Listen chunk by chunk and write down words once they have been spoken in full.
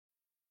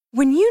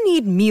When you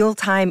need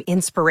mealtime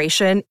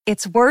inspiration,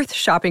 it's worth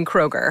shopping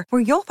Kroger,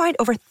 where you'll find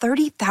over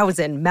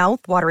 30,000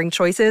 mouth-watering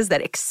choices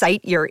that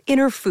excite your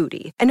inner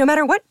foodie. And no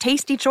matter what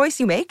tasty choice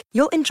you make,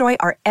 you'll enjoy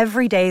our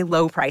everyday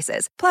low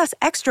prices, plus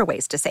extra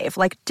ways to save,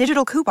 like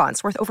digital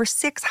coupons worth over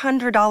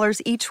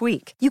 $600 each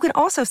week. You can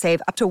also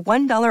save up to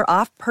 $1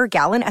 off per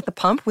gallon at the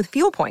pump with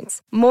fuel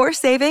points. More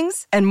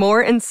savings and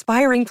more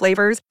inspiring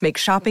flavors make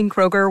shopping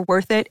Kroger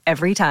worth it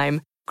every time.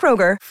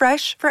 Kroger,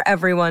 fresh for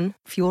everyone.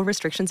 Fuel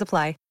restrictions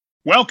apply.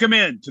 Welcome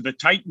in to the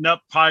Tighten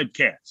Up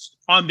Podcast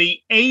on the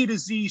A to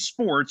Z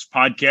Sports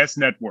Podcast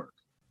Network.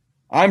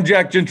 I'm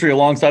Jack Gentry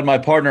alongside my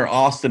partner,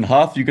 Austin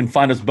Huff. You can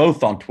find us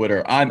both on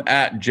Twitter. I'm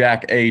at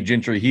Jack A.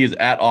 Gentry. He is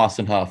at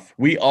Austin Huff.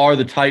 We are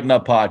the Tighten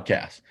Up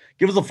Podcast.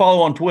 Give us a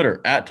follow on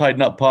Twitter, at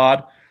Tighten Up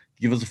Pod.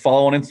 Give us a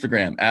follow on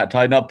Instagram, at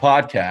Tighten Up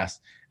Podcast.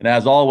 And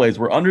as always,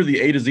 we're under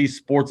the A to Z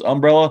Sports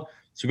umbrella,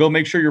 so go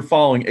make sure you're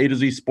following A to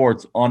Z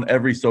Sports on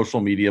every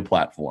social media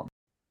platform.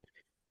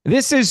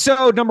 This is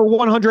number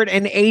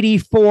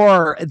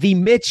 184. The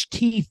Mitch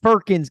T.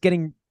 Firkins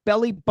getting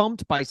belly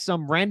bumped by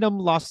some random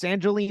Los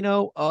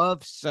Angelino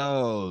of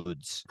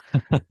sods.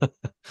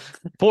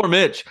 Poor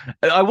Mitch.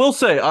 I will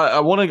say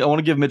I want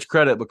to give Mitch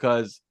credit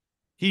because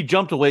he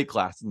jumped a weight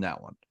class in that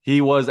one.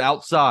 He was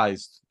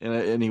outsized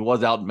and he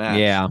was outmatched.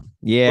 Yeah,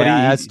 but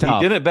that's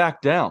tough. He didn't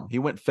back down. He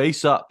went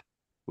face up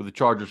with a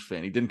Chargers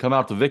fan. He didn't come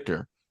out the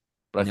victor,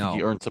 but I think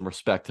he earned some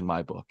respect in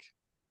my book.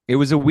 It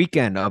was a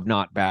weekend of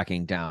not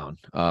backing down.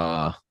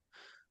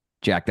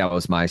 Jack, that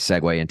was my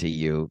segue into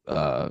you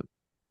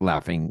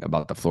laughing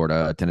about the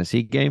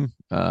Florida-Tennessee game,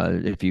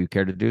 if you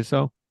care to do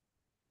so.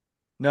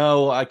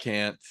 No, I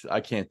can't.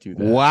 I can't do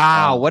that.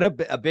 Wow, what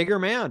a bigger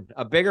man.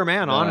 A bigger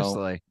man, no,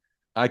 honestly.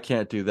 I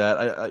can't do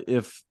that.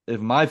 If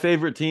my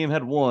favorite team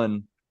had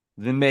won,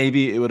 then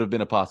maybe it would have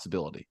been a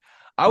possibility.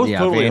 I was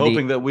totally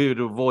hoping that we would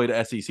avoid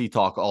SEC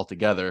talk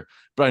altogether,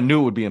 but I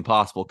knew it would be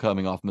impossible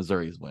coming off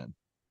Missouri's win.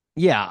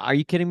 Yeah, are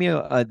you kidding me?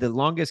 The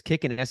longest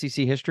kick in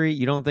SEC history.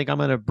 You don't think I'm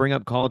going to bring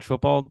up college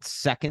football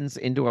seconds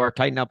into our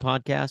Tighten Up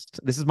podcast?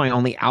 This is my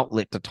only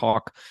outlet to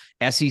talk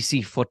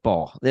SEC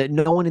football.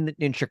 No one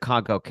in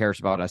Chicago cares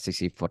about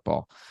SEC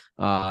football.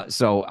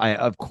 So I,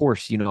 of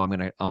course, I'm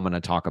gonna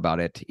talk about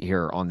it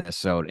here on this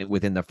SOD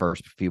within the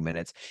first few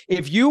minutes.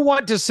 If you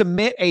want to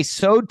submit a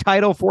SOD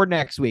title for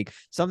next week,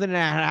 something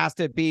that has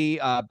to be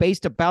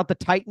based about the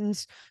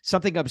Titans,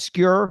 something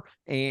obscure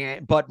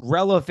but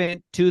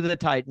relevant to the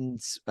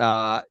Titans,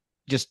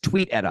 just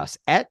tweet at us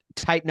at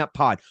Tighten Up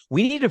Pod.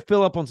 We need to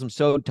fill up on some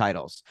SOD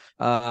titles.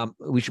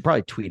 We should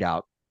probably tweet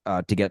out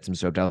to get some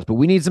SOD titles, but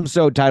we need some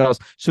SOD titles.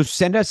 So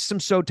send us some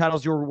SOD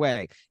titles your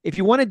way. If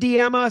you want to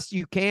DM us,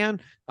 you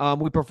can.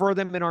 We prefer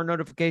them in our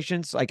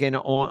notifications, like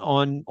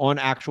on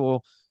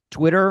actual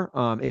Twitter.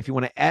 If you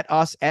want to at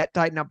us at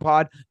Tighten Up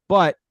Pod,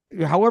 but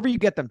however you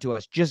get them to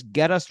us, just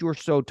get us your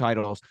SOD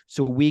titles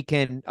so we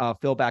can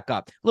fill back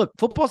up. Look,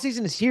 football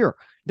season is here.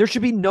 There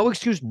should be no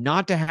excuse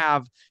not to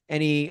have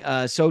any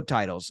SOD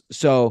titles.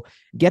 So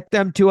get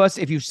them to us.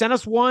 If you sent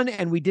us one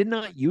and we did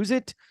not use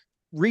it,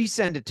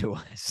 resend it to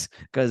us,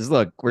 because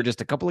look, we're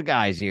just a couple of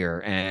guys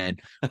here, and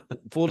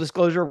full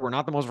disclosure, we're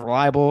not the most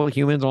reliable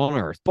humans on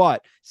earth,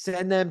 but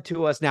send them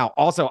to us now.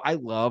 Also, I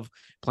love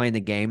playing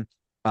the game.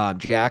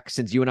 Jack,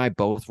 since you and I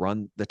both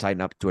run the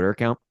Tighten Up Twitter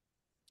account,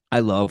 I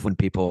love when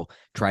people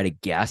try to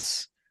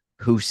guess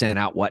who sent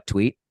out what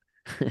tweet.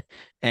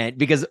 And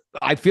because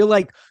I feel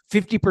like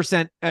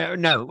 50%,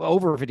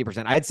 over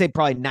 50%, I'd say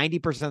probably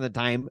 90% of the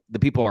time, the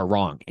people are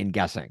wrong in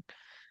guessing.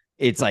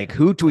 It's like,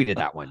 who tweeted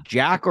that one?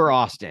 Jack or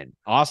Austin?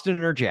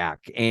 Austin or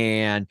Jack?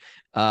 And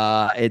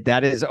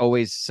that is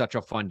always such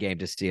a fun game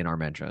to see in our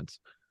mentions.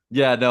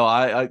 Yeah, no,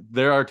 I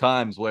there are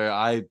times where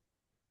I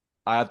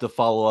have to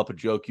follow up a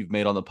joke you've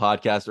made on the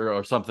podcast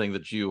or something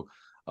that you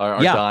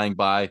are dying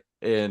by,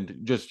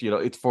 and just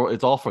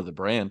it's all for the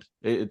brand.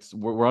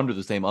 We're under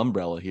the same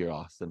umbrella here,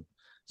 Austin.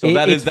 So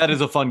that is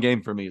a fun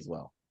game for me as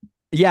well.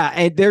 Yeah,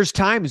 and there's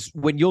times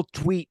when you'll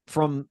tweet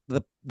from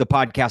the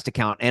podcast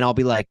account, and I'll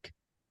be like,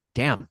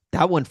 damn,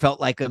 that one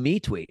felt like a me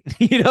tweet.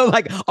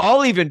 Like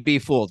I'll even be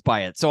fooled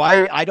by it. So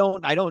I'm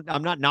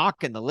not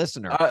knocking the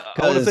listener. I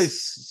want to say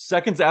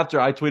seconds after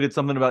I tweeted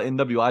something about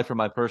NWI from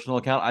my personal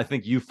account, I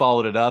think you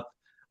followed it up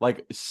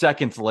like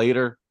seconds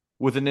later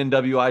with an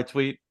NWI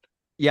tweet.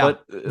 Yeah,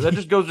 but that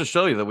just goes to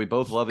show you that we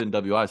both love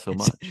NWI so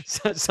much.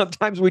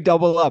 Sometimes we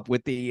double up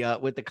with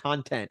the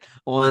content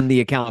on the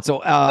account. So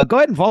go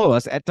ahead and follow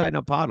us at Tighten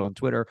Up Pod on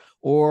Twitter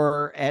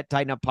or at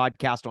Tighten Up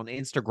Podcast on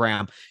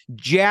Instagram.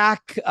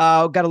 Jack,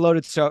 got a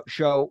loaded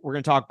show. We're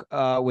going to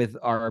talk with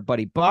our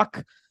buddy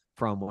Buck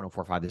from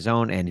 104.5 The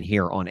Zone and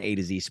here on A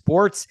to Z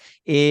Sports.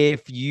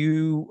 If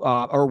you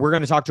we're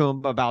going to talk to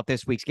him about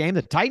this week's game.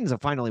 The Titans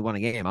have finally won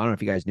a game. I don't know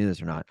if you guys knew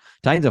this or not.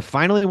 Titans have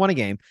finally won a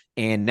game,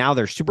 and now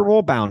they're Super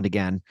Bowl bound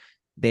again.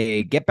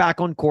 They get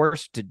back on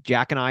course to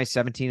Jack and I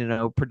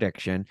 17-0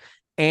 prediction.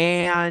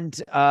 And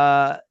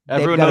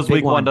everyone knows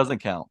week one doesn't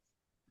count.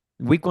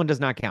 Week one does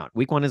not count.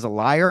 Week one is a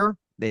liar.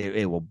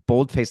 It will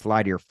bold-faced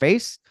lie to your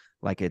face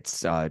like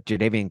it's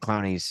Jadeveon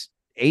Clowney's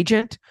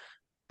agent.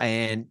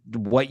 And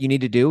what you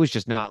need to do is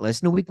just not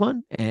listen to week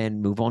one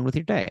and move on with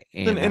your day.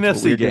 And it's an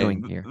NFC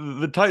game.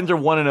 The Titans are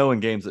 1-0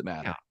 in games that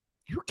matter. Yeah.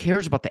 Who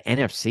cares about the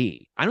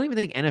NFC? I don't even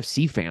think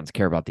NFC fans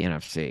care about the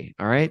NFC.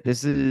 All right.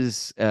 This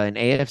is an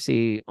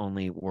AFC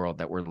only world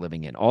that we're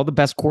living in. All the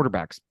best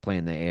quarterbacks play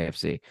in the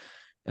AFC,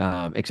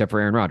 except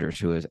for Aaron Rodgers,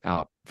 who is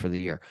out for the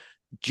year.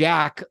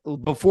 Jack,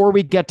 before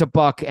we get to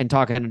Buck and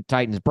talking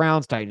Titans,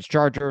 Browns, Titans,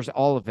 Chargers,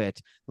 all of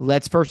it,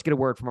 let's first get a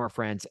word from our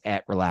friends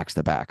at Relax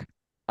the Back.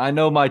 I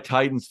know my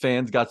Titans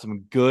fans got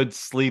some good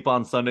sleep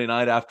on Sunday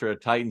night after a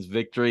Titans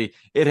victory.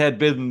 It had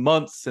been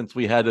months since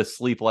we had to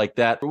sleep like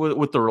that.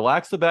 With the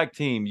Relax the Back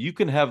team, you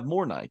can have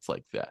more nights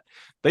like that.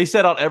 They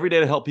set out every day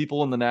to help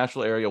people in the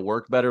Nashville area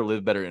work better,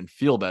 live better, and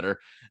feel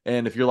better.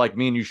 And if you're like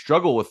me and you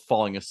struggle with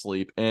falling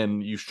asleep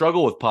and you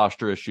struggle with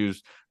posture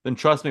issues, then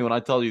trust me when I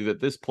tell you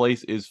that this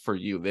place is for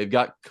you. They've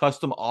got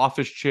custom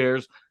office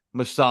chairs,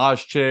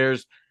 massage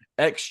chairs,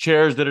 X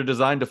chairs that are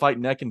designed to fight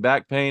neck and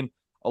back pain,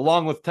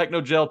 along with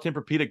Technogel,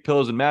 Tempur-Pedic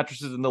pillows and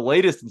mattresses, and the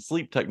latest in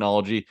sleep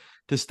technology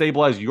to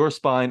stabilize your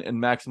spine and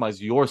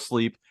maximize your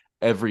sleep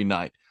every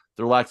night.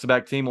 The Relax the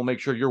Back team will make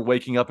sure you're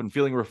waking up and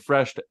feeling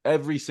refreshed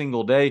every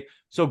single day.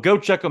 So go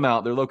check them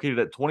out. They're located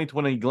at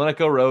 2020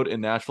 Glencoe Road in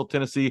Nashville,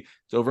 Tennessee.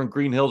 It's over in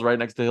Green Hills, right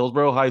next to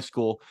Hillsborough High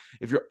School.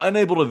 If you're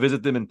unable to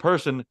visit them in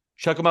person,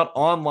 check them out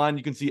online.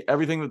 You can see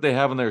everything that they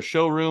have in their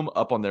showroom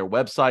up on their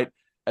website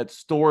at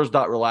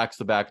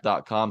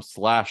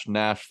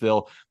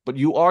stores.relaxtheback.com/Nashville. But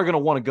you are going to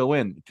want to go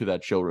into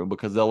that showroom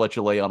because they'll let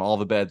you lay on all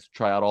the beds,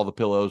 try out all the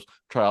pillows,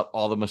 try out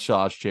all the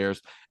massage chairs.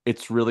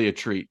 It's really a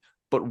treat.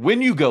 But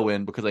when you go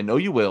in, because I know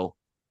you will,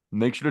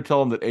 make sure to tell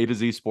them that A to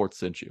Z Sports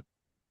sent you.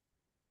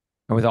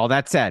 And with all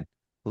that said,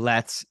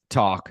 let's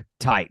talk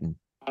Titan.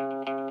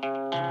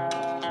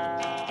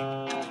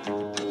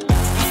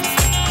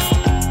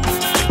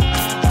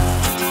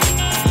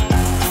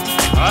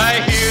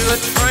 I hear the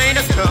train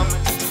a-comin'.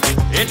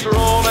 It's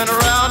rolling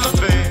around the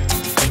bend,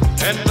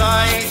 and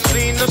I ain't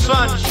seen the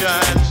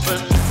sunshine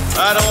since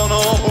I don't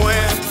know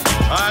when.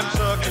 I'm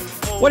sucking.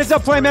 What is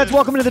up, Flameheads?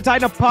 Welcome to the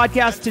Titan Up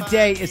Podcast.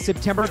 Today is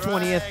September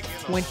 20th,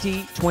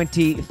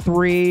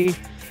 2023.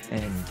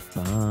 And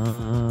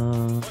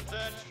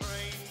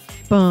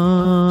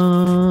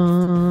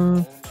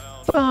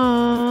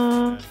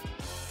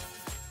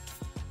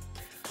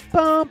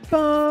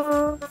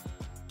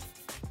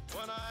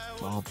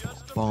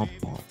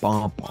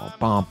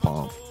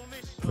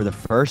for the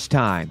first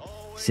time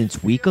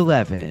since week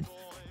 11,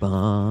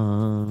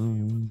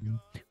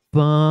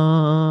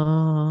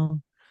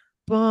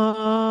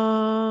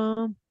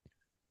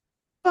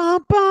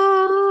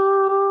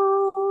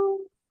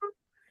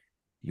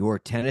 your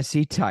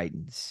Tennessee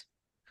Titans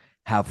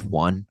have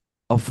won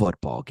a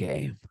football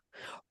game.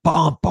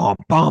 Ooh,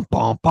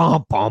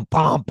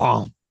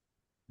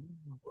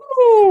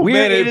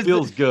 man, it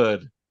feels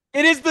good.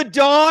 It is the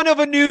dawn of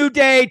a new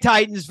day,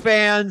 Titans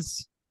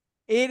fans.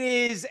 It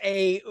is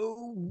the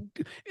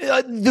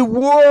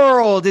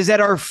world is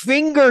at our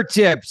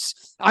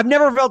fingertips. I've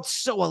never felt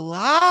so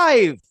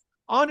alive.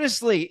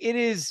 Honestly,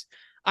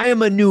 I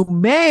am a new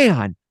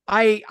man.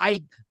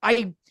 I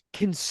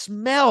can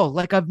smell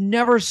like I've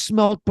never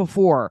smelled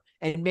before.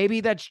 And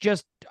maybe that's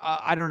just,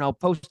 I don't know,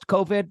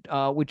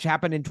 post-COVID, which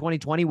happened in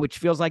 2020, which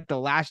feels like the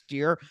last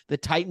year the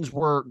Titans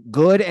were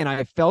good. And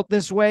I felt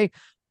this way.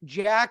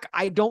 Jack,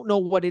 I don't know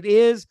what it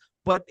is,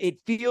 but it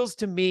feels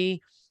to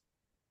me,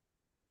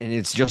 and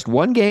it's just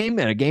one game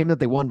and a game that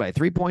they won by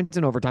 3 points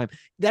in overtime,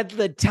 that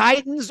the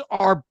Titans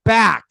are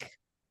back.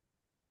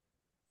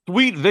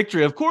 Sweet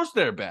victory. Of course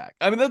they're back.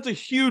 I mean, that's a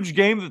huge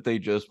game that they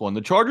just won.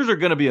 The Chargers are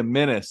going to be a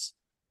menace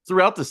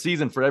throughout the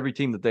season for every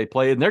team that they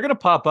play, and they're going to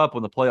pop up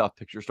when the playoff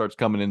picture starts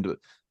coming into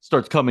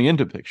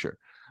picture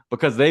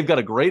because they've got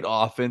a great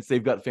offense.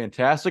 They've got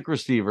fantastic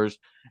receivers,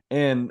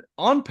 and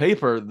on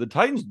paper, the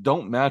Titans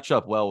don't match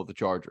up well with the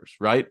Chargers,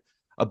 right?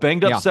 A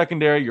banged up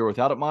secondary. You're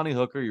without Amani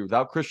Hooker. You're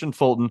without Christian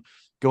Fulton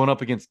going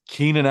up against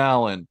Keenan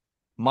Allen,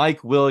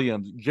 Mike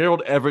Williams.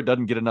 Gerald Everett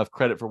doesn't get enough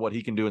credit for what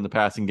he can do in the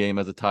passing game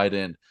as a tight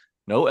end.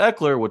 No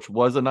Eckler, which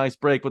was a nice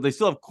break, but they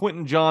still have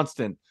Quentin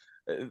Johnston.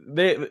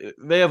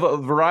 They have a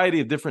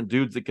variety of different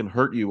dudes that can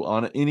hurt you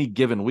on any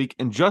given week.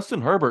 And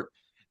Justin Herbert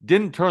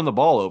didn't turn the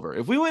ball over.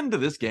 If we went into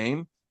this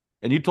game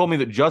and you told me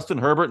that Justin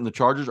Herbert and the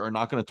Chargers are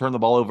not going to turn the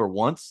ball over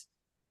once,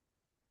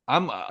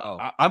 I'm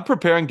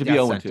preparing to be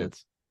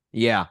 0-2.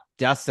 Yeah,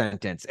 death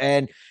sentence.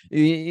 And,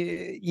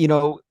 you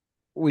know,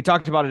 we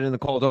talked about it in the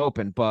cold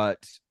open, but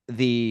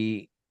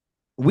the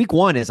week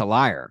one is a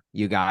liar,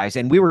 you guys.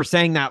 And we were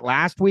saying that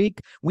last week.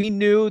 We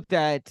knew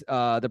that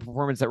the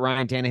performance that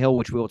Ryan Tannehill,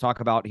 which we will talk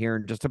about here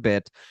in just a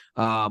bit,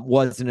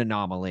 was an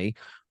anomaly.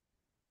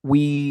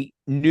 We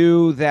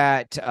knew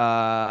that,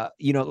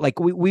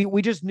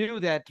 we just knew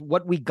that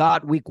what we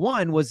got week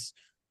one was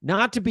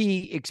not to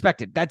be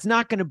expected. That's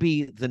not going to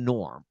be the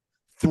norm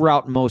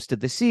throughout most of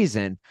the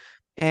season.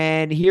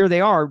 And here they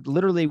are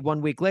literally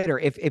 1 week later.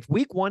 If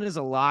week one is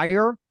a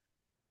liar,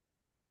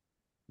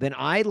 then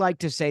I like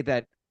to say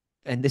that,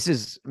 and this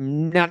is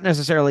not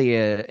necessarily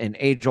an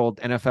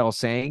age-old NFL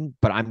saying,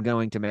 but I'm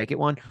going to make it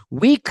one.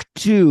 Week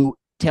two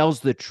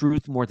tells the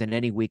truth more than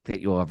any week that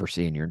you'll ever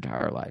see in your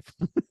entire life.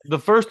 The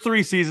first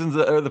 3 seasons,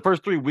 or the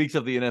first 3 weeks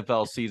of the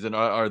NFL season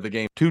are the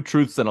game 2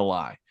 truths and a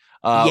lie.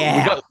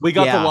 We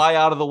got the lie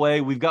out of the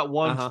way. We've got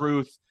one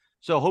truth.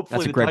 So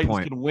hopefully the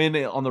Titans can win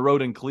on the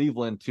road in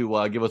Cleveland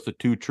to give us the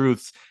 2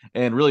 truths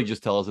and really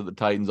just tell us that the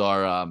Titans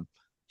are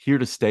here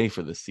to stay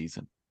for this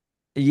season.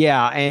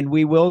 Yeah, and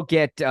we will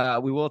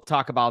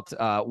talk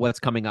about what's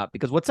coming up,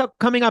 because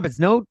coming up is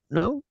no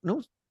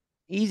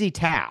easy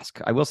task.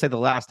 I will say the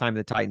last time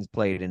the Titans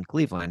played in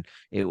Cleveland,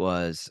 it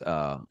was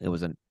a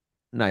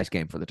nice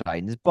game for the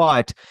Titans,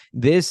 but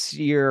this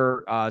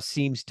year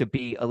seems to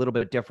be a little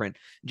bit different.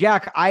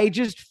 Jack, I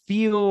just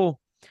feel,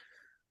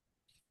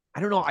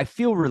 I don't know, I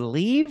feel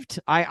relieved.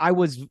 I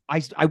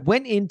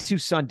went into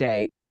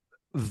Sunday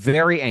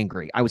very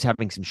angry. I was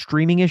having some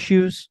streaming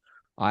issues.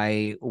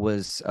 I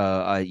was,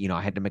 I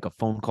had to make a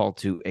phone call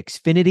to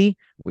Xfinity,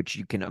 which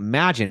you can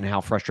imagine how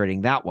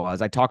frustrating that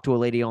was. I talked to a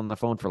lady on the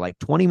phone for like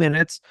 20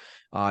 minutes.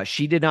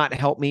 She did not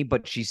help me,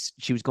 but she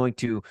was going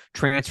to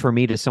transfer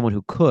me to someone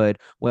who could.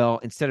 Well,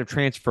 instead of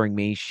transferring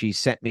me, she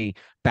sent me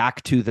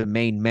back to the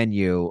main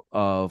menu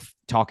of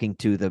talking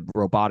to the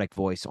robotic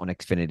voice on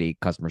Xfinity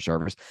customer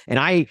service. And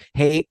I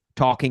hate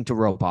talking to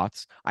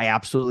robots. I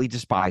absolutely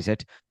despise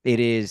it. It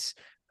is,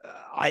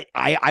 I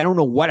don't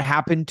know what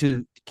happened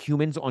to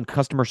humans on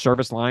customer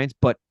service lines,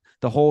 but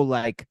the whole,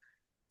 like,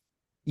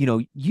 you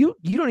don't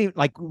even,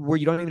 like, where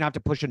you don't even have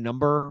to push a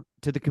number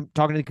to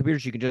talking to the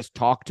computers. You can just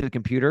talk to the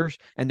computers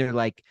and they're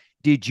like,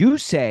 did you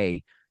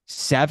say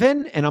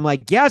 7? And I'm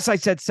like, yes, I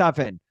said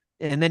 7.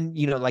 And then,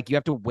 like, you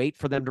have to wait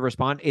for them to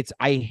respond.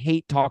 I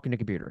hate talking to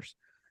computers.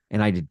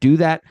 And I had to do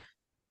that.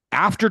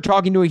 After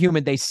talking to a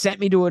human, they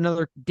sent me to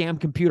another damn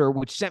computer,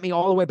 which sent me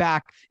all the way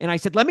back. And I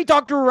said, let me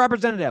talk to a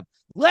representative.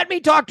 Let me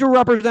talk to a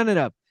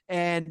representative.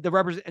 And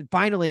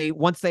finally,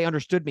 once they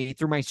understood me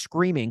through my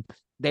screaming,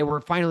 they were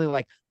finally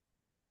like,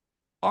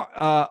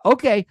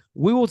 okay,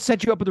 we will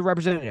set you up with a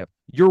representative.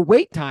 Your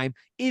wait time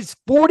is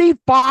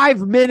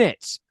 45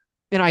 minutes.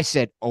 And I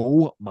said,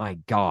 oh my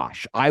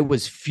gosh, I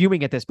was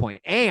fuming at this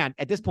point. And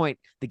at this point,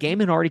 the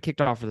game had already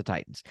kicked off for the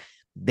Titans.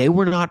 They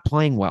were not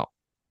playing well.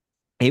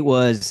 It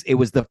was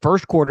the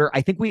first quarter.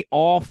 I think we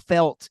all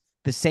felt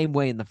the same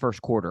way in the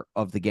first quarter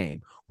of the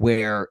game,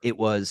 where it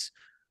was,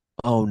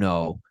 oh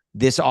no,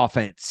 this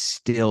offense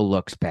still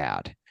looks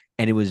bad.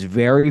 And it was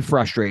very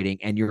frustrating.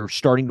 And you're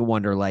starting to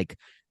wonder, like,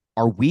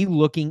 are we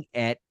looking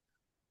at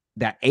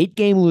that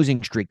 8-game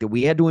losing streak that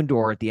we had to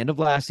endure at the end of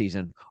last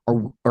season,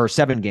 or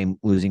 7-game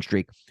losing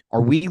streak?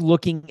 Are we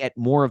looking at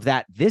more of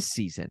that this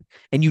season?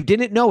 And you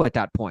didn't know at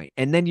that point.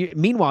 And then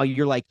meanwhile,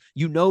 you're like,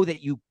 that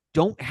you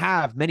don't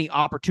have many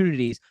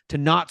opportunities to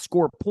not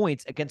score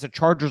points against a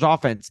Chargers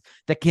offense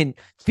that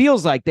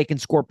feels like they can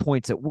score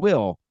points at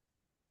will.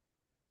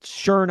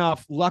 Sure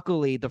enough,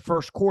 luckily, the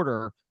first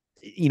quarter,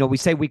 we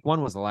say week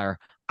 1 was a liar.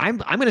 I'm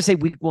going to say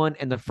week 1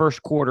 and the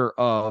first quarter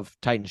of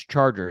Titans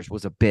Chargers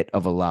was a bit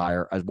of a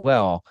liar as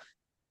well.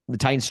 The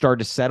Titans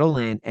started to settle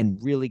in and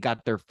really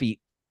got their feet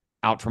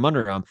out from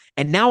under them.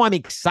 And now I'm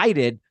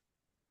excited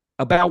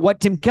about what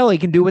Tim Kelly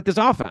can do with this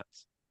offense.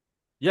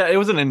 Yeah, it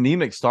was an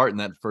anemic start in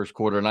that first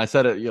quarter. And I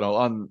said it,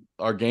 on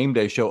our game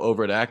day show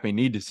over at Acme,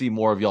 need to see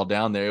more of y'all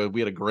down there.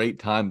 We had a great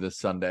time this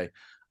Sunday.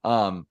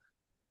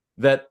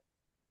 That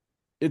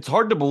it's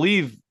hard to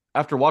believe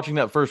after watching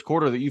that first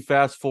quarter that you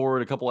fast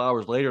forward a couple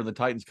hours later and the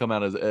Titans come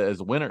out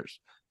as winners,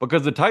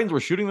 because the Titans were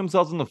shooting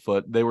themselves in the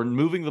foot. They were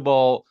moving the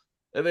ball.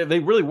 They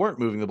really weren't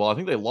moving the ball. I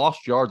think they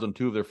lost yards on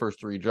 2 of their first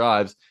 3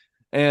 drives.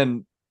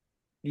 And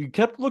you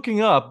kept looking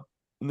up,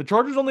 and the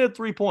Chargers only had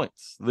 3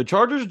 points. The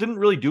Chargers didn't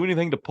really do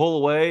anything to pull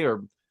away,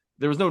 or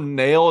there was no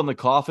nail in the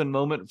coffin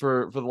moment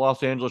for the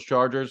Los Angeles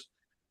Chargers.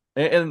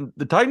 And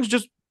the Titans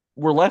just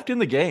were left in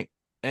the game.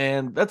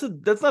 And that's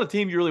not a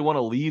team you really want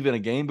to leave in a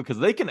game, because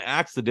they can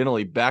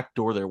accidentally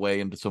backdoor their way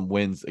into some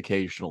wins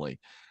occasionally.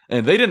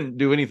 And they didn't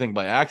do anything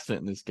by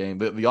accident in this game.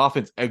 The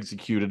offense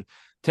executed.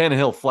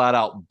 Tannehill flat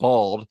out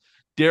balled.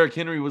 Derrick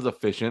Henry was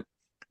efficient.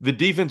 The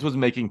defense was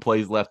making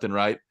plays left and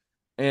right.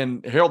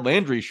 And Harold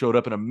Landry showed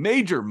up in a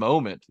major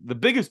moment. The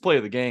biggest play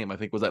of the game, I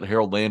think, was that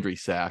Harold Landry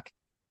sack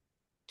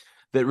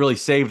that really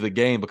saved the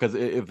game, because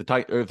if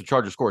the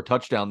Chargers score a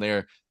touchdown there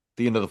at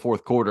the end of the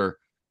fourth quarter,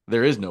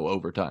 there is no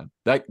overtime.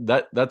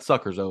 That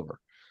sucker's over.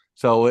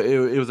 So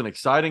it was an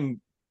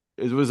exciting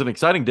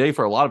day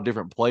for a lot of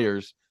different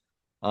players.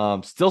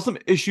 Still some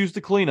issues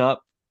to clean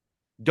up.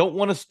 Don't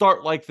want to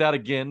start like that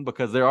again,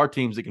 because there are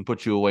teams that can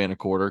put you away in a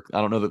quarter.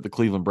 I don't know that the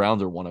Cleveland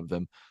Browns are one of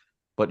them,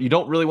 but you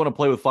don't really want to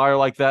play with fire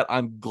like that.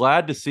 I'm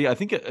glad to see. I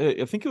think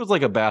it was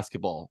like a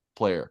basketball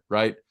player,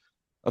 right?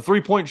 A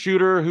 3-point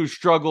shooter who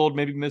struggled,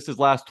 maybe missed his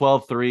last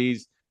 12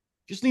 threes.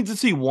 Just needs to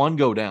see one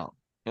go down.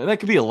 And that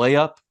could be a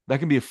layup. That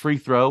can be a free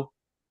throw.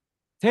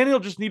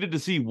 Tannehill just needed to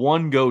see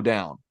one go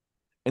down.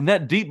 And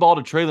that deep ball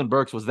to Treylon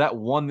Burks was that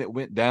one that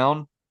went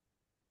down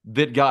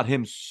that got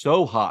him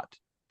so hot.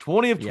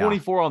 20 of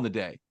 24 on the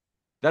day.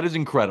 That is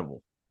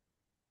incredible.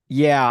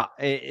 Yeah,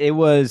 it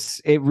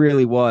was. It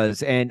really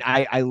was. And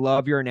I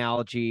love your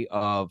analogy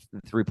of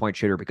the 3-point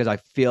shooter, because I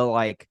feel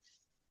like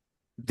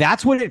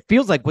That's what it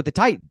feels like with the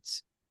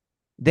Titans.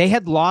 They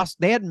had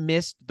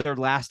missed their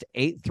last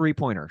 8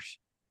 3-pointers.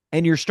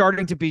 And you're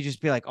starting to be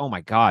like, oh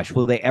my gosh,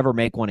 will they ever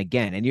make one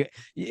again? And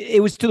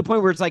it was to the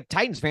point where it's like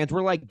Titans fans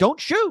were like, don't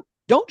shoot.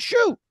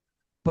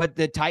 But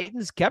the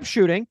Titans kept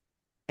shooting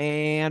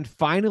and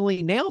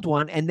finally nailed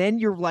one. And then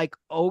you're like,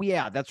 oh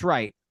yeah, that's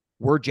right.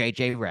 We're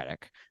JJ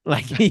Redick.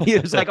 Like,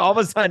 it's like all of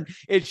a sudden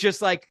it's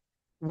just like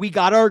we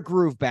got our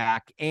groove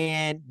back.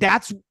 And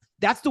that's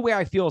the way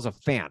I feel as a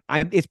fan.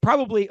 It's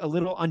probably a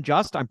little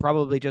unjust. I'm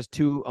probably just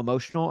too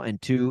emotional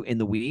and too in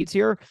the weeds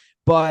here,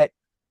 but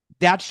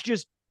that's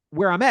just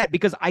where I'm at,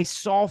 because I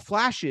saw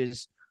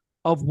flashes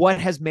of what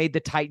has made the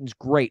Titans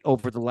great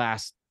over the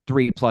last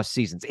 3+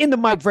 seasons in the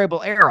Mike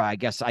Vrabel era. I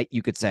guess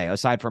you could say,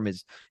 aside from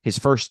his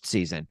first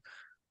season,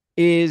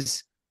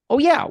 is, oh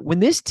yeah,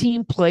 when this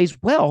team plays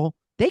well,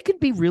 they can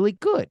be really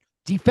good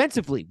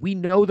defensively. We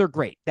know they're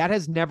great. That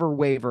has never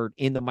wavered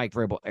in the Mike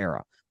Vrabel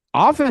era.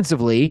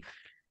 Offensively,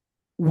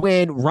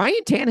 when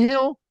Ryan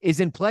Tannehill is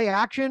in play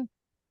action,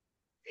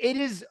 it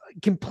is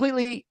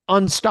completely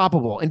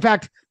unstoppable. In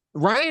fact,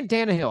 Ryan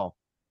Tannehill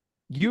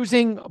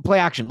using play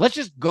action. Let's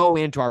just go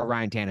into our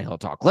Ryan Tannehill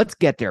talk. Let's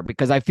get there,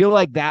 because I feel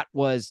like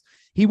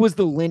he was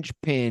the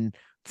linchpin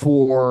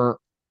for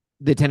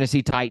the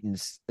Tennessee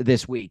Titans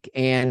this week.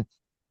 And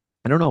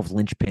I don't know if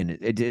linchpin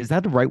is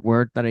that the right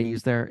word that I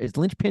use there. Is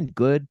linchpin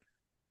good?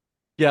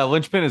 Yeah,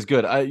 linchpin is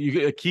good.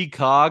 A key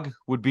cog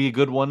would be a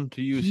good one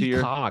to use key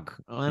here. Cog.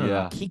 I don't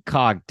know. Key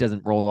cog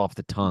doesn't roll off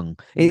the tongue.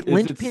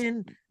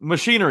 Linchpin. It's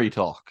machinery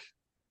talk.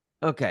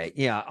 Okay,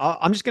 yeah,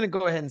 I'm just going to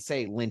go ahead and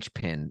say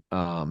linchpin.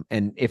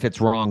 And if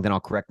it's wrong, then I'll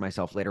correct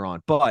myself later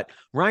on. But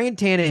Ryan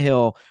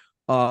Tannehill,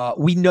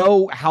 we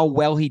know how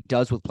well he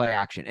does with play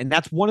action. And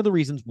that's one of the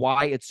reasons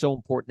why it's so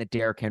important that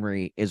Derrick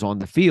Henry is on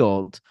the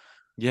field.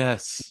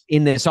 Yes.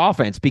 In this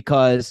offense,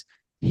 because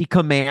he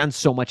commands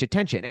so much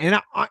attention.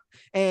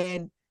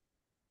 And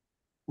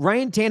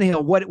Ryan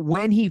Tannehill,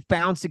 when he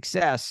found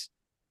success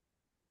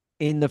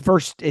in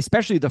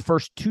especially the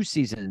first 2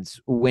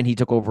 seasons when he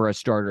took over as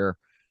starter,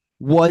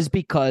 was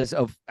because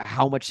of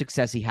how much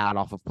success he had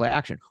off of play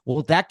action.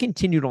 Well, that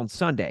continued on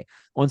Sunday.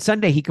 On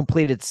Sunday, he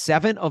completed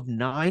 7 of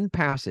 9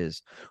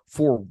 passes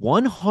for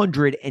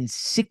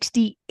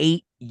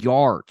 168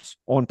 yards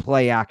on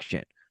play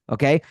action.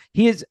 Okay.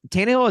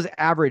 Tannehill has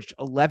averaged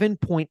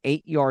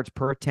 11.8 yards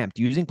per attempt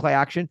using play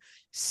action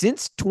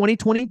since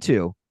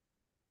 2022,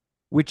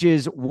 which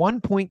is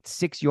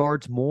 1.6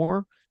 yards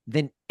more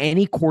than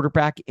any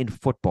quarterback in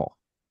football.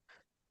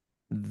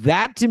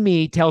 That to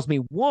me tells me,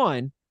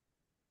 one,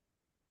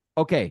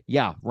 okay,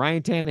 yeah,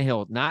 Ryan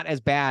Tannehill, not as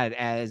bad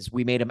as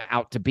we made him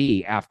out to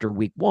be after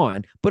week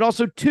 1, but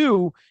also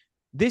 2,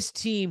 this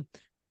team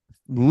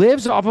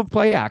lives off of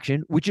play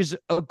action, which is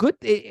a good,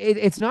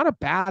 it's not a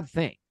bad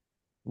thing,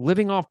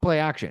 living off play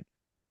action.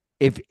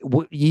 If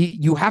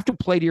you have to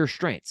play to your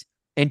strengths,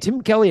 and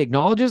Tim Kelly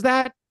acknowledges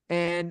that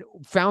and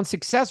found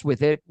success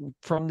with it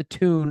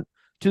to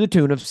the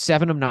tune of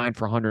 7 of 9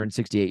 for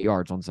 168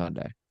 yards on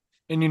Sunday.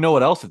 And you know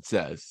what else it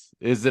says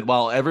is that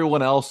while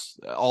everyone else,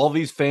 all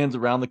these fans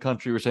around the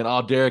country were saying,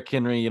 oh, Derrick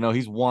Henry,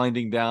 he's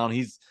winding down.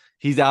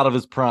 He's out of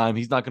his prime.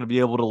 He's not going to be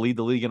able to lead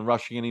the league in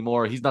rushing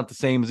anymore. He's not the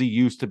same as he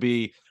used to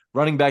be.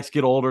 Running backs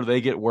get older.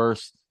 They get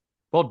worse.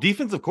 Well,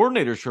 defensive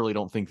coordinators surely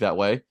don't think that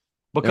way,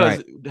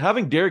 because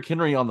having Derrick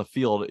Henry on the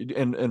field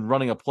and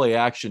running a play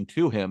action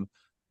to him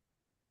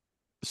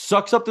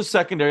sucks up the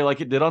secondary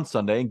like it did on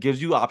Sunday and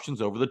gives you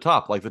options over the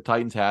top, like the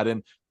Titans had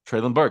in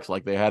Treylon Burks,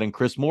 like they had in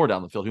Chris Moore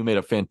down the field, who made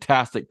a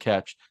fantastic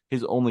catch,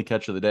 his only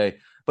catch of the day.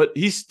 But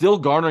he's still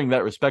garnering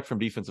that respect from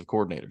defensive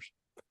coordinators.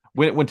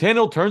 When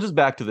Tannehill turns his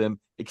back to them,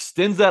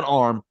 extends that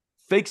arm,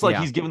 fakes like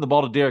he's giving the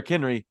ball to Derrick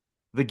Henry,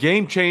 the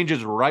game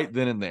changes right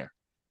then and there.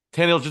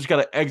 Tannehill's just got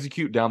to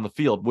execute down the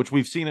field, which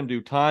we've seen him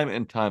do time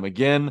and time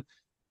again.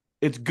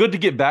 It's good to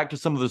get back to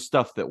some of the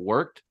stuff that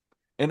worked.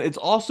 And it's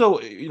also,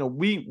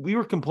 we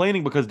were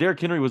complaining because Derrick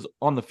Henry was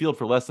on the field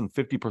for less than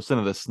 50%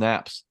 of the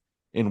snaps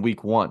in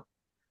week 1.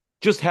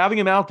 Just having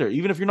him out there,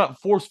 even if you're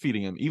not force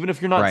feeding him, even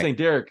if you're not saying,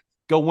 Derrick,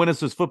 go win us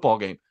this football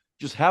game,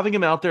 just having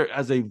him out there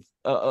as a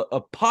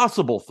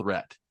possible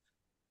threat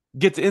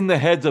gets in the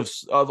heads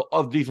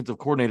of defensive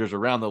coordinators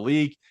around the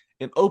league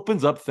and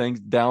opens up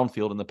things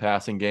downfield in the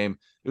passing game.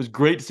 It was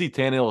great to see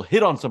Tannehill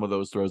hit on some of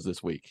those throws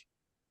this week.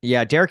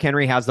 Yeah, Derrick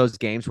Henry has those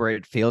games where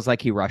it feels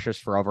like he rushes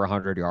for over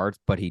 100 yards,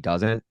 but he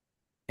doesn't.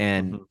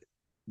 And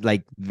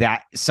like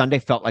that Sunday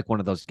felt like one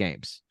of those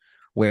games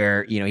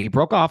where, he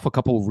broke off a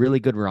couple really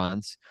good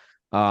runs.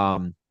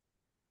 And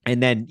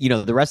then,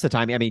 the rest of the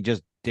time, he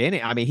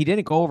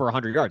didn't go over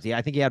 100 yards. Yeah,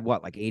 I think he had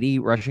 80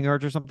 rushing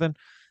yards or something.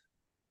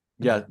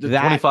 Yeah,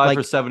 25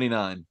 for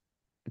 79.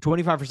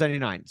 25 for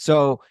 79.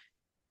 So,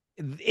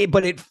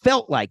 but it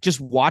felt like,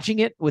 just watching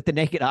it with the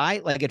naked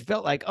eye, like it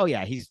felt like, oh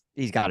yeah, he's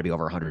got to be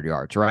over 100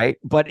 yards, right?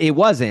 But it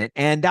wasn't,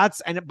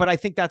 but I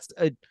think that's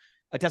a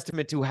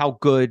testament to how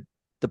good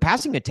the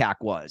passing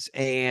attack was.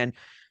 And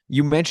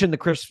you mentioned the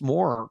Chris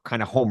Moore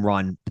kind of home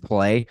run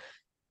play.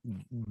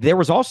 There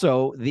was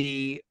also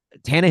the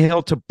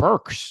Tannehill to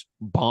Burks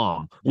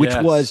bomb, which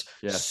was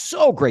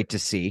so great to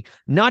see,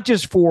 not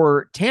just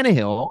for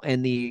Tannehill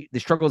and the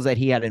struggles that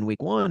he had in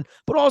week one,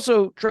 but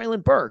also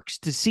Treylon Burks,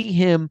 to see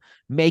him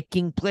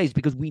making plays,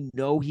 because we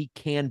know he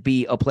can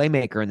be a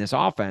playmaker in this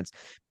offense.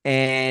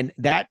 And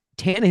that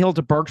Tannehill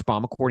to Burks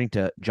bomb, according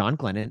to John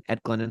Glennon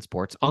at Glennon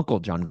Sports, Uncle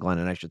John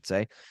Glennon, I should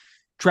say,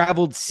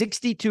 traveled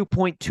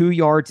 62.2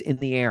 yards in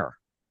the air.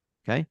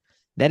 Okay.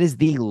 That is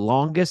the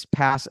longest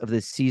pass of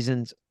the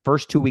season's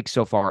first 2 weeks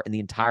so far in the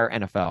entire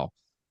NFL.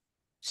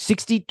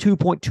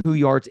 62.2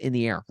 yards in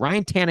the air.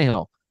 Ryan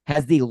Tannehill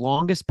has the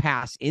longest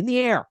pass in the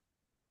air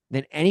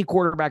than any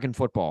quarterback in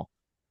football.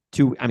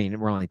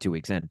 We're only 2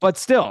 weeks in, but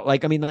still,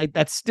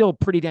 that's still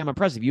pretty damn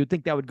impressive. You would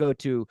think that would go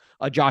to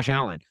a Josh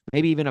Allen,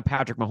 maybe even a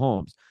Patrick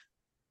Mahomes.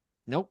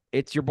 Nope,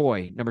 it's your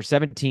boy, number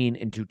 17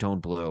 in two-tone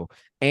blue.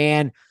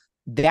 And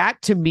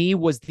that, to me,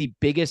 was the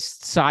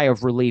biggest sigh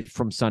of relief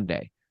from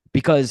Sunday,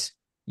 because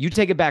you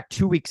take it back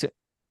 2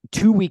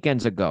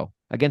 weekends ago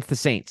against the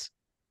Saints.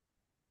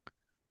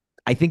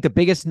 I think the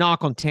biggest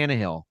knock on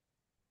Tannehill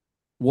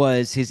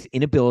was his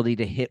inability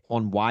to hit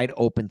on wide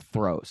open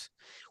throws,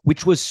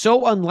 which was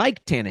so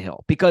unlike Tannehill,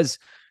 because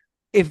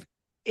if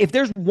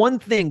there's one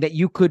thing that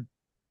you could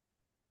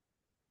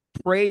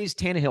praise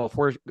Tannehill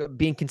for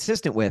being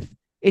consistent with,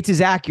 it's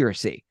his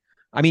accuracy.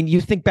 I mean,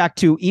 you think back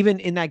to even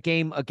in that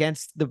game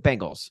against the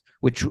Bengals,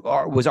 which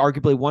was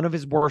arguably one of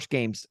his worst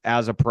games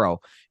as a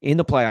pro in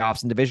the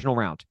playoffs and divisional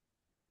round.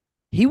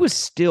 He was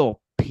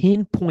still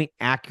pinpoint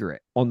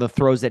accurate on the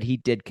throws that he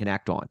did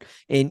connect on.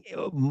 And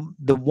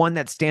the one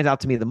that stands out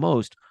to me the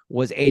most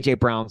was A.J.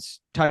 Brown's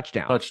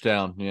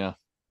touchdown. Yeah.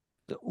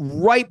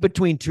 Right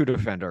between two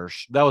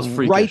defenders. That was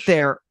freakish. Right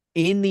there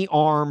in the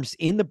arms,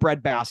 in the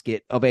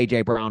breadbasket of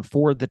A.J. Brown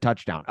for the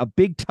touchdown. A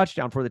big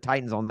touchdown for the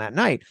Titans on that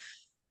night.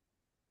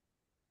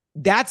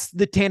 That's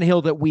the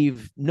Tannehill that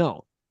we've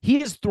known. He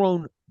has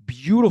thrown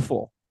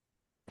beautiful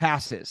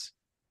passes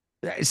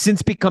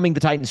since becoming the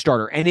Titan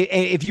starter. And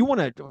if you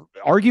want to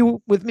argue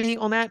with me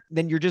on that,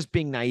 then you're just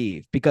being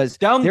naive, because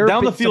down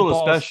the field,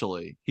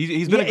 especially,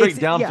 he's been a great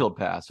downfield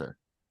passer.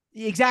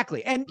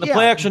 Exactly. And the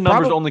play action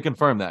numbers only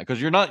confirm that, because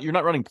you're not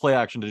running play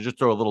action to just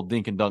throw a little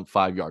dink and dunk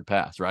 5-yard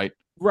pass, right?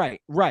 Right.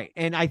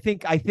 And I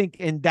think,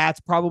 and that's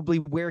probably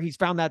where he's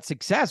found that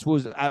success,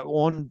 was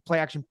on play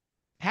action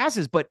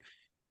passes. But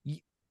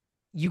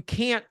you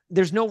can't,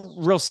 there's no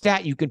real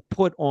stat you can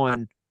put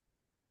on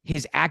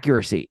his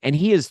accuracy. And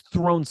he has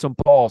thrown some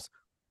balls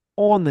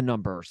on the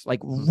numbers,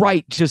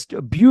 just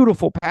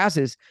beautiful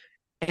passes.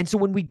 And so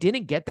when we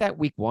didn't get that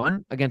week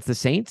one against the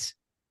Saints,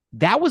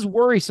 that was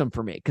worrisome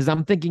for me, because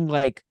I'm thinking,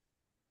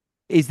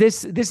 is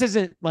this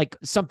isn't like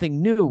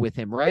something new with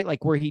him, right?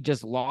 Like where he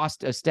just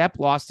lost a step,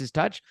 lost his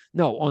touch.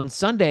 No, on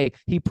Sunday,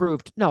 he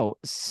proved, no,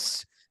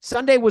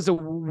 Sunday was a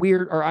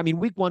weird,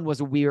 week one was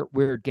a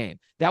weird game.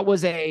 That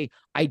was I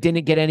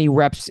didn't get any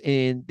reps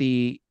in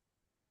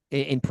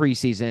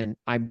preseason.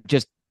 I'm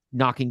just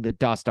knocking the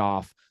dust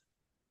off.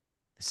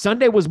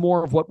 Sunday was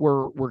more of what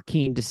we're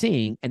keen to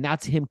seeing, and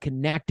that's him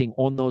connecting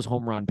on those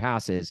home run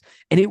passes.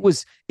 And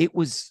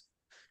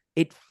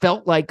it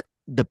felt like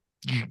the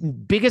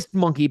biggest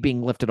monkey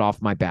being lifted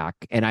off my back.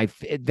 And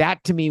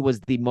that to me was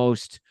the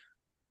most,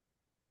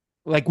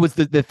 was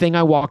the thing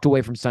I walked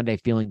away from Sunday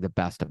feeling the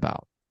best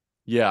about.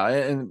 Yeah,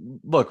 and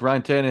look,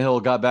 Ryan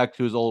Tannehill got back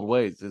to his old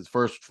ways. His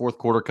first fourth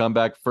quarter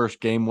comeback, first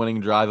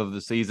game-winning drive of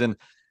the season.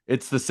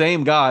 It's the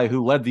same guy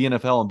who led the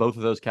NFL in both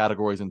of those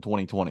categories in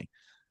 2020.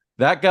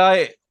 That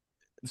guy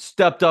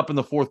stepped up in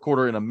the fourth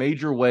quarter in a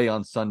major way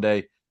on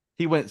Sunday.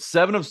 He went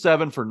 7 of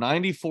 7 for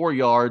 94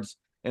 yards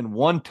and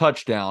 1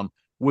 touchdown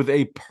with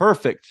a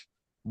perfect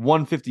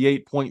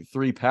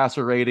 158.3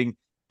 passer rating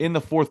in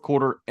the fourth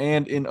quarter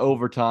and in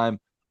overtime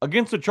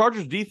against the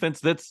Chargers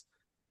defense that's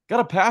got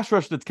a pass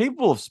rush that's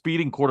capable of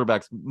speeding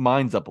quarterbacks'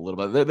 minds up a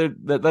little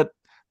bit.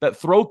 That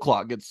throw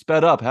clock gets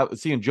sped up,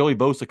 seeing Joey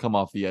Bosa come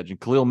off the edge and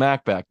Khalil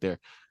Mack back there.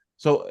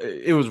 So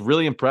it was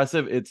really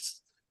impressive.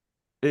 It's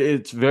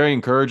very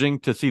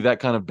encouraging to see that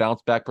kind of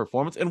bounce back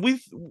performance. And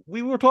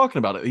we were talking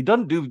about it. He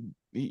doesn't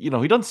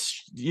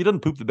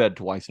poop the bed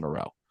twice in a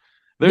row.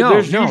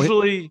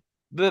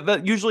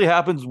 That usually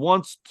happens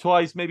once,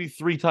 twice, maybe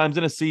 3 times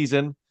in a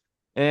season,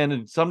 and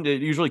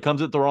it usually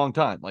comes at the wrong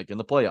time, like in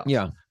the playoffs.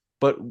 Yeah.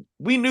 But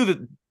we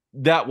knew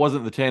that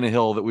wasn't the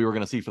Tannehill that we were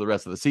going to see for the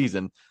rest of the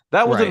season.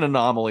 That was an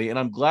anomaly, and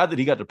I'm glad that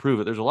he got to prove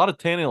it. There's a lot of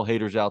Tannehill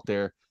haters out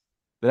there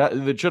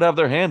that should have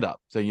their hand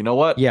up. Say, you know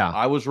what? Yeah.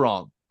 I was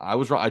wrong.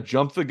 I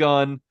jumped the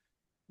gun.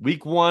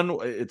 Week one,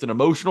 it's an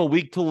emotional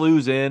week to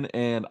lose in,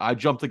 and I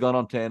jumped the gun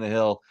on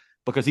Tannehill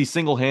because he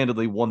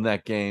single-handedly won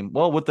that game,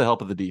 well, with the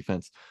help of the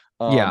defense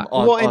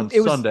on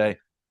Sunday.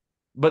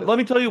 But let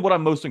me tell you what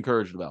I'm most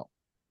encouraged about.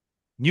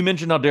 You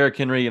mentioned how Derrick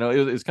Henry, it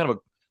was kind of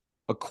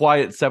a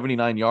quiet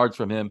 79 yards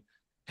from him.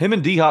 Him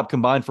and D-Hop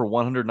combined for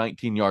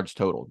 119 yards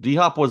total.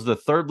 D-Hop was the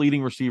third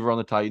leading receiver on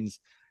the Titans.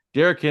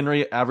 Derrick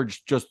Henry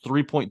averaged just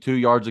 3.2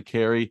 yards a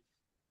carry,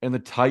 and the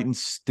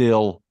Titans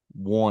still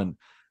won.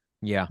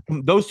 Yeah.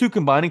 Those two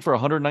combining for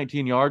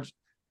 119 yards,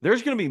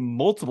 there's going to be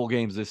multiple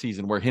games this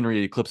season where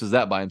Henry eclipses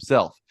that by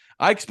himself.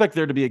 I expect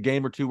there to be a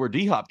game or two where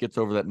D-Hop gets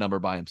over that number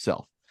by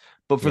himself.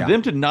 But for Yeah.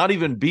 them to not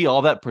even be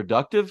all that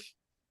productive,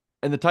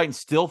 and the Titans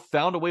still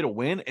found a way to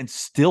win and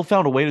still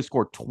found a way to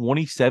score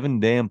 27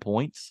 damn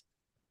points,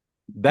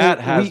 that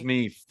has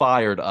me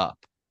fired up.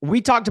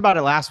 We talked about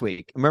it last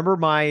week. Remember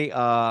my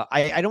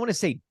I don't want to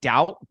say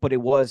doubt, but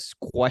it was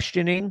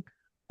questioning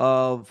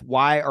of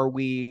why are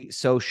we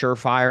so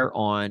surefire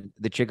on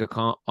the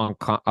Chigos,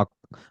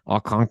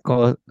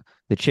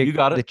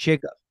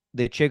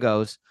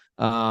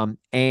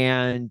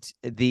 and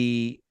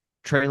the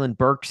Traylon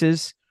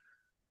Burkses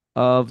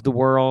of the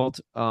world.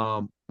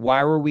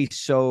 Why were we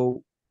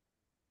so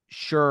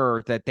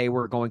sure that they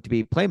were going to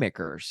be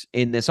playmakers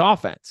in this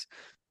offense?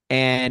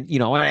 And,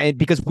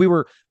 because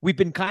we've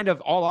been kind of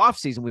all off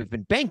season, we've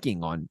been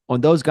banking on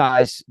those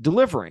guys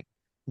delivering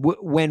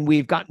when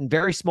we've gotten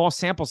very small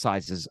sample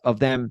sizes of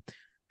them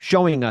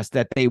showing us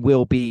that they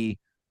will be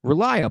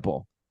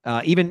reliable.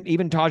 Even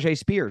Tajay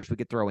Spears, we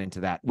could throw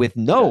into that with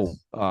no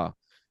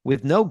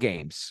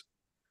games.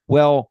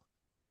 Well,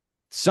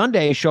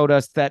 Sunday showed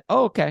us that,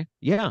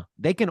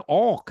 they can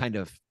all kind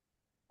of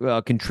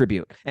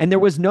contribute. And there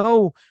was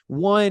no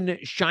one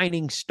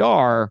shining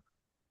star.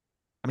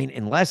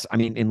 Unless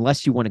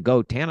you want to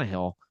go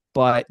Tannehill,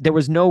 but there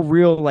was no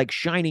real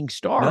shining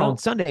star on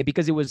Sunday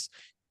because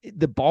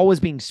the ball was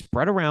being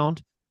spread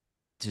around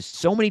to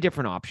so many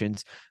different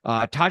options.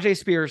 Tajay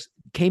Spears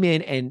came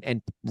in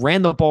and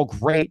ran the ball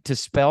great to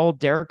spell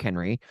Derrick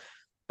Henry.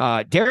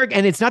 And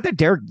it's not that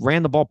Derrick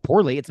ran the ball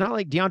poorly. It's not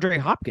like DeAndre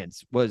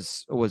Hopkins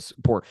was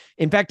poor.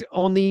 In fact,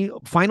 on the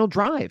final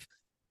drive,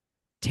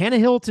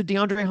 Tannehill to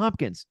DeAndre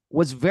Hopkins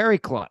was very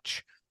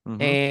clutch.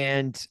 Mm-hmm.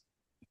 And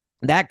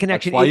that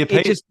connection.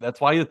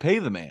 That's why you pay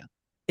the man.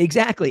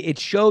 Exactly. It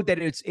showed that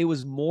it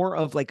was more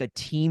of like a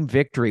team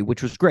victory,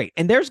 which was great.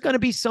 And there's going to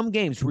be some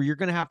games where you're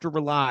going to have to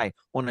rely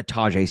on a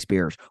Tajay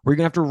Spears, where you're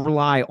going to have to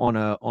rely on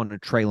a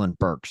Traylon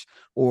Burks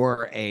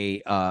or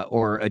a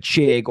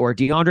Chig or a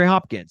DeAndre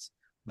Hopkins,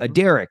 a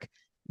Derrick.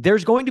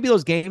 There's going to be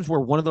those games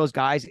where one of those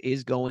guys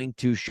is going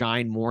to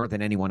shine more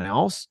than anyone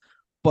else.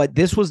 But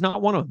this was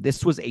not one of them.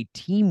 This was a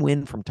team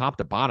win from top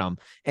to bottom.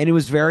 And it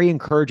was very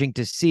encouraging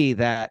to see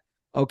that,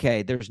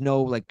 okay, there's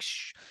no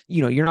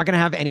you're not going to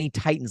have any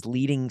Titans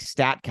leading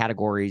stat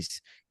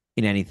categories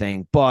in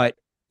anything, but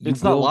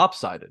it's not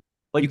lopsided.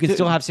 You can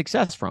still have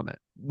success from it.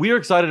 We are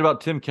excited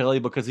about Tim Kelly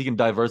because he can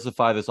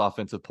diversify this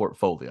offensive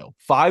portfolio.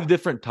 5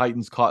 different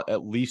Titans caught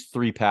at least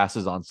 3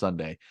 passes on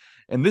Sunday.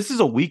 And this is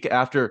a week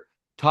after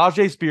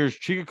Tajay Spears,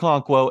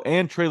 Chigakonkwo,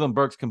 and Traylon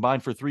Burks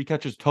combined for 3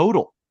 catches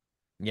total.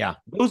 Yeah.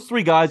 Those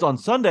 3 guys on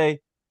Sunday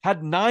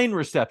had 9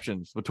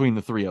 receptions between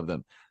the 3 of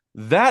them.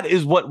 That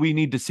is what we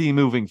need to see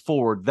moving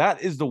forward.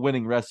 That is the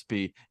winning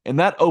recipe, and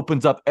that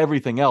opens up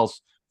everything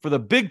else for the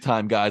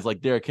big-time guys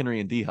like Derrick Henry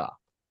and D-Hop.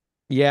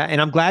 Yeah,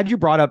 and I'm glad you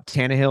brought up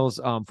Tannehill's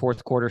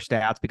fourth quarter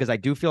stats because I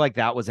do feel like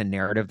that was a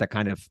narrative that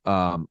kind of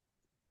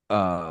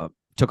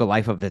took a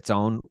life of its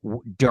own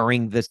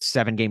during this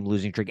 7-game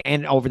losing streak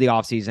and over the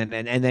offseason,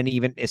 and then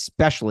even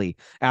especially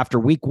after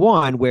week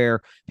 1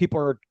 where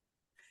people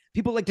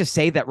like to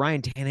say that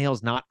Ryan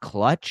Tannehill's not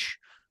clutch.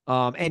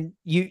 And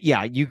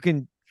you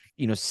can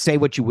say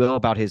what you will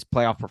about his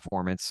playoff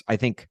performance. I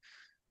think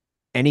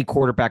any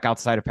quarterback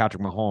outside of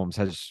Patrick Mahomes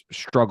has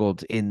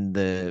struggled in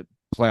the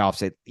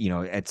playoffs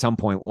at some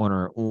point,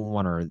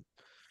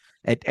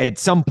 at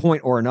some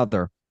point or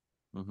another.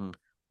 Mm-hmm.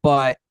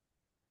 But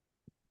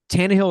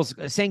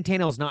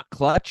Tannehill's not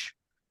clutch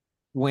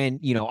when,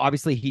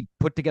 obviously he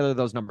put together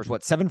those numbers.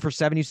 What, 7 for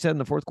 7 you said in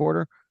the fourth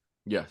quarter?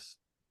 Yes.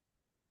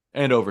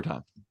 And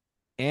overtime.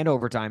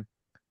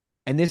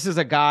 And this is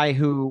a guy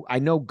who I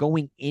know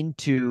going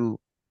into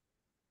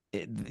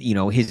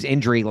his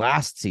injury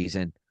last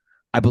season,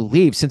 I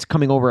believe since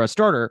coming over a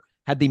starter,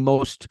 had the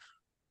most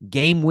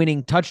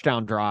game-winning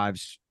touchdown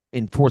drives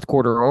in fourth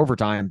quarter or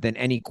overtime than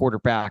any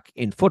quarterback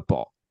in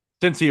football.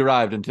 Since he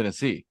arrived in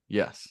Tennessee,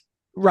 yes.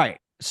 Right.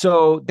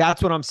 So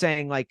that's what I'm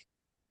saying.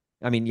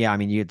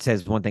 It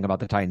says one thing about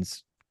the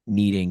Titans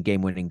needing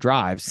game-winning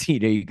drives.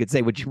 You could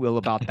say what you will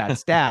about that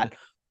stat.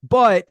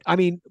 But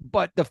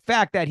the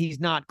fact that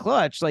he's not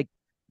clutch,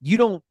 you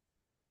don't,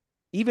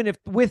 even if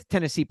with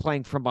Tennessee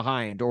playing from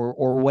behind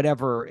or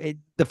whatever,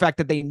 the fact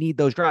that they need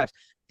those drives,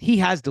 he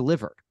has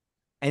delivered.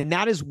 And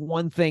that is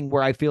one thing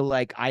where I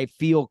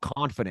feel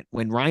confident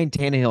when Ryan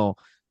Tannehill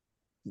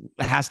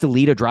has to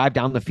lead a drive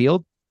down the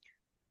field.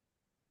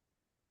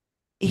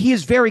 He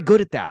is very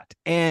good at that.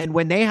 And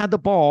when they had the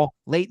ball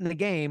late in the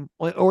game,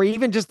 or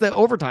even just the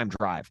overtime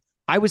drive,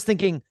 I was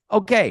thinking,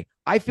 okay,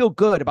 I feel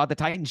good about the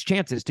Titans'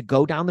 chances to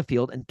go down the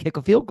field and kick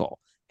a field goal.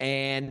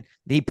 And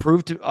he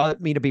proved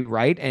me to be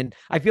right. And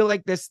I feel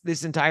like this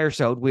entire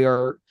episode, we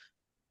are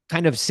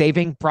kind of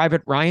saving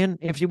Private Ryan,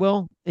 if you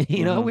will.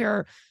 We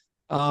are.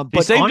 But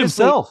he saved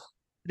honestly, himself.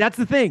 That's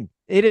the thing.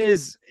 It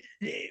is.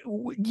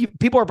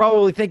 People are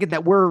probably thinking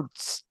that we're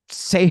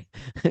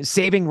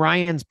saving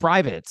Ryan's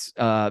privates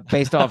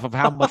based off of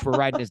how much we're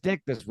riding his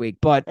dick this week.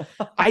 But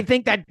I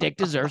think that dick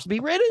deserves to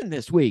be ridden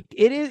this week.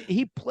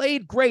 He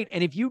played great.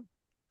 And if you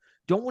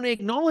don't want to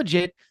acknowledge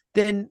it,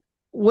 then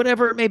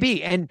whatever it may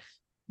be. And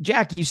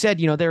Jack, you said,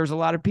 there's a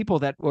lot of people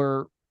that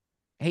were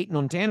hating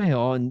on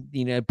Tannehill and,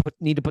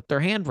 need to put their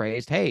hand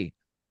raised. Hey,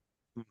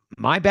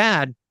 my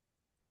bad.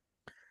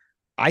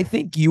 I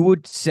think you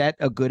would set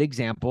a good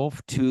example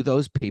to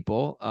those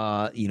people.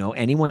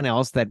 Anyone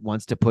else that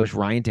wants to push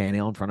Ryan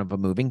Tannehill in front of a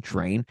moving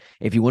train,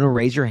 if you want to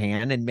raise your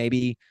hand and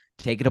maybe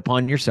take it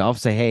upon yourself,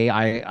 say, hey,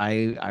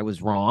 I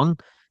was wrong.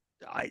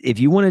 If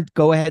you want to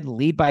go ahead and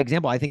lead by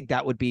example, I think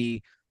that would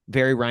be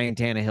very Ryan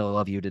Tannehill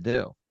of you to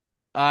do.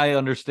 I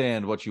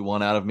understand what you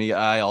want out of me.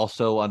 I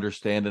also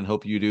understand and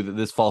hope you do that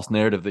this false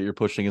narrative that you're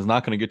pushing is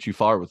not going to get you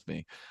far with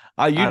me.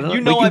 We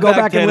can go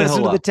back and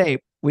listen to the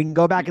tape. We can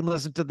go back and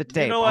listen to the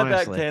tape. I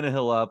back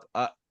Tannehill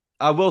up.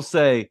 I will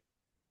say,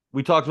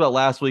 we talked about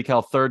last week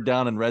how third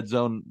down and red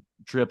zone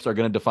trips are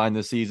going to define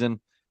this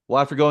season.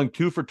 Well, after going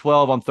 2 for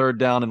 12 on third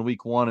down in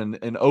week 1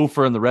 and 0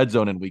 for in the red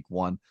zone in week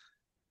 1,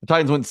 the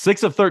Titans went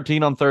 6 of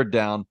 13 on third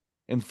down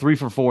and 3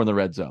 for 4 in the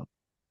red zone.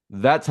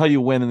 That's how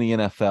you win in the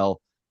NFL.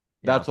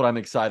 That's what I'm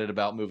excited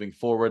about moving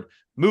forward.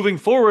 Moving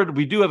forward,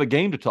 we do have a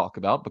game to talk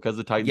about because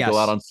the Titans go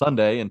out on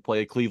Sunday and play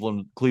a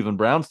Cleveland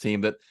Browns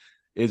team that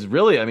is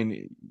really, I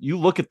mean, you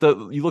look at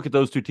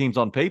those two teams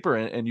on paper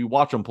and you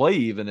watch them play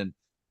even, and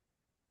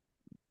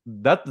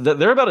that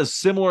they're about as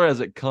similar as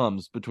it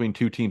comes between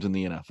two teams in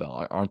the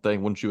NFL, aren't they?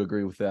 Wouldn't you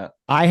agree with that?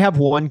 I have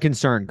one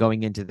concern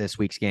going into this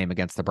week's game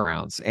against the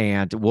Browns,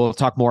 and we'll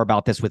talk more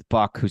about this with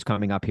Buck, who's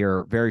coming up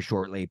here very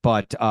shortly.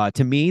 But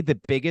to me, the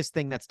biggest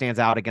thing that stands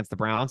out against the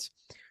Browns,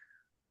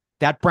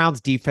 that Browns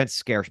defense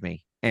scares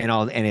me,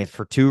 and it's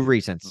for two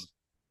reasons,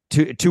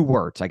 two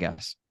words, I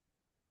guess,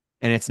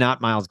 and it's not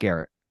Myles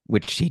Garrett,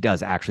 which he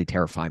does actually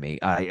terrify me.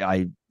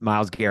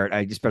 Myles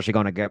Garrett, especially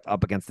going to get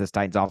up against this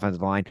Titans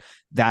offensive line,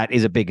 that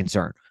is a big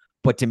concern.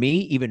 But to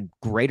me, even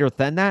greater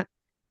than that,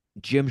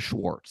 Jim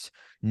Schwartz.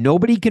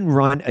 Nobody can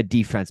run a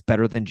defense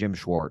better than Jim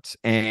Schwartz,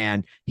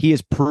 and he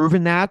has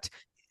proven that.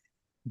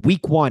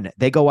 Week 1,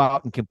 they go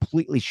out and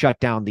completely shut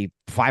down the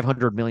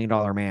 $500 million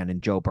man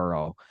in Joe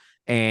Burrow,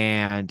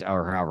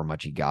 or however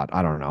much he got,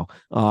 I don't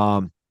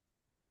know.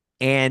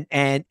 And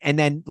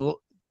then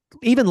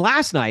even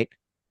last night,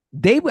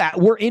 they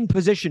were in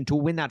position to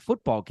win that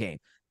football game.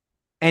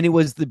 And it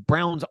was the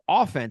Browns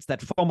offense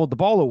that fumbled the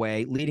ball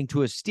away, leading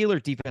to a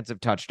Steelers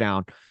defensive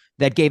touchdown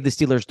that gave the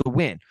Steelers the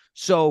win.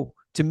 So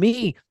to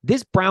me,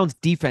 this Browns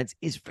defense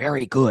is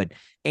very good.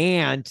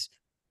 And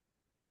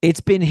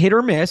it's been hit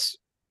or miss.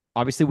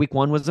 Obviously, week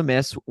 1 was a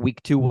miss.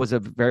 Week 2 was a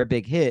very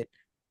big hit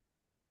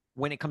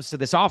when it comes to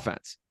this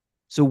offense.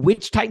 So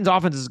which Titans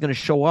offense is going to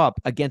show up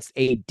against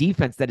a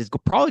defense that is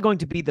probably going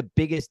to be the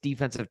biggest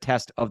defensive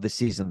test of the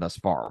season thus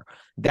far?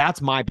 That's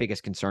my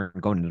biggest concern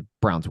going into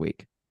Browns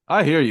week.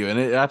 I hear you, and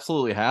it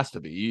absolutely has to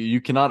be.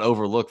 You cannot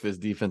overlook this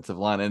defensive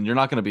line, and you're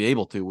not going to be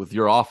able to with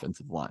your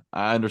offensive line.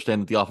 I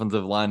understand that the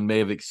offensive line may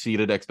have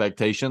exceeded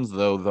expectations,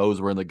 though those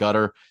were in the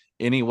gutter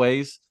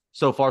anyways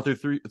so far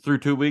through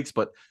 2 weeks,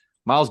 but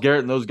Myles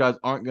Garrett and those guys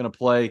aren't going to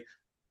play.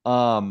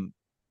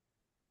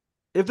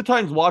 If the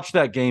Titans watch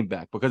that game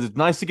back, because it's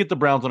nice to get the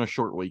Browns on a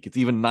short week, it's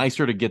even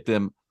nicer to get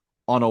them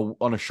on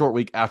a short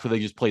week after they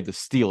just played the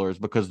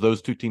Steelers, because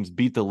those two teams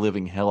beat the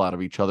living hell out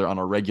of each other on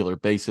a regular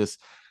basis.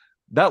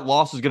 That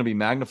loss is going to be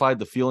magnified,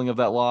 the feeling of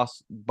that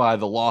loss, by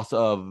the loss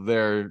of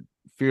their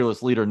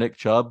fearless leader, Nick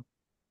Chubb.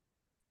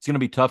 It's going to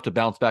be tough to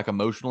bounce back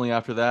emotionally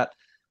after that.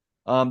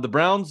 The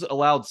Browns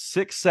allowed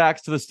 6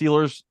 sacks to the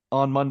Steelers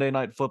on Monday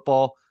Night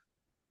Football.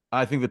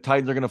 I think the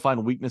Titans are going to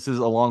find weaknesses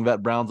along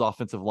that Browns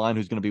offensive line,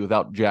 who's going to be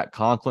without Jack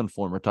Conklin,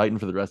 former Titan,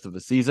 for the rest of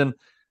the season.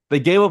 They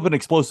gave up an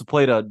explosive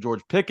play to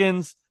George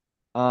Pickens.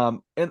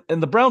 And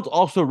the Browns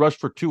also rushed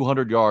for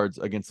 200 yards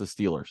against the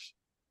Steelers.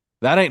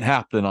 That ain't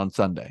happening on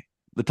Sunday.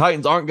 The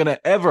Titans aren't going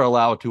to ever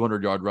allow a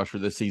 200-yard rusher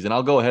this season.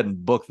 I'll go ahead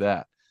and book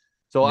that.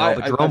 So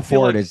but Jerome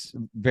Ford is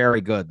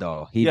very good,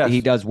 though.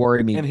 He does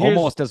worry me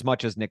almost as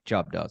much as Nick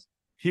Chubb does.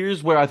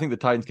 Here's where I think the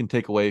Titans can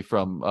take away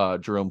from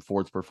Jerome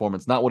Ford's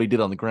performance, not what he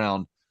did on the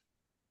ground,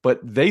 but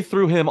they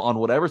threw him on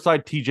whatever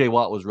side TJ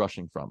Watt was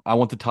rushing from. I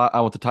want the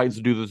Titans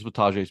to do this with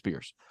Tajay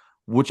Spears.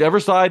 Whichever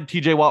side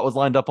TJ Watt was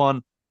lined up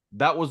on,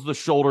 that was the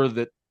shoulder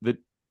that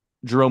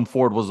Jerome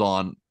Ford was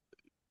on,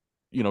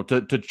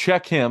 to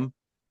check him.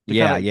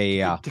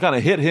 To kind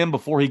of hit him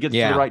before he gets to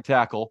the right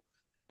tackle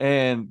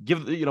and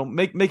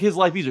make his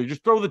life easier.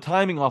 Just throw the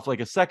timing off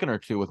like a second or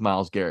two with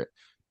Myles Garrett.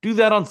 Do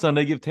that on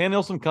Sunday. Give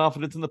Tannehill some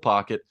confidence in the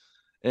pocket.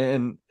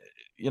 And,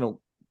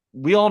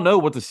 we all know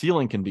what the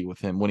ceiling can be with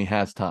him when he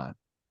has time.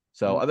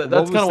 So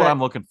that's kind of what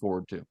I'm looking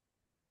forward to.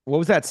 What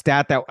was that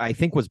stat that I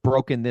think was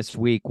broken this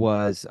week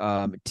was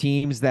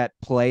teams that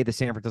play the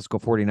San Francisco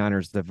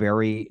 49ers the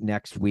very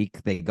next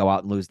week, they go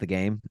out and lose the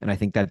game. And I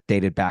think that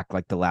dated back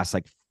like the last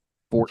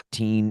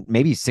 14,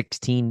 maybe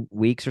 16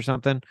 weeks or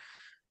something.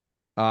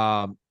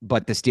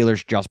 But the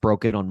Steelers just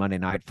broke it on Monday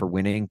night for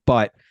winning.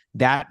 But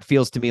that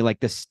feels to me like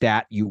the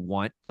stat you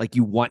want. Like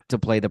you want to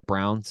play the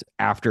Browns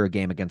after a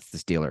game against the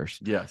Steelers.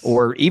 Yes.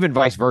 Or even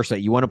vice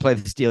versa. You want to play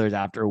the Steelers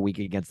after a week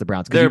against the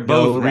Browns. They're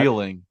both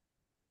reeling.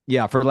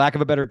 Yeah, for lack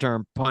of a better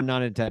term, pun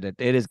not intended,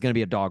 it is going to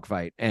be a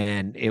dogfight,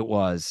 and it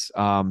was.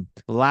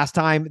 Last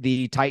time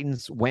the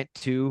Titans went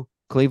to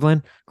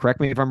Cleveland, correct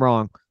me if I'm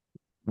wrong,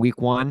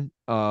 week 1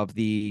 of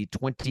the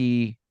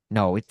 20.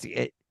 No,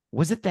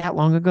 was it that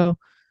long ago?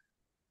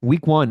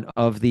 Week 1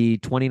 of the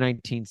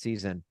 2019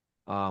 season,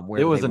 where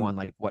they won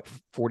like what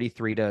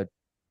 43-12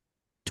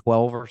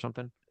 or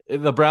something.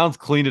 The Browns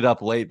cleaned it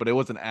up late, but it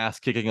was an ass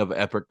kicking of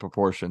epic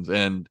proportions.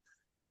 And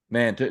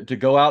man, to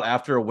go out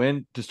after a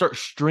win, to start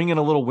stringing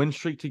a little win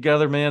streak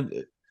together, man,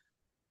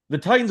 the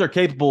Titans are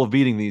capable of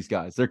beating these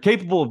guys. They're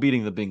capable of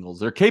beating the Bengals.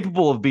 They're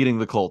capable of beating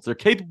the Colts. They're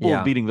capable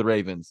of beating the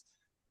Ravens.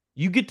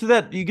 You get to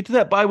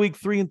that bye week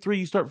 3-3,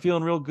 you start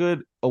feeling real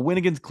good. A win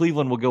against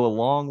Cleveland will go a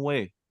long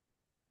way.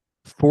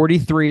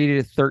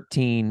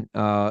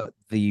 43-13,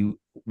 the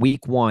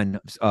week 1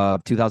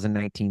 of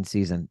 2019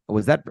 season.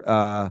 Was that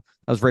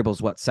was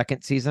Vrabel's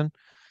second season?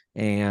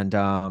 And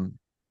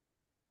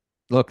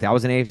look, that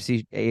was an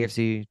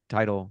AFC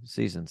title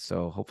season.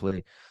 So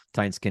hopefully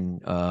Titans can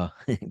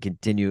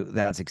continue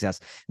that success.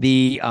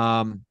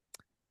 And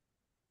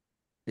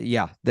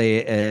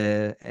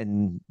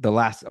the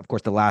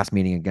last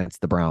meeting against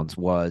the Browns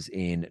was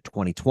in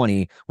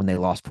 2020 when they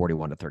lost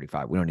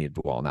 41-35. We don't need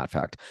to dwell on that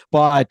fact.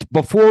 But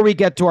before we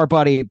get to our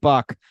buddy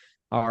Buck,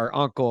 our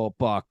uncle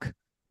Buck,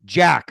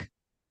 Jack,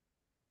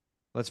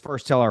 let's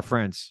first tell our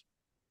friends.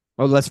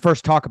 Well, let's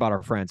first talk about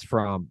our friends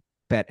from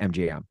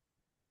BetMGM.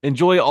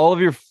 Enjoy all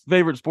of your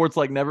favorite sports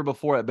like never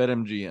before at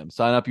BetMGM.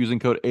 Sign up using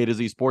code A to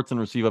Z Sports and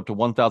receive up to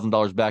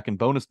 $1,000 back in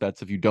bonus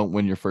bets if you don't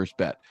win your first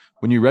bet.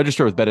 When you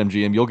register with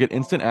BetMGM, you'll get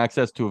instant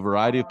access to a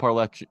variety of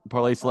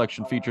parlay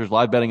selection features,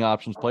 live betting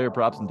options, player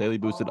props, and daily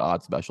boosted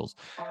odds specials.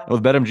 And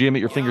with BetMGM at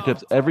your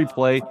fingertips, every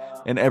play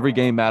and every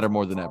game matter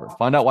more than ever.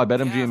 Find out why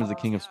BetMGM is the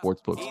king of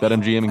sportsbooks.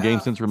 BetMGM and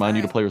GameSense remind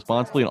you to play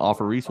responsibly and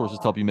offer resources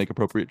to help you make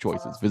appropriate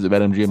choices. Visit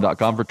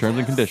BetMGM.com for terms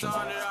and conditions.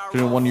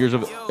 21 years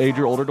of age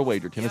or older to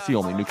wager. Tennessee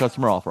only. New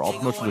customer offer. All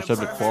promotions are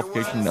subject to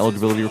qualification and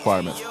eligibility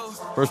requirements.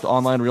 First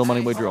online real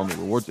money wager only.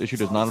 Rewards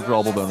issued as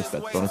non-withdrawable bonus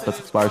bets. Bonus bets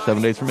expire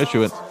 7 days from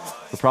issuance.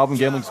 For problem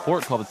gambling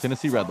support, call the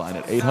Tennessee Red Line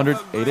at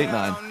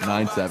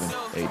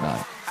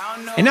 800-889-9789.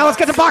 And now let's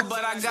get to Buck.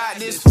 But I got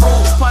this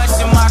punch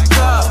in my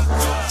cup.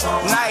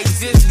 Night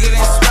just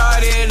getting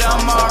started.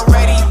 I'm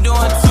already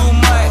doing too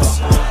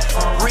much.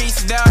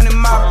 Reach down in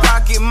my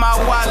pocket, my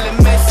wallet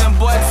missing,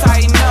 boy,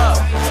 tighten up.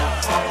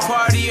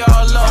 Party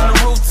all on the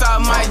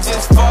rooftop, might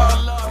just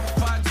fall up.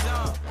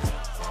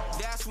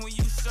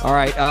 All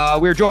right,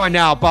 we're joined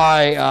now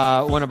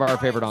by one of our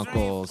favorite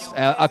uncles.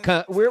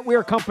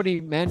 We're a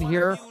company men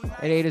here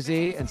at A to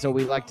Z, and so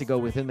we like to go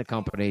within the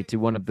company to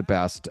one of the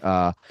best.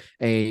 A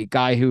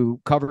guy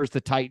who covers the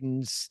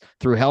Titans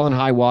through hell and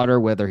high water,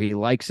 whether he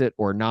likes it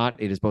or not.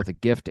 It is both a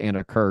gift and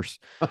a curse.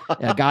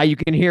 A guy you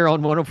can hear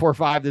on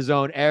 104.5 The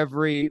Zone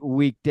every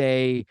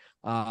weekday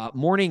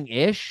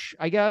morning-ish,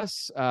 I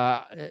guess,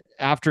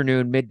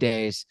 afternoon,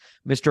 middays.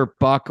 Mr.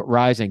 Buck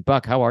Reising.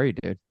 Buck, how are you,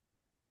 dude?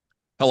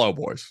 Hello,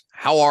 boys.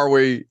 How are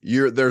we?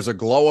 There's a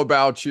glow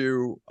about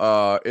you.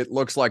 It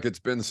looks like it's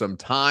been some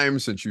time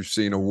since you've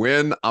seen a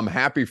win. I'm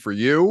happy for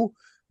you.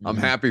 I'm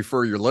happy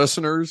for your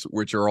listeners,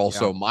 which are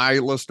also my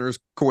listeners,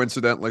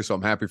 coincidentally. So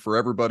I'm happy for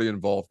everybody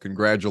involved.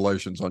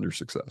 Congratulations on your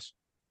success.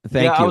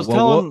 Thank you.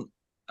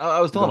 I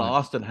was telling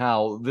Austin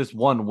how this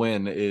one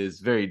win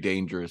is very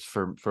dangerous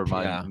for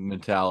my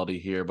mentality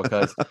here,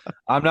 because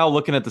I'm now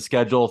looking at the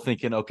schedule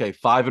thinking, okay,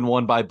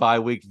 5-1 by bye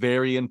week,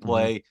 very in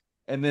play.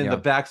 And then the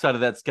backside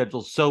of that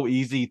schedule is so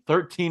easy.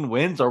 13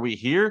 wins. Are we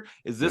here?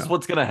 Is this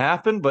what's going to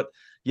happen? But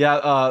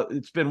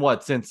it's been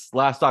since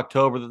last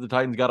October that the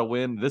Titans got a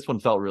win. This one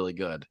felt really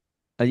good.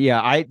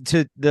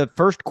 To the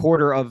first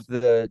quarter of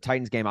the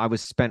Titans game, I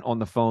was spent on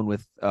the phone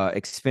with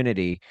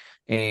Xfinity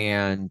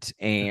and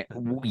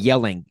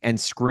yelling and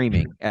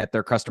screaming at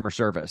their customer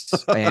service,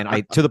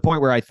 and to the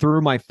point where I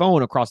threw my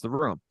phone across the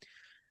room.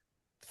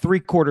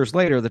 3 quarters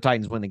later, the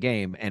Titans win the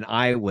game, and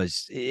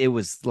it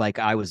was like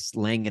I was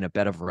laying in a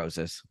bed of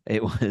roses.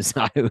 It was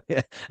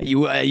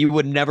you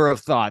would never have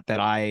thought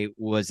that I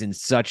was in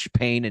such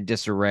pain and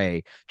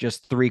disarray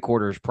just 3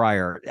 quarters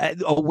prior.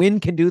 A win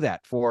can do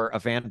that for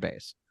a fan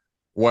base.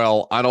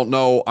 Well, I don't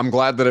know. I'm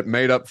glad that it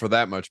made up for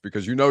that much,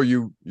 because you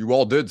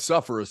all did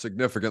suffer a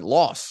significant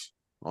loss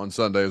on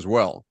Sunday as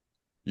well.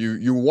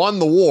 You won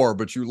the war,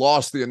 but you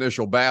lost the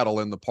initial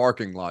battle in the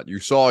parking lot. You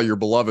saw your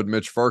beloved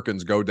Mitch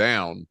Firkins go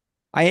down.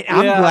 I'm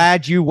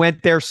glad you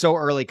went there so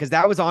early, because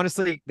that was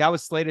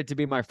slated to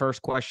be my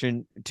first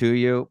question to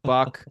you,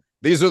 Buck.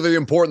 These are the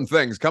important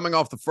things. Coming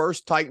off the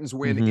first Titans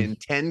win in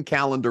 10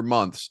 calendar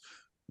months,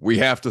 we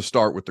have to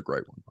start with the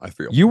great one, I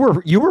feel.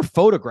 You were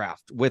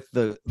photographed with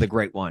the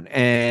great one,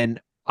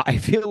 and I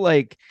feel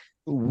like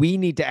we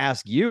need to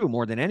ask you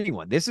more than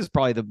anyone. This is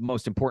probably the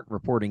most important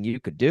reporting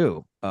you could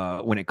do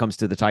when it comes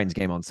to the Titans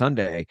game on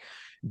Sunday.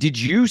 Did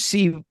you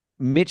see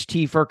Mitch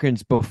T.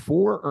 Firkins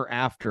before or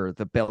after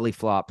the belly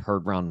flop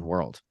heard around the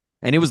world?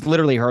 And it was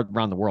literally heard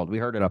around the world. We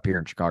heard it up here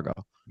in Chicago.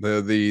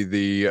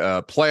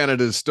 The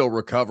planet is still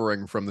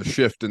recovering from the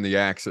shift in the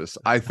axis.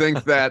 I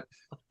think that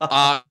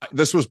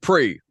this was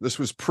pre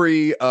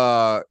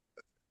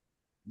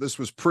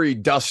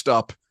dust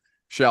up,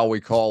 shall we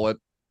call it?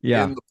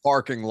 Yeah. In the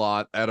parking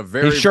lot at a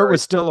very His shirt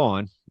was still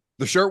on.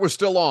 The shirt was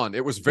still on.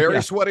 It was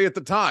very sweaty at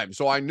the time.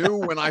 So I knew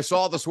when I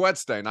saw the sweat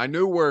stain, I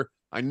knew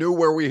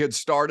where we had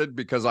started,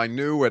 because I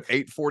knew at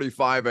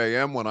 8:45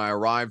 a.m. when I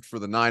arrived for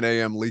the 9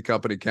 a.m. Lee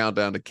Company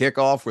countdown to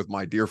kickoff with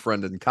my dear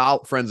friends and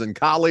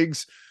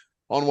colleagues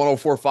on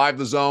 104.5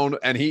 The Zone.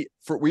 And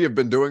we have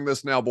been doing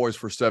this now, boys,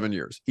 for 7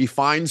 years. He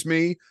finds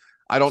me.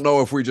 I don't know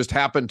if we just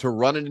happened to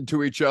run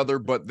into each other,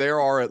 but there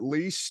are at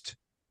least,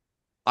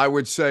 I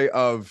would say,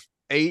 of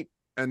 8,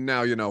 and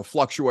now,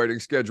 fluctuating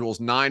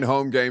schedules, 9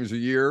 home games a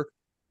year.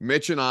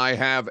 Mitch and I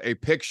have a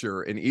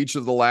picture in each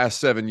of the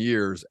last 7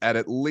 years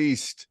at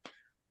least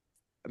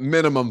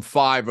minimum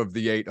 5 of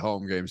the 8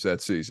 home games that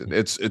season.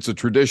 It's a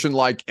tradition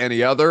like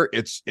any other.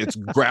 It's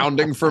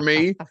grounding for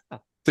me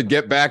to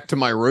get back to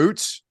my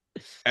roots,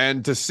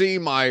 and to see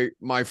my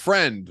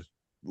friend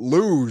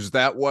lose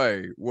that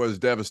way was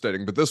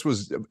devastating. But this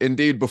was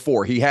indeed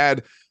before he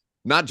had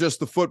not just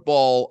the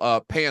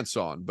football pants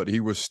on, but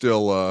he was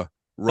still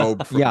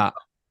robed.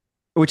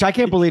 Which I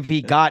can't believe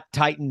he got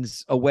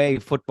Titans away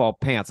football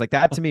pants. Like,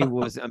 that to me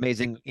was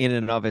amazing in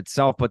and of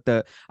itself.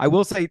 But I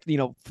will say,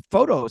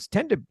 photos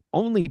tend to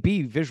only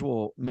be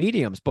visual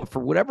mediums, but for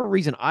whatever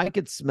reason, I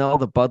could smell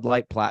the Bud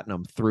Light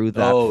Platinum through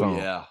that phone.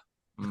 Yeah.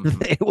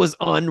 Mm-hmm. It was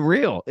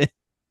unreal.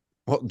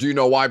 Well, do you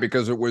know why?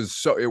 Because it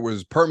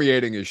was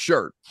permeating his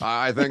shirt.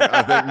 I think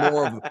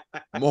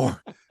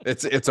more.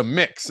 It's a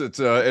mix.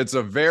 It's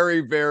a very,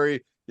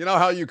 very. You know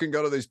how you can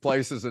go to these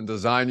places and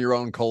design your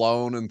own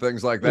cologne and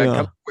things like that,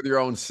 come up with your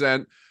own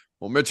scent.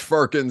 Well, Mitch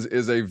Firkins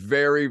is a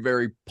very,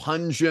 very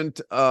pungent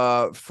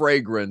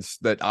fragrance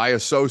that I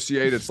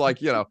associate. It's like,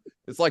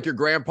 it's like your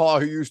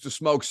grandpa who used to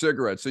smoke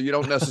cigarettes. So you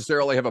don't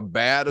necessarily have a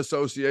bad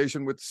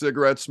association with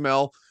cigarette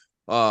smell.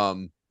 But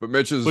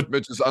Mitch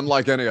is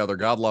unlike any other.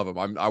 God love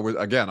him. I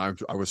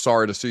was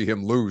sorry to see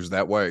him lose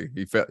that way.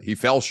 He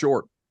fell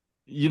short.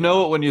 You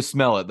know it when you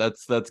smell it.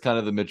 That's kind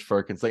of the Mitch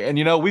Firkins thing.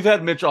 And we've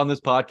had Mitch on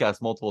this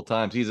podcast multiple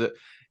times. He's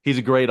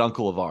a great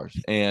uncle of ours.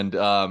 And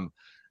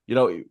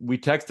we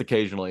text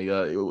occasionally.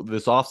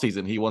 This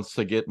offseason, he wants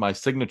to get my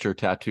signature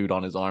tattooed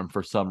on his arm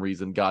for some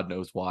reason. God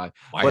knows why.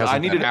 But I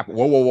need to happen.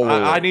 Whoa.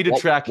 I need to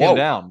track him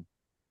down.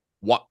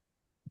 What?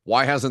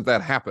 Why hasn't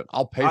that happened?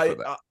 I'll pay for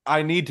that.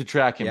 I need to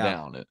track him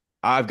down.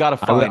 I've got to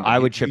find him. I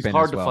would chip in. He's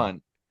hard as well. to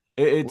find.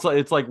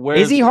 It's like where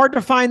is he hard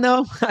to find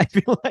though? I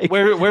feel like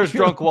where's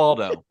Drunk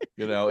Waldo?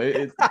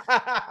 It's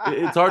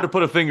hard to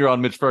put a finger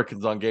on Mitch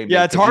Firkins on game day.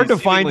 Yeah, it's hard to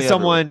find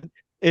someone. Everywhere.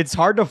 It's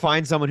hard to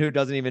find someone who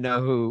doesn't even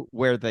know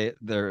where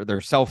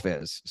their self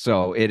is.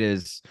 So it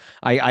is.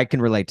 I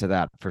can relate to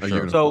that for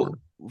sure. So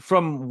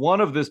from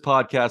one of this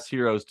podcast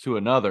heroes to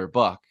another,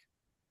 Buck,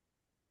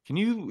 can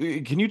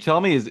you tell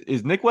me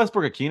is Nick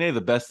Westbrook-Akine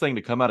the best thing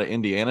to come out of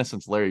Indiana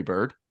since Larry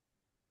Bird?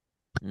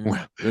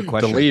 Well, good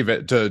question. To leave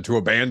it to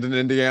abandon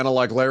Indiana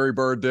like Larry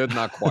Bird did,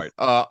 not quite.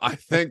 I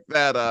think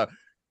that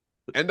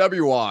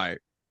NWI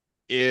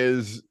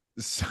is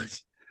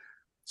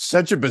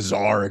such a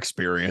bizarre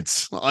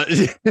experience.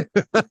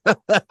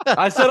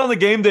 I said on the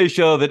game day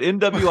show that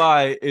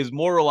NWI is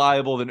more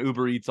reliable than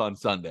Uber Eats on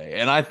Sunday,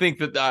 and I think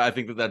that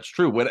that's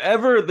true.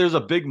 Whenever there's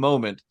a big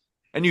moment,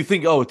 and you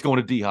think, oh, it's going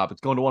to D-Hop,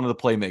 it's going to one of the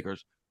playmakers,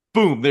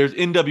 boom, there's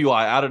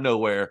NWI out of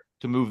nowhere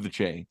to move the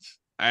chains.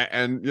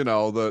 And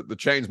the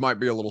chains might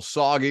be a little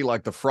soggy,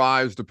 like the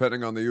fries,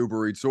 depending on the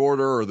Uber Eats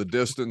order or the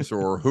distance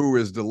or who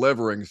is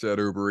delivering said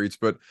Uber Eats.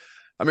 But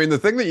I mean, the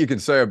thing that you can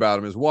say about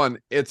him is, one,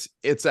 it's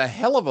a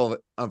hell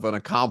of an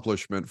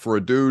accomplishment for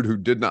a dude who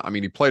did not. I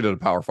mean, he played at a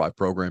Power 5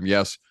 program,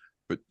 yes,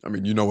 but I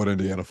mean, you know what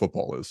Indiana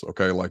football is,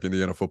 okay? Like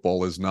Indiana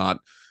football is not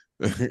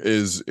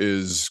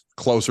is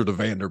closer to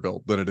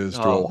Vanderbilt than it is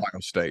to Ohio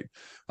State.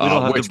 We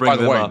don't have to bring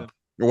them up.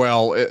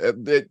 Well,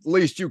 at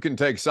least you can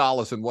take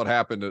solace in what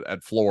happened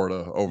at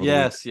Florida over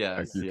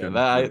the weekend.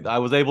 I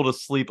was able to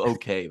sleep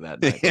okay that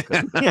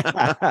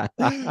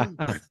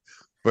night.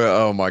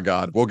 Well, oh my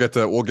God, we'll get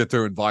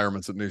to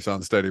environments at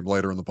Nissan Stadium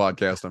later in the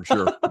podcast, I'm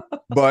sure.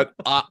 But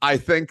I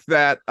think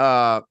that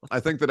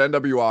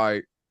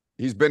NWI,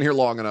 he's been here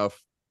long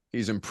enough.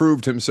 He's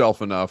improved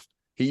himself enough.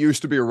 He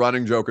used to be a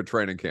running joke at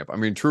training camp. I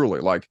mean,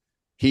 truly, like.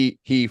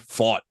 He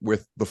fought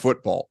with the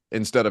football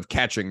instead of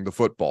catching the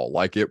football.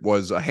 Like it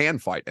was a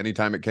hand fight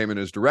anytime it came in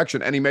his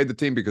direction. And he made the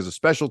team because of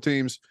special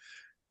teams,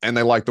 and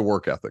they like the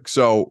work ethic.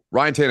 So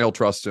Ryan Tannehill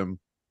trusts him.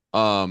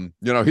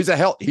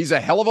 He's a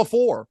hell of a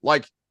 4.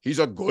 Like he's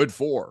a good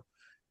 4.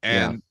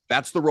 And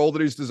that's the role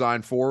that he's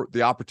designed for.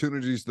 The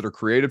opportunities that are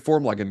created for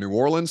him, like in New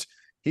Orleans,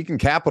 he can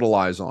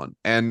capitalize on.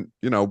 And,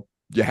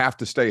 you have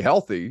to stay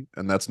healthy,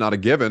 and that's not a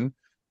given.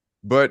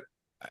 But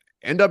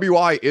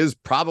NWI is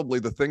probably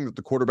the thing that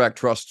the quarterback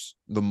trusts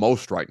the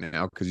most right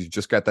now because he's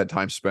just got that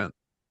time spent.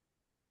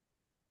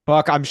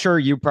 Buck, I'm sure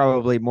you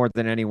probably more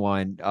than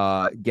anyone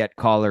get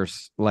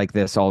callers like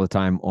this all the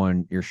time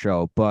on your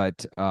show,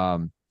 but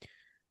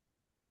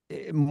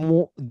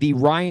the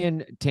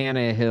Ryan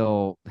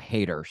Tannehill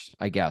haters,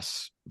 I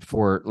guess,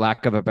 for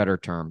lack of a better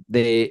term.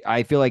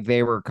 I feel like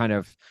they were kind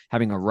of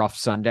having a rough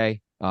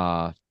Sunday,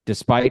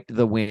 despite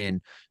the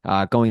win,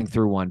 going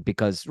through one,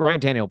 because Ryan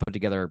Tannehill put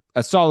together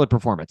a solid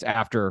performance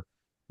after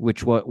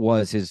which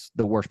was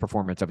the worst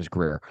performance of his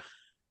career.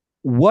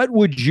 What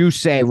would you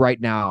say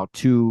right now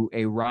to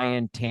a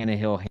Ryan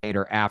Tannehill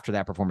hater after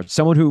that performance?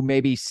 Someone who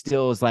maybe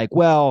still is like,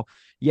 well,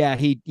 yeah,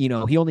 he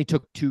only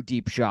took 2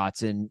 deep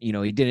shots and,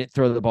 he didn't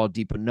throw the ball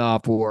deep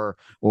enough, or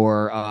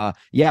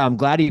yeah, I'm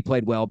glad he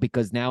played well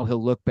because now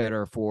he'll look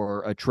better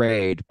for a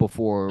trade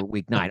before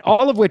week 9.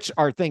 All of which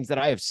are things that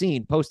I have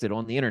seen posted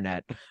on the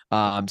internet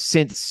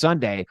since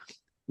Sunday.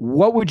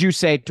 What would you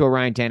say to a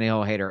Ryan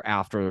Tannehill hater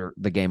after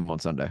the game on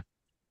Sunday?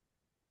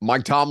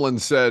 Mike Tomlin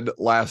said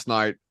last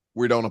night,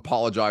 we don't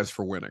apologize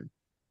for winning.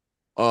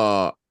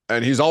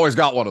 And he's always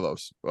got one of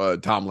those.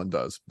 Tomlin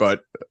does,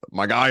 but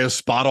my guy is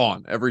spot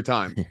on every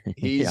time.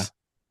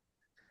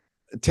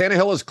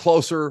 Tannehill is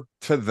closer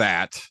to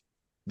that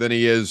than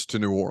he is to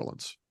New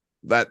Orleans.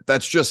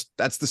 That's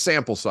the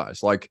sample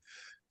size. Like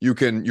you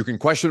can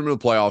question him in the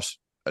playoffs.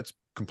 That's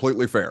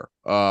completely fair.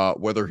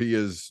 Whether he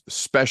is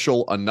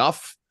special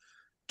enough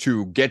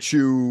to get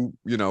you,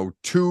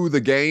 to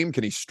the game,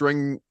 can he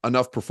string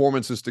enough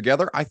performances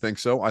together? I think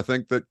so. I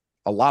think that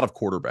a lot of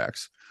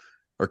quarterbacks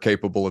are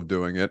capable of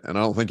doing it. And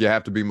I don't think you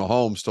have to be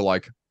Mahomes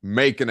to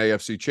make an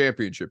AFC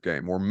championship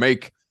game or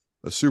make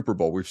a Super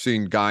Bowl. We've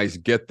seen guys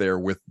get there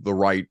with the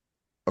right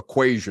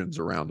equations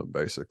around them,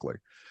 basically.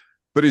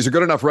 But he's a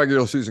good enough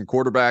regular season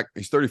quarterback.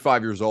 He's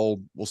 35 years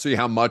old. We'll see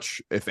how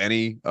much, if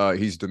any,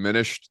 he's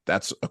diminished.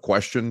 That's a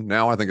question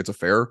now. I think it's a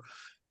fair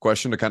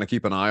question to kind of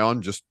keep an eye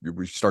on. Just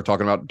we start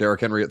talking about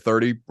Derrick Henry at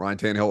 30, Ryan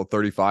Tannehill at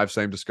 35,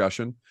 same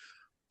discussion.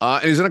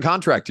 And he's in a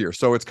contract here,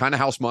 so it's kind of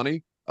house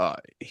money.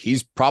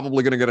 He's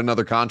probably going to get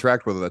another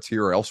contract, whether that's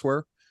here or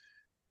elsewhere.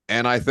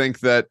 And I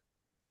think that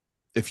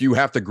if you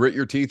have to grit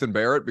your teeth and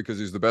bear it because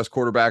he's the best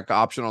quarterback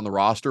option on the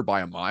roster by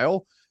a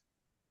mile,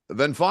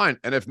 then fine.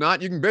 And if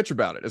not, you can bitch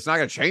about it. It's not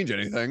going to change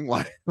anything.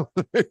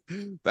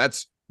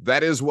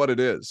 That is what it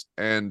is.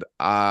 And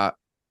the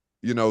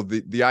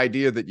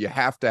idea that you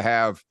have to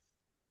have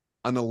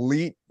an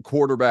elite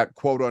quarterback,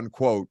 quote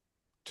unquote,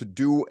 to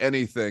do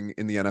anything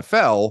in the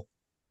NFL,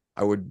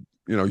 I would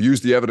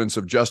use the evidence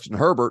of Justin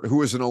Herbert,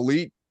 who is an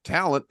elite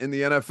talent in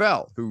the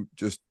NFL, who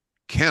just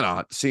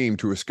cannot seem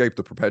to escape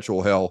the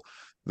perpetual hell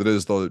that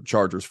is the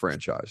Chargers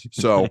franchise.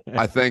 So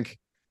I think,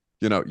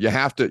 you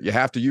have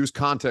to use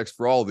context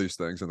for all of these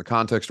things. And the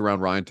context around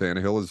Ryan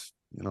Tannehill is,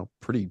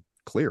 pretty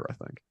clear, I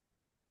think.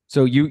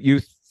 So you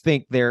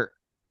think there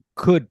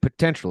could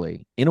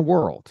potentially, in a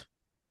world,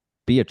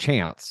 be a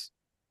chance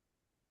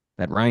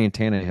that Ryan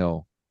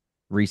Tannehill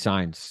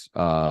re-signs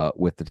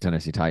with the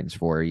Tennessee Titans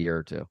for a year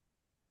or two?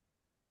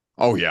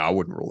 Oh yeah, I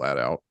wouldn't rule that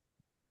out.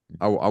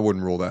 I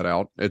wouldn't rule that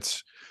out.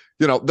 It's,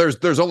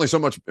 there's only so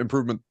much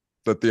improvement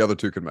that the other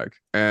two can make.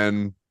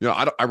 And,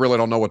 I really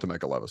don't know what to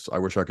make of Levis. I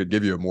wish I could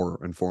give you a more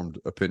informed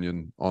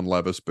opinion on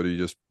Levis, but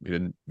he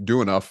didn't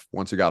do enough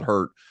once he got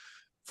hurt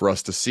for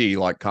us to see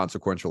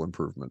consequential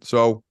improvement.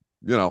 So,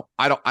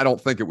 I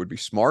don't think it would be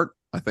smart.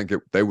 I think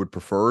they would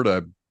prefer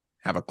to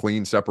have a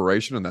clean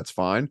separation, and that's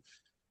fine.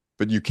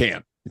 But you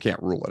can't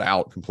rule it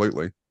out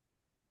completely.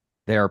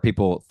 There are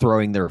people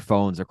throwing their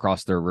phones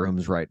across their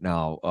rooms right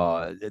now,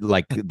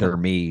 like they're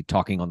me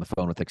talking on the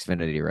phone with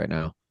Xfinity right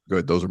now.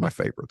 Good. Those are my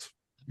favorites.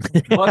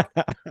 But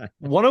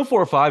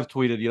 1045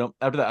 tweeted,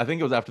 after that, I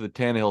think it was after the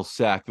Tannehill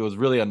sack, it was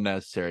really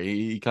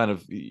unnecessary.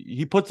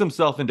 He puts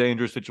himself in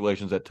dangerous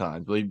situations at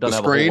times, but he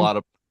doesn't have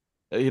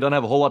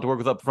a whole lot to work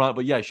with up front.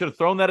 But yeah, he should have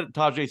thrown that at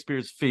Tajay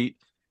Spears' feet.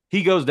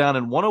 He goes down,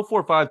 and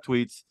 1045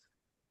 tweets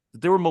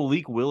that there were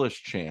Malik Willis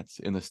chants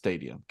in the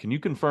stadium. Can you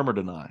confirm or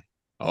deny?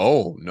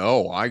 Oh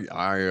no,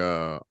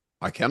 I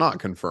cannot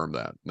confirm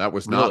that. That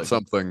was not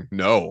something.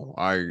 No,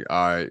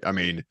 I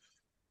mean,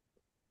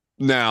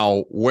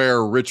 now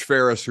where Rich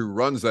Ferris, who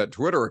runs that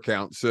Twitter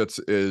account, sits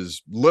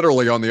is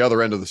literally on the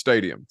other end of the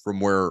stadium from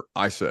where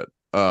I sit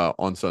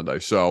on Sunday.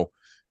 So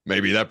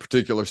maybe that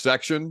particular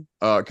section,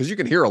 because you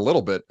can hear a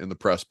little bit in the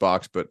press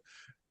box, but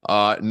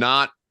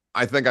not.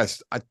 I think I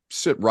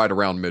sit right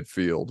around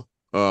midfield.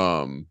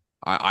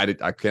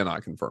 I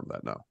cannot confirm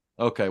that. No.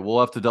 Okay, we'll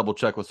have to double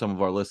check with some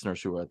of our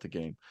listeners who were at the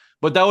game.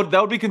 But that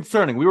would be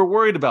concerning. We were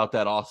worried about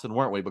that, Austin,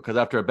 weren't we? Because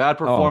after a bad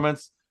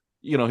performance,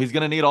 he's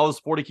going to need all the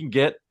support he can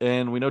get,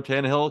 and we know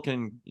Tannehill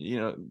can,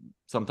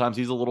 sometimes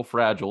he's a little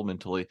fragile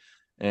mentally,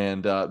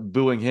 and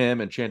booing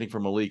him and chanting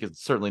for Malik is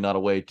certainly not a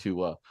way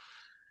to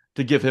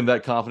give him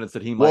that confidence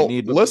that he might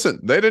need. But listen,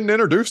 they didn't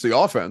introduce the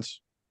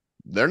offense.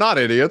 They're not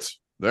idiots.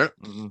 They're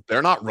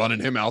not running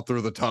him out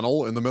through the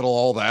tunnel in the middle of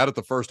all that at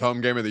the first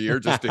home game of the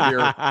year just to hear.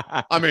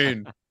 I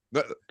mean.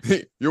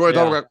 You want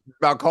to talk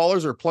about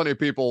callers? There are plenty of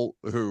people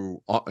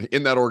who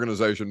in that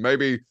organization,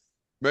 maybe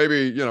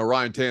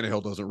Ryan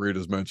Tannehill doesn't read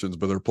his mentions,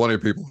 but there are plenty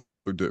of people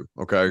who do.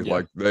 Okay. Yeah.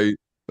 Like they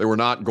were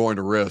not going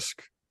to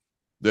risk,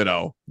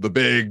 the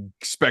big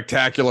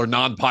spectacular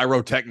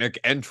non-pyrotechnic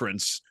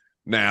entrance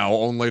now,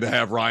 only to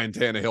have Ryan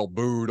Tannehill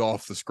booed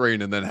off the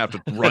screen and then have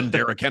to run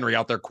Derrick Henry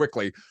out there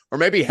quickly, or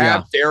maybe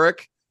have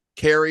Derrick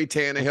carry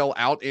Tannehill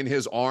out in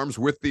his arms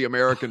with the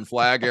American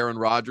flag, Aaron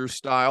Rodgers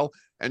style,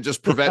 and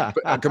just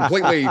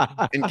completely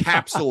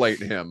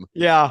encapsulate him.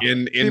 Yeah,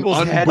 in people's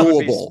unbooable. heads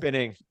would be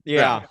spinning.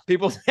 Yeah,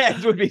 people's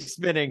heads would be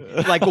spinning.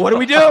 Like, what do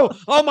we do?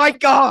 Oh my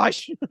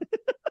gosh!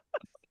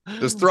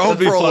 Just throw him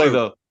for a loop.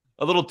 Though.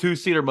 A little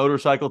 2-seater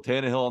motorcycle,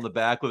 Tannehill on the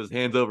back with his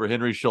hands over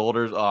Henry's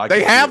shoulders. Oh,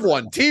 they have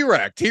one.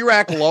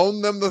 T-Rack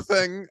loaned them the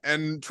thing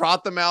and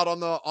trot them out on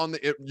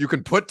the. You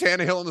can put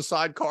Tannehill in the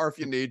sidecar if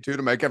you need to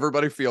make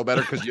everybody feel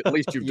better, because at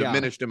least you've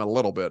diminished him a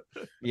little bit.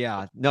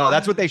 Yeah, no,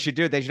 that's what they should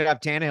do. They should have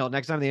Tannehill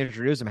next time they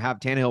introduce him.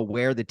 Have Tannehill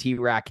wear the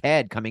T-Rack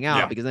head coming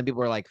out, because then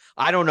people are like,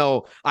 I don't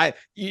know,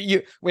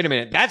 you wait a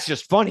minute, that's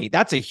just funny.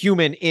 That's a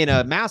human in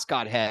a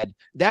mascot head.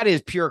 That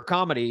is pure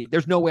comedy.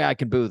 There's no way I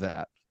can boo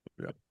that.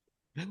 Yeah.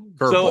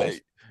 So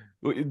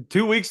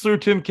 2 weeks through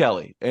Tim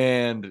Kelly,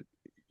 and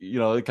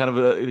kind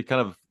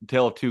of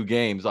tale of two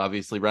games.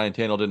 Obviously, Ryan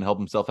Tannehill didn't help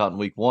himself out in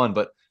week 1,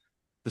 but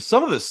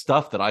some of the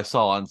stuff that I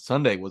saw on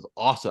Sunday was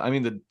awesome. I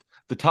mean,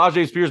 the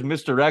Tajay Spears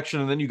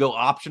misdirection, and then you go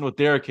option with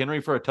Derrick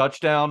Henry for a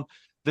touchdown,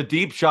 the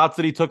deep shots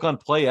that he took on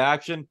play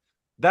action.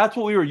 That's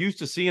what we were used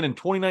to seeing in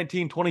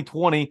 2019,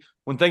 2020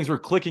 when things were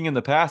clicking in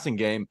the passing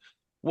game.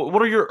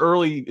 What are your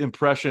early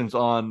impressions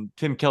on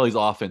Tim Kelly's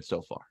offense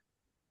so far?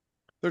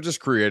 They're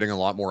just creating a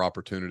lot more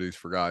opportunities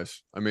for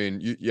guys. I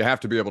mean, you have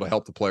to be able to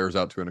help the players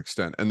out to an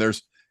extent. And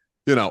there's,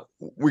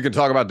 we can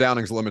talk about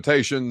Downing's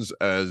limitations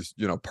as,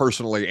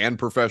 personally and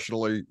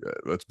professionally.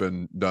 It's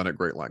been done at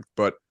great length.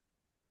 But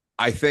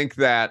I think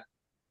that,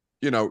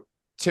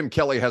 Tim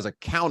Kelly has a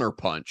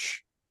counterpunch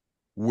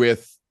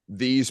with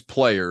these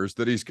players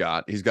that he's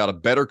got. He's got a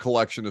better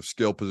collection of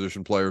skill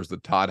position players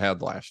that Todd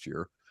had last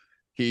year.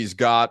 He's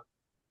got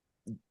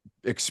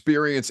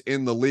experience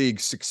in the league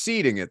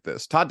succeeding at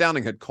this. Todd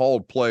Downing had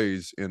called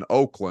plays in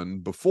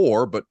Oakland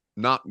before, but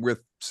not with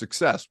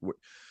success.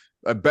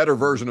 A better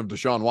version of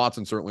Deshaun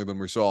Watson, certainly, than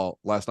we saw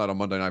last night on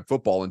Monday Night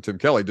Football. And Tim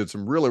Kelly did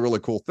some really, really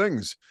cool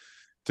things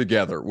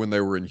together when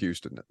they were in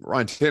Houston.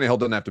 Ryan Tannehill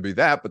doesn't have to be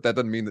that, but that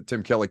doesn't mean that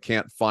Tim Kelly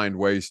can't find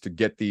ways to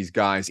get these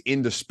guys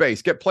into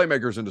space, get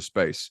playmakers into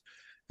space,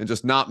 and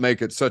just not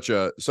make it such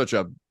a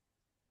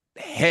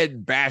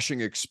head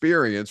bashing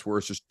experience where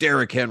it's just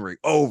Derrick Henry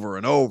over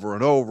and over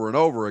and over and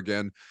over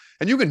again.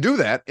 And you can do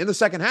that in the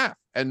second half.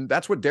 And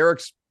that's what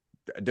Derrick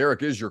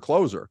is, your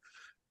closer.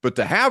 But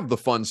to have the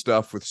fun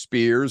stuff with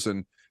Spears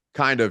and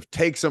kind of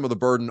take some of the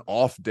burden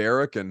off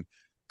Derrick and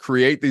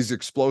create these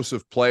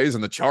explosive plays,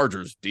 and the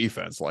Chargers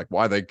defense, like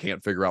why they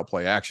can't figure out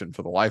play action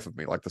for the life of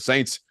me. Like the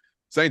Saints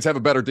have a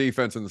better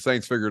defense, and the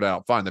Saints figured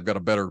out fine. They've got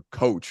a better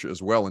coach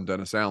as well in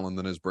Dennis Allen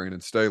than is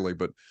Brandon Staley.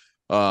 But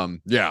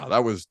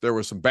there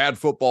was some bad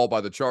football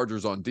by the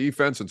Chargers on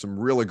defense and some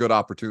really good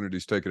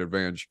opportunities taken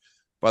advantage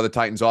by the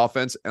Titans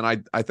offense. And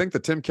I think the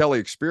Tim Kelly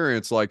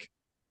experience, like,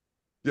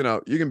 you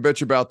can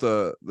bitch about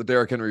the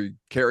Derrick Henry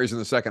carries in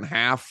the second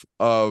half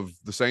of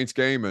the Saints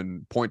game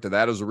and point to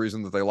that as a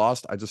reason that they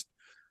lost.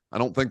 I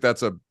don't think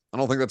that's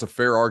a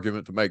fair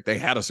argument to make. They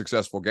had a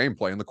successful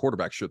gameplay and the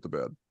quarterback shit the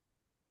bed.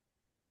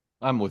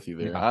 I'm with you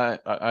there.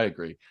 I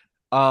agree.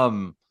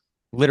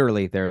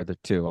 Literally, they're the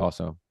two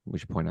also. We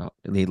should point out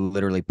he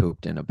literally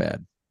pooped in a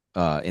bed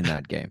in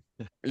that game.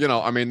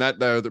 I mean, that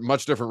there are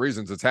much different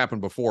reasons. It's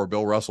happened before.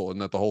 Bill Russell, isn't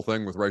that the whole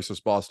thing with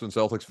racist Boston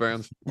Celtics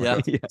fans? Yeah,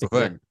 it's a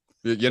thing.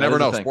 You never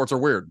know. Sports are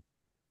weird.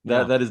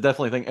 That is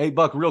definitely a thing. Hey,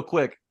 Buck, real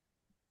quick.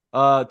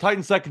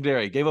 Titan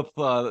secondary gave up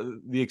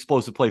the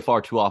explosive play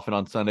far too often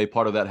on Sunday.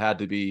 Part of that had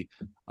to be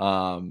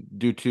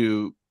due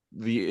to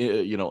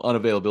the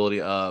unavailability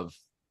of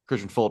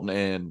Christian Fulton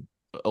and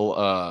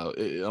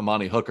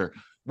Amani Hooker.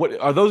 What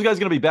are those guys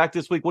going to be back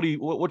this week?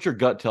 What's your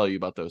gut tell you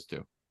about those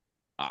two?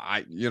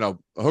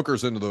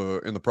 Hooker's in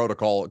the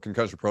protocol,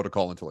 concussion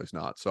protocol, until he's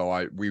not.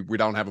 So we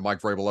don't have a Mike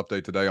Vrabel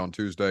update today. On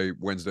Tuesday,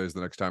 Wednesday is the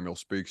next time he'll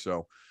speak.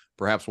 So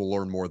perhaps we'll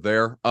learn more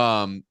there.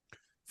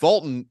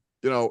 Fulton,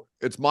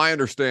 it's my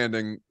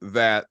understanding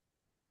that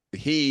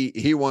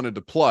he wanted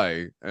to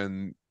play,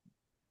 and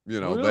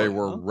they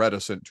were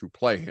reticent to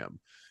play him.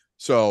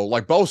 So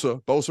like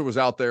Bosa was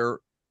out there,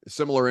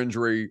 similar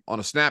injury on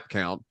a snap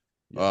count.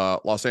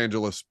 Los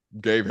Angeles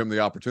gave him the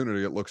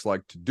opportunity, it looks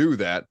like, to do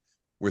that.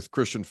 With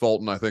Christian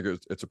Fulton, I think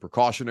it's a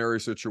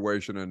precautionary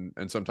situation,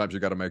 and sometimes you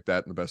got to make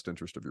that in the best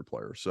interest of your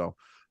players. So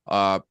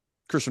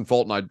Christian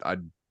Fulton,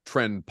 I'd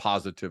trend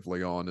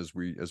positively on as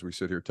we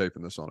sit here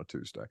taping this on a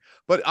Tuesday.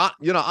 But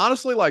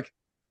honestly, like,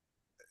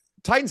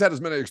 Titans had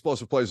as many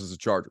explosive plays as the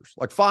Chargers,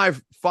 like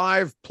five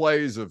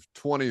plays of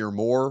 20 or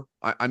more.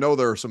 I know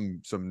there are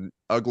some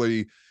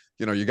ugly,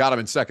 you got them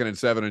in 2nd and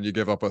 7 and you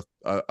give up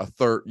a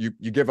third, you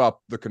give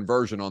up the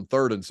conversion on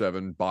 3rd and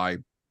 7 by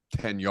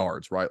 10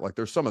 yards, right? Like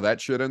there's some of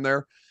that shit in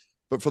there.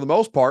 But for the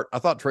most part, I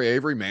thought Trey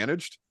Avery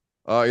managed.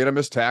 He had a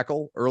missed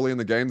tackle early in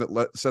the game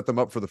that set them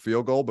up for the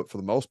field goal. But for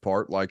the most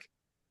part, like,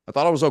 I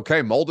thought it was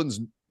okay. Molden's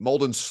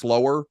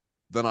slower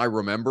than I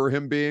remember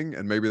him being,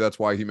 and maybe that's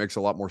why he makes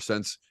a lot more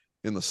sense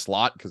in the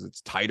slot, because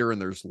it's tighter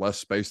and there's less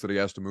space that he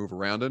has to move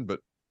around in. But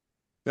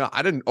Yeah,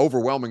 I didn't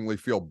overwhelmingly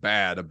feel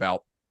bad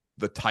about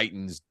the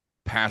Titans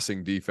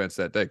passing defense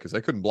that day because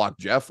they couldn't block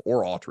Jeff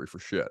or Autry for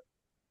shit.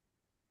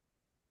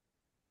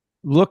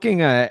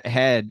 Looking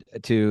ahead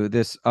to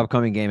this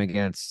upcoming game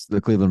against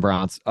the Cleveland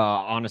Browns,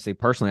 honestly,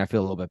 personally, I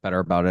feel a little bit better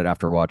about it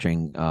after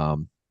watching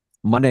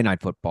Monday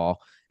Night Football.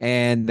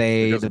 And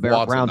Because the of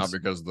Watson, Browns, not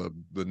because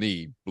the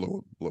knee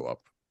blew up,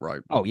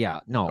 right? oh yeah,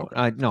 no,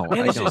 Okay. no,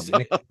 Man, I it's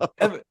don't.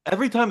 just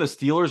every time the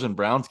Steelers and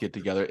Browns get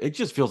together, it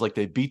just feels like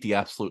they beat the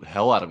absolute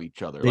hell out of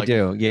each other. They like,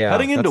 do, yeah.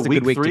 Heading into That's the week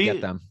good week to three,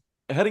 get them.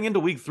 heading into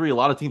week 3, a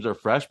lot of teams are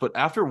fresh, but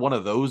after one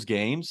of those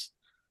games,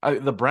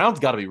 the Browns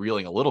got to be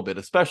reeling a little bit,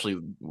 especially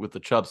with the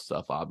Chubb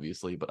stuff,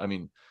 obviously. But I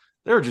mean,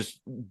 there are just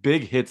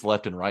big hits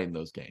left and right in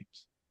those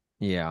games.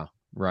 Yeah,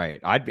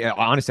 right. I'd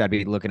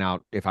be looking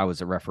out if I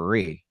was a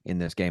referee in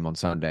this game on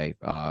Sunday,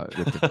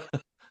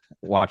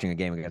 watching a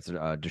game against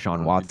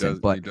Deshaun Watson.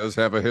 He does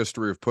have a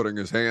history of putting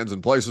his hands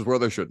in places where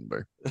they shouldn't be.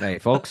 Hey,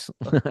 folks,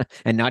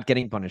 and not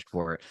getting punished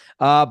for it.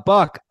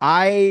 Buck,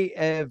 I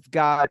have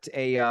got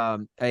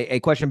a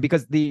question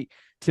because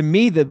to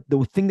me the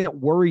thing that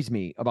worries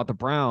me about the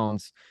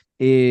Browns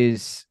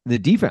is the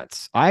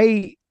defense.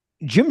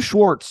 Jim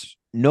Schwartz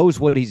knows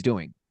what he's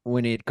doing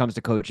when it comes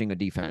to coaching a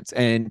defense,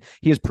 and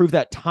he has proved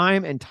that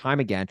time and time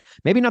again.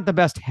 Maybe not the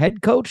best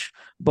head coach,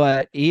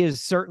 but he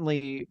is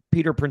certainly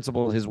Peter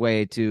Principled his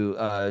way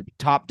to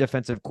top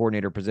defensive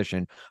coordinator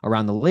position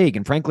around the league.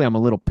 And frankly, I'm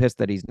a little pissed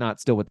that he's not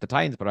still with the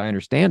Titans, but I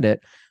understand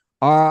it.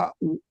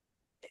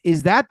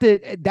 Is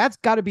that's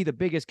got to be the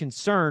biggest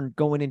concern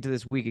going into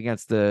this week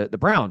against the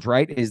Browns,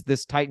 right? Is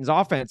this Titans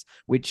offense,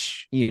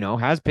 which,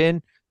 has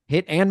been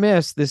hit and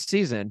miss this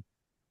season,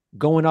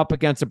 going up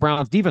against a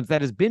Browns defense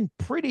that has been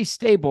pretty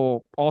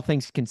stable, all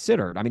things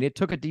considered. I mean, it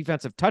took a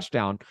defensive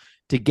touchdown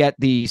to get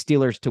the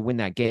Steelers to win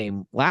that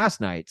game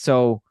last night.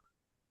 So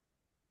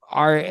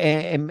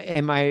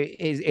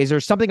is there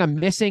something I'm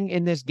missing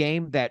in this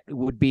game that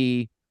would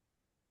be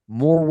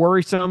more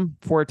worrisome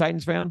for a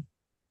Titans fan?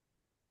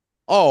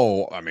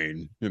 Oh, I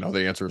mean,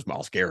 the answer is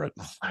Myles Garrett.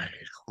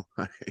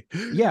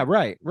 Yeah,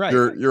 right.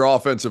 Your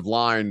offensive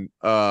line,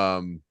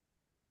 not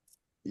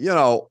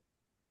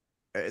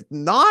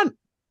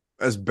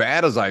as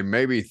bad as I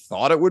maybe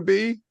thought it would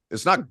be.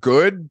 It's not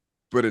good,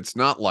 but it's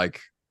not like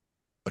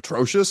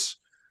atrocious.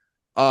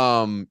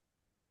 Dillard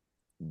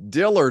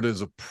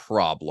is a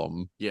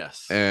problem.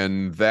 Yes.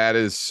 And that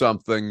is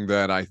something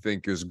that I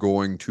think is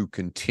going to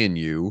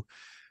continue.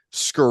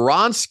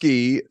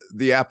 Skoronski,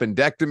 the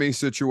appendectomy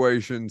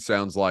situation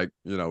sounds like,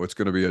 it's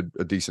going to be a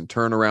decent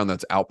turnaround.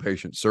 That's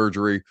outpatient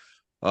surgery.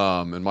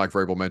 And Mike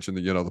Vrabel mentioned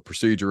the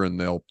procedure, and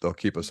they'll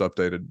keep us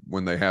updated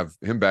when they have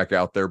him back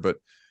out there. But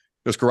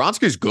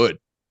Skoronski's good.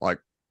 Like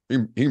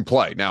he can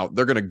play. Now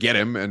they're going to get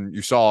him, and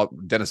you saw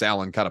Dennis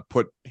Allen kind of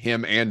put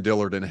him and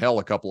Dillard in hell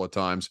a couple of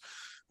times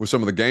with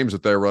some of the games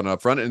that they're running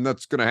up front, and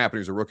that's going to happen.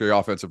 He's a rookie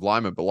offensive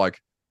lineman, but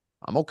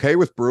I'm okay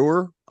with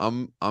Brewer.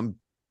 I'm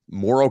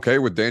more okay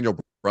with Daniel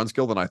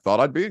Brunskill than I thought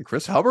I'd be, and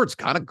Chris Hubbard's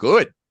kind of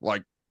good.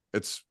 I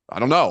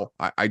don't know.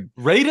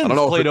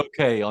 Radens played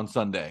okay on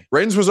Sunday.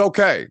 Radens was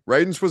okay.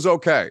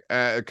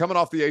 Coming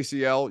off the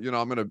ACL,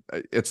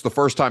 it's the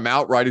first time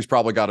out, right? He's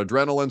probably got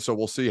adrenaline, so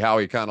we'll see how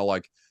he kind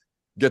of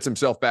gets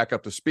himself back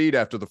up to speed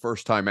after the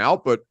first time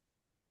out. But,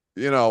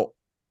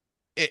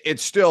 it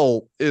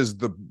still is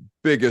the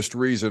biggest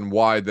reason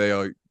why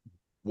they'd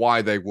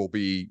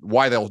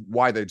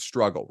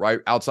struggle, right?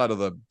 Outside of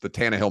the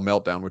Tannehill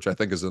meltdown, which I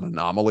think is an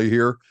anomaly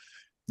here.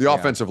 The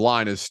offensive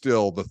line is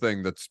still the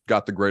thing that's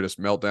got the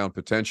greatest meltdown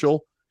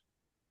potential.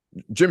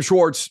 Jim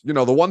Schwartz,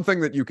 the one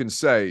thing that you can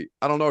say,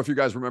 I don't know if you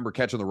guys remember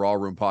catching the Raw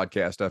Room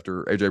podcast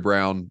after A.J.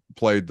 Brown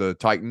played the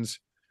Titans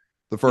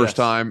the first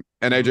time,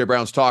 and A.J.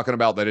 Brown's talking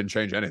about they didn't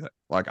change anything.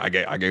 I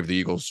gave the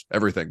Eagles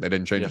everything. They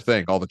didn't change a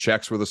thing. All the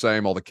checks were the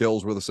same. All the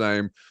kills were the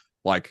same.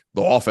 The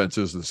offense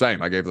is the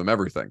same. I gave them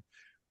everything.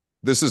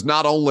 This is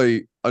not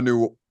only a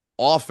new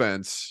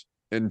offense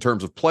in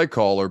terms of play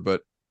caller,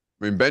 but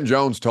Ben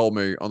Jones told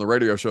me on the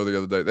radio show the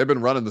other day, they've been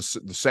running the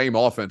same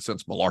offense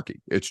since Malarkey.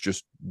 It's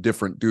just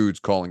different dudes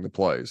calling the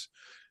plays.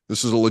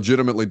 This is a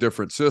legitimately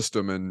different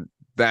system, and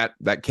that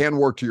can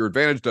work to your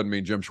advantage. Doesn't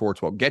mean Jim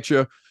Schwartz won't get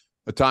you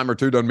a time or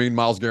two. Doesn't mean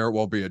Myles Garrett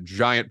won't be a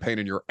giant pain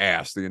in your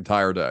ass the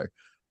entire day.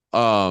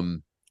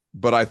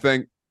 But I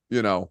think,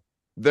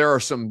 there are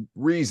some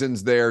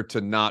reasons there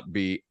to not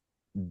be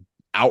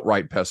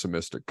outright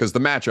pessimistic because the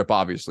matchup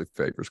obviously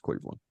favors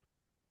Cleveland.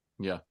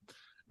 Yeah.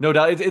 No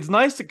doubt. It's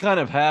nice to kind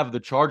of have the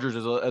Chargers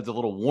as a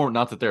little warm,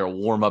 not that they're a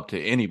warm up to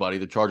anybody.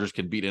 The Chargers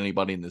can beat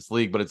anybody in this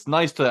league, but it's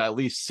nice to at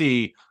least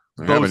see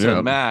Bosa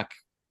and Mack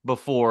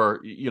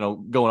before,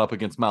 going up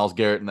against Myles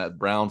Garrett and that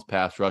Browns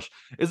pass rush.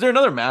 Is there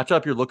another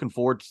matchup you're looking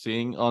forward to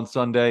seeing on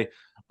Sunday?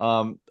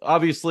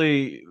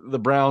 Obviously, the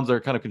Browns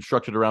are kind of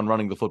constructed around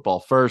running the football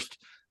first.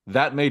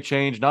 That may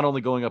change, not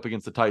only going up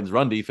against the Titans'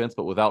 run defense,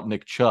 but without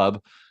Nick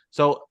Chubb.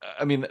 So,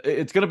 I mean,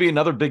 it's going to be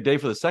another big day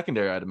for the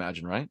secondary, I'd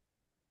imagine, right?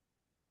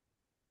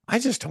 I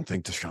just don't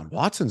think Deshaun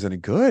Watson's any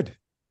good.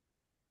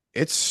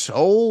 It's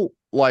so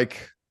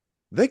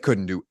they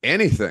couldn't do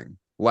anything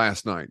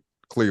last night.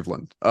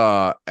 Cleveland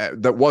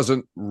that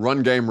wasn't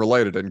run game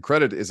related. And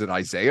credit, is it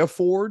Isaiah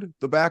Ford,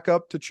 the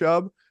backup to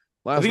Chubb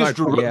last night?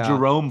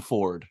 Jerome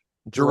Ford.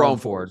 Jerome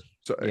Ford.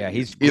 So, yeah,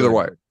 he's either good.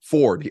 way.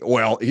 Ford.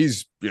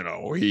 He's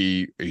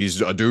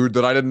he's a dude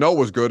that I didn't know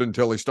was good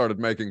until he started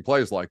making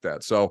plays like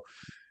that. So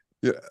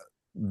yeah,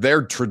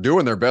 they're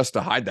doing their best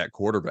to hide that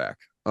quarterback.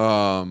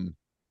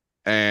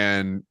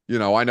 And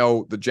I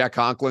know that Jack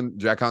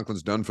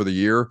Conklin's done for the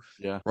year.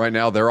 Yeah. Right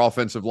now, their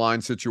offensive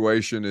line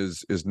situation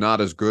is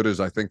not as good as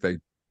I think they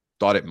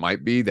thought it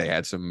might be. They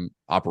had some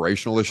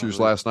operational issues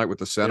last night with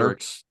the center.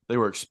 They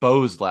were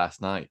exposed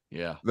last night.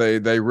 Yeah.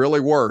 They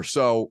really were.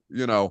 So,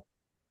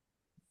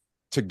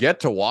 to get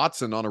to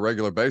Watson on a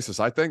regular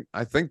basis, I think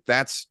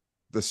that's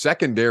the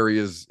secondary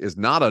is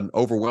not an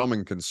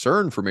overwhelming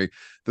concern for me.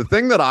 The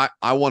thing that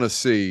I want to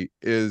see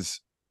is,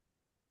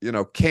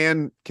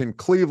 can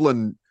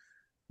Cleveland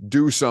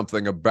do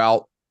something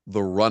about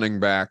the running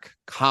back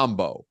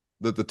combo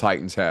that the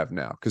Titans have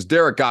now? Because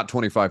Derek got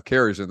 25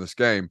 carries in this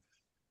game,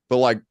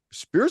 but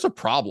Spears a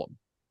problem.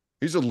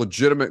 He's a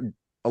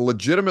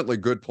legitimately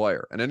good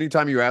player. And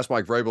anytime you ask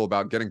Mike Vrabel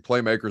about getting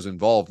playmakers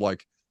involved,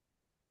 like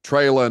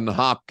Traylon,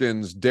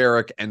 Hopkins,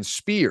 Derek, and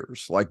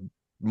Spears,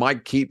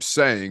 Mike keeps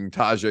saying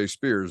Tajay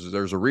Spears,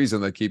 there's a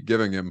reason they keep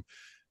giving him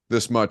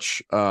this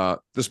much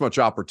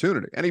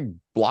opportunity. And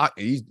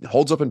he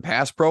holds up in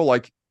pass pro,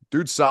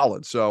 dude's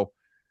solid. So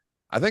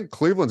I think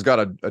Cleveland's got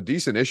a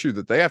decent issue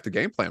that they have to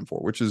game plan for,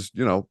 which is,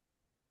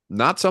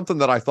 not something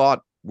that I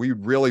thought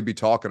we'd really be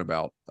talking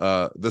about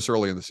this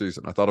early in the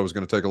season. I thought it was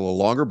going to take a little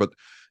longer, but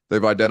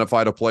they've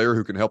identified a player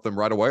who can help them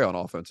right away on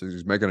offense.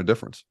 He's making a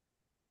difference.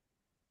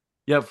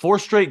 Yeah, 4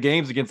 straight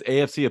games against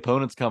AFC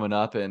opponents coming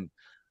up, and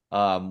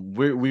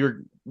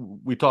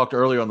we talked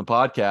earlier on the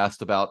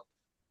podcast about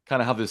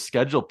kind of how this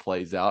schedule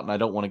plays out, and I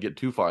don't want to get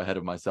too far ahead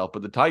of myself,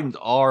 but the Titans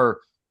are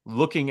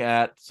looking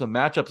at some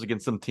matchups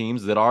against some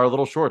teams that are a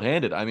little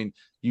shorthanded. I mean,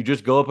 you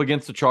just go up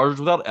against the Chargers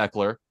without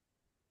Eckler.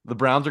 The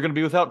Browns are going to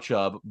be without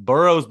Chubb.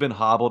 Burrow's been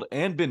hobbled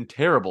and been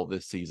terrible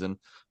this season.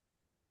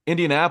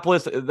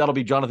 Indianapolis, that'll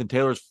be Jonathan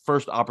Taylor's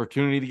first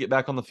opportunity to get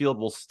back on the field.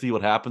 We'll see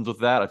what happens with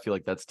that. I feel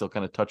like that's still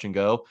kind of touch and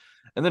go.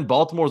 And then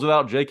Baltimore's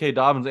without J.K.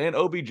 Dobbins, and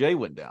OBJ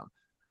went down.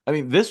 I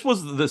mean, this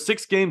was the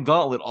 6-game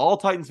gauntlet all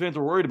Titans fans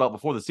were worried about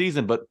before the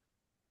season, but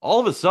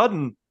all of a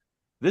sudden,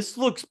 this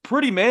looks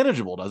pretty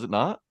manageable, does it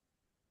not?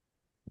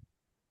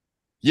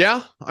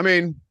 Yeah, I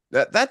mean,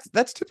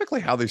 that's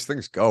typically how these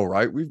things go,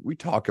 right? We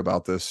talk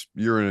about this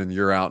year in and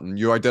year out, and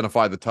you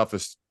identify the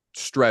toughest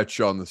stretch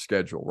on the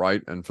schedule,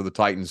 right? And for the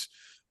Titans,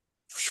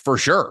 for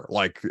sure,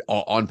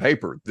 on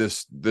paper,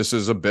 this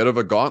is a bit of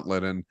a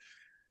gauntlet, and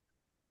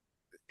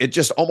it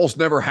just almost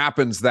never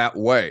happens that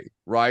way,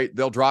 right?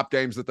 They'll drop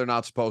games that they're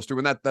not supposed to,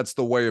 and that's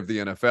the way of the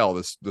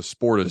NFL. The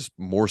sport is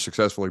more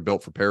successfully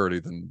built for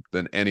parity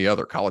than any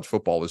other. College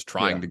football is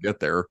trying to get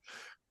there.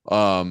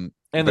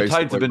 And the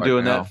Titans have been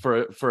doing that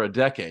for a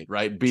decate,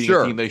 right? Beating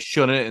a team they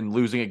shouldn't and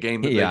losing a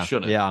game that they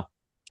shouldn't. Yeah.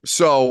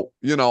 So,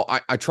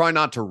 I try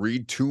not to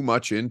read too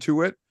much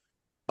into it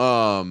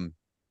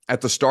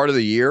at the start of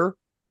the year,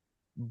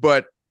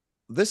 but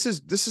this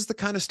is the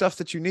kind of stuff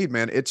that you need,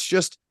 man. It's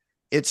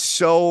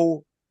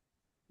so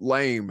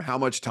lame how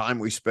much time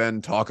we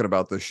spend talking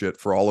about this shit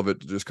for all of it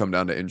to just come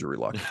down to injury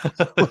luck.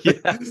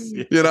 Yes.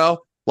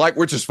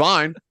 Which is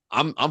fine.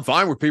 I'm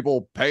fine with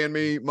people paying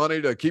me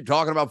money to keep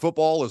talking about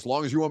football as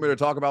long as you want me to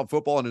talk about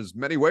football in as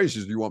many ways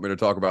as you want me to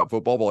talk about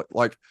football. But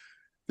at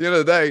the end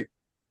of the day,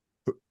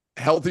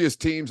 healthiest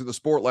teams in the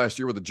sport last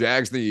year were the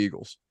Jags and the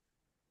Eagles.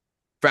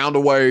 Found a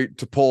way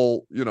to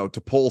pull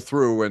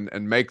through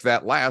and make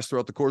that last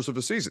throughout the course of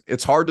the season.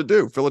 It's hard to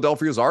do.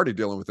 Philadelphia is already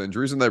dealing with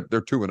injuries, and they're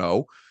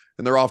 2-0,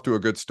 and they're off to a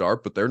good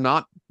start, but they're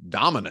not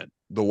dominant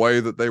the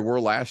way that they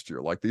were last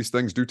year. These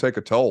things do take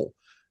a toll.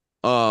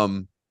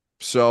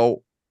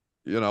 So,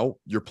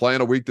 you're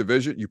playing a weak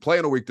division. You play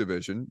in a weak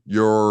division.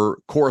 Your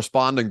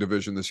corresponding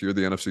division this year,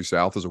 the NFC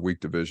South, is a weak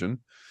division.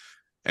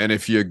 And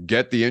if you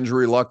get the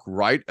injury luck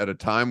right at a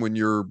time when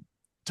your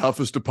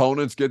toughest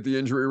opponents get the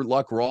injury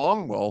luck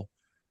wrong, well,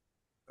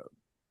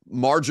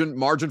 margin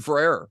for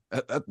error.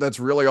 That's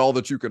really all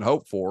that you can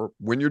hope for.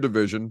 Win your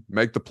division,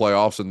 make the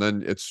playoffs, and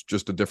then it's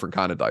just a different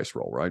kind of dice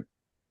roll, right?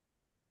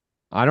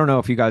 I don't know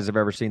if you guys have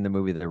ever seen the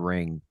movie The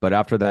Ring, but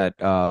after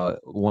that,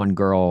 one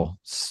girl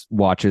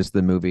watches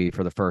the movie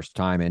for the first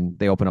time, and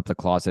they open up the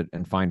closet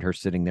and find her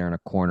sitting there in a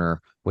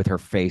corner with her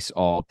face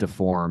all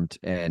deformed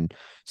and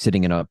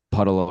sitting in a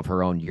puddle of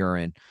her own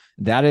urine.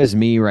 That is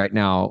me right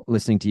now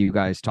listening to you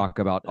guys talk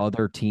about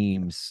other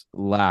teams'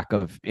 lack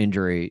of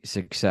injury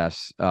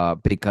success,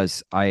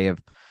 because I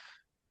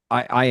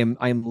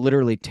am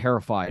literally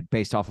terrified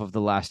based off of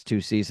the last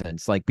 2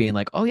 seasons,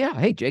 being oh yeah,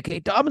 hey,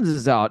 J.K. Dobbins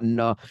is out, and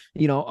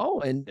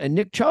and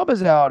Nick Chubb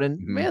is out, and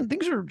man,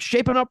 things are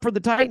shaping up for the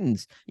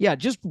Titans. Yeah,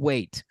 just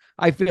wait.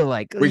 I feel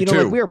like week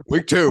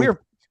two.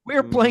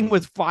 We're playing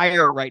with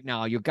fire right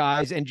now, you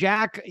guys. And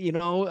Jack,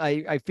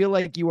 I feel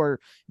like you are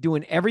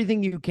doing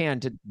everything you can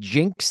to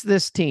jinx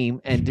this team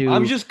and do.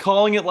 I'm just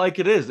calling it like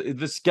it is.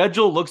 The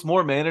schedule looks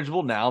more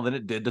manageable now than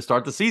it did to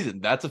start the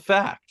season. That's a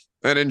fact.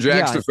 And in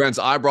Jack's defense,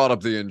 I brought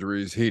up the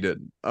injuries. He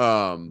didn't.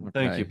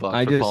 Thank you,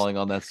 Buck, for falling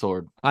on that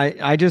sword.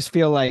 I just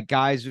feel like,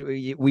 guys,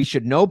 we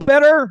should know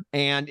better.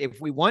 And if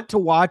we want to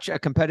watch a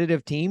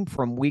competitive team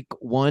from week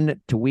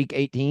 1 to week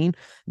 18,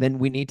 then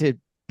we need to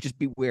just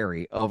be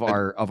wary of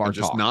our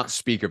just talk. Not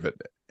speak of it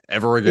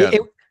ever again.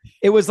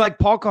 It was like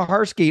Paul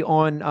Kaharski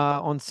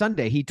on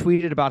Sunday. He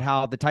tweeted about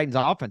how the Titans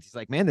offense, he's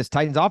like, man, this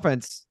Titans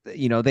offense,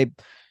 they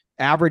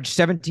averaged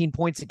 17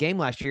 points a game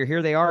last year.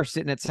 Here they are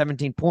sitting at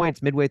 17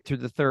 points midway through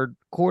the third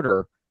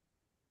quarter.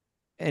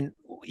 And,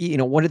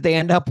 what did they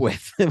end up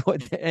with? They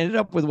ended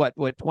up with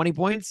what 20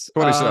 points?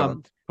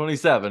 27.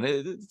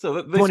 27.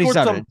 So they 27.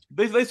 scored some.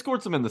 They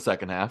scored some in the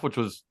second half, which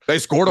was they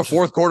scored a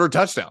fourth quarter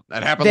touchdown.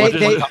 That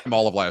happened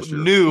all of last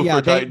year.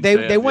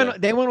 They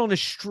went on a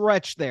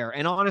stretch there,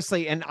 and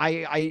honestly, and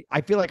I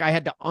feel like I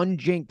had to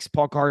unjinx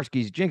Paul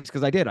Kaharski's jinx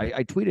because I did.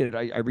 I tweeted,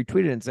 I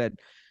retweeted and said,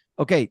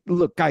 okay,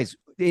 look, guys,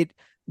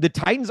 the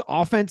Titans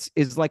offense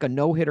is like a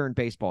no-hitter in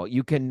baseball.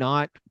 You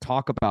cannot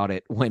talk about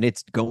it when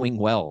it's going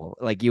well.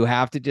 Like, you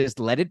have to just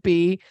let it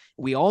be.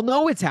 We all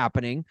know it's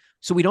happening,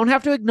 so we don't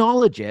have to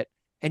acknowledge it,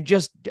 and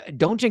just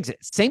don't jinx it.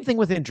 Same thing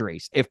with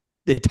injuries. If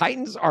the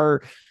Titans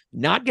are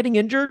not getting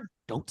injured,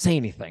 don't say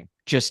anything.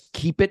 Just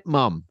keep it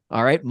mum.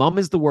 All right? Mum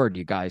is the word,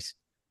 you guys.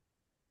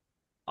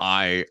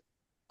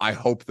 I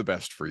hope the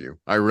best for you.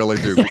 I really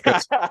do.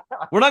 Because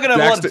we're not going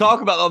to have a lot to talk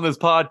about on this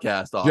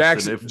podcast,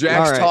 Austin.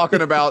 Jack's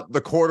talking about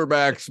the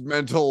quarterback's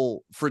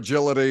mental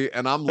fragility,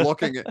 and I'm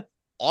looking at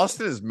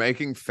Austin is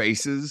making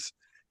faces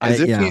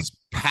as if he's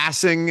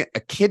passing a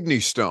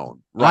kidney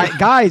stone. Right,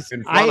 guys.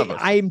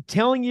 I'm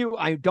telling you,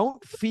 I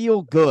don't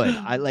feel good.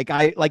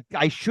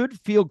 I should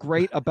feel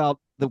great about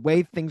the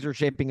way things are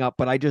shaping up,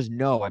 but I just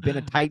know I've been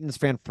a Titans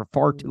fan for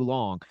far too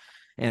long.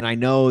 And I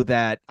know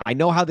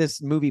how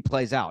this movie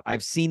plays out.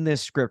 I've seen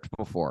this script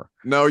before.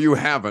 No, you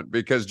haven't,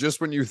 because just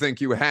when you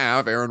think you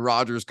have, Aaron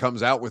Rodgers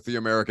comes out with the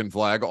American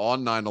flag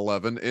on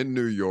 9/11 in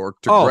New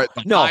York to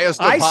the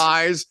highest of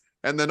highs,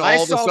 and then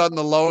all of a sudden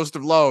the lowest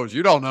of lows.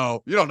 You don't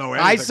know. You don't know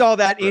anything. I saw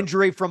that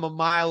injury from a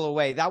mile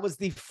away. That was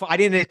I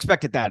didn't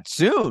expect it that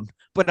soon.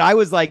 But I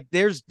was like,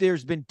 there's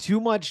been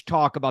too much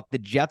talk about the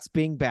Jets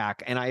being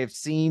back, and I have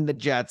seen the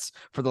Jets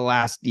for the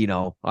last,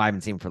 I haven't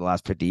seen them for the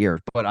last 50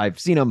 years, but I've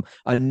seen them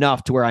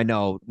enough to where I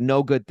know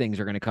no good things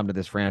are going to come to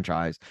this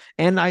franchise.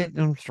 And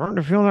I'm starting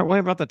to feel that way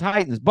about the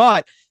Titans.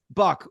 But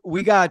Buck,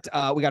 we got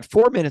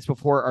 4 minutes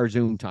before our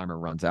Zoom timer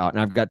runs out,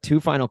 and I've got 2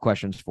 final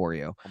questions for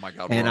you. Oh my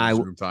God, we're on the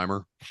Zoom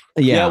timer.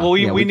 Yeah, well,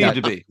 we need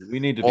to be.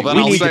 We need to be. Well,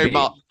 then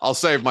I'll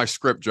save my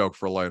script joke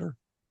for later.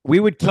 We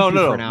would keep you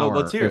for an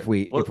hour if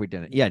we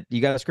didn't. Yeah,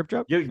 you got a script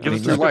joke? You're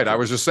right. I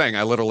was just saying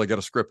I literally get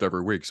a script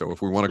every week. So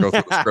if we want to go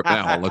through the script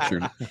now, I'll let you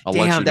know.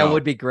 That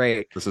would be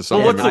great. This is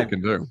something I can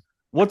do.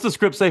 What's the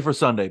script say for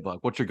Sunday, Buck?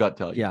 What's your gut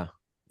tell you?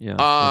 Yeah.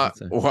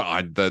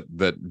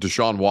 That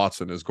Deshaun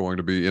Watson is going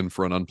to be in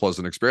for an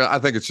unpleasant experience. I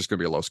think it's just going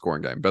to be a low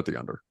scoring game. Bet the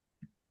under.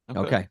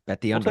 Okay.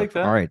 Bet the under.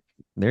 All right.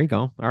 There you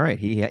go. All right.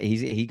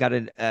 He got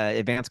an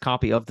advanced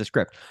copy of the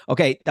script.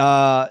 Okay.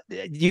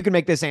 You can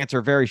make this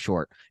answer very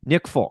short.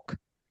 Nick Folk.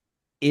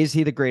 Is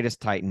he the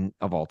greatest Titan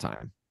of all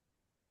time?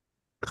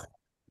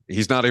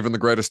 He's not even the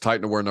greatest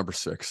Titan to wear number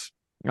 6.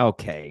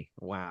 Okay.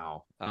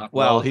 Wow.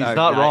 Well, he's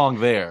not wrong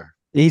there.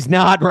 He's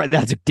not right.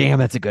 That's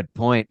a good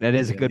point. That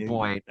is a good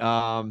point. But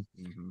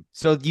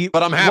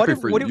I'm happy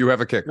for you. You have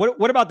a kicker.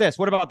 What about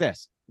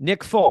this?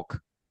 Nick Folk.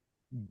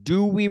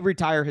 Do we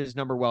retire his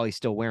number while he's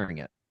still wearing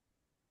it?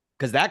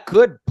 Because that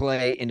could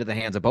play into the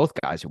hands of both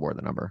guys who wore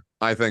the number.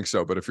 I think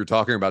so. But if you're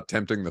talking about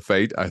tempting the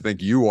fate, I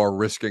think you are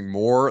risking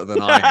more than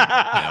I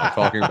am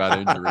talking about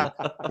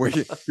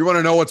injury. You want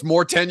to know what's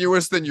more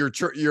tenuous than your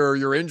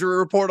injury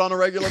report on a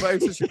regular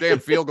basis? Your damn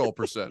field goal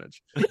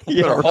percentage.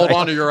 You better hold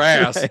on to your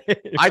ass.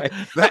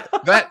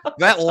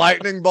 That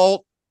lightning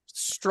bolt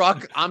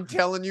struck. I'm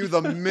telling you,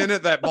 the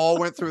minute that ball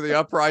went through the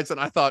uprights,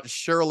 and I thought,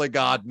 surely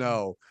God,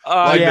 no.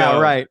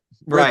 Right.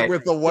 Right.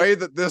 With the way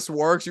that this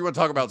works, you want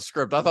to talk about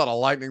script. I thought a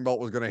lightning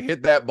bolt was going to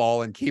hit that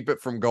ball and keep it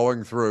from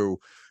going through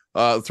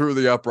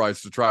the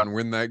uprights to try and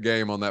win that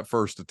game on that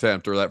first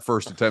attempt, or that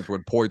first attempt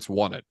when Poits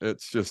won it.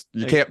 It's just,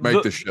 you can't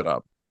make this shit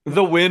up.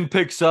 The wind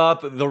picks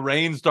up, the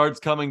rain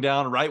starts coming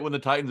down right when the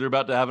Titans are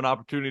about to have an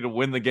opportunity to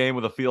win the game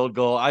with a field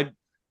goal.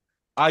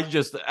 I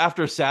just,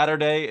 after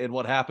Saturday and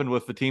what happened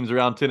with the teams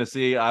around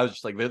Tennessee, I was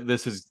just like,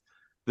 this is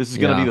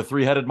going to be the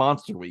 3-headed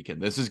monster weekend.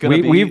 This is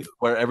going to be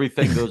where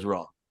everything goes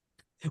wrong.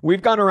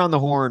 We've gone around the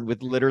horn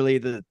with literally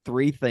the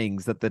 3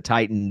 things that the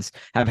Titans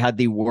have had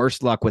the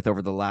worst luck with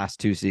over the last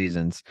 2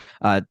 seasons.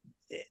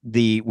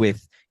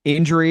 With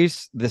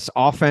injuries, this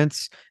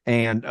offense,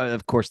 and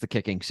of course the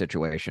kicking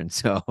situation.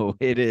 So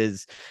it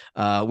is,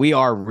 we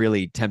are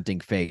really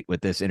tempting fate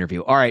with this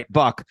interview. All right,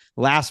 Buck,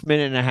 last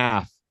minute and a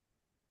half.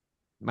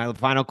 My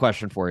final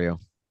question for you.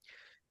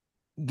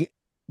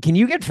 Can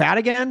you get fat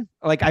again?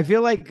 Like, I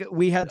feel like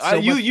we had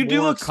so much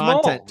more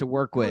content to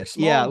work with.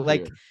 Yeah,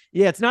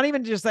 it's not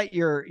even just that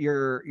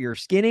you're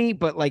skinny,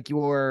 but like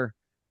you're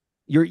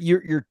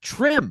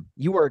trim.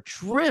 You are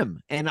trim,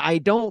 and I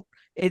don't.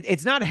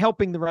 it's not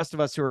helping the rest of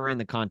us who are in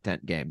the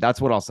content game. That's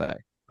what I'll say.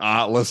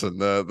 Listen,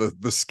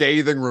 the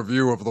scathing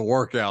review of the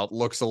workout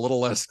looks a little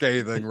less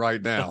scathing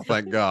right now,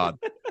 thank God.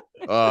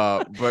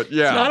 But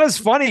yeah, it's not as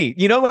funny,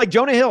 like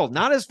Jonah Hill,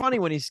 not as funny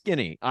when he's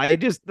skinny. I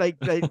just like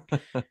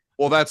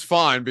well, that's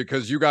fine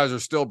because you guys are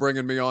still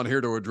bringing me on here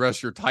to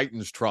address your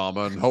Titans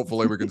trauma, and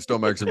hopefully we can still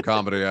make some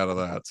comedy out of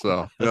that.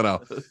 So,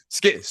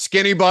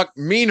 skinny buck,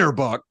 meaner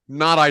buck,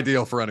 not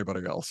ideal for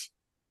anybody else.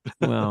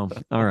 Well,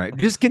 all right.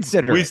 Just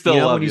consider we it. still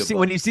love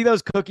when you see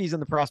those cookies in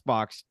the press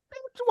box,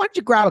 why don't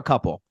you grab a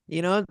couple?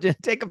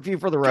 Just take a few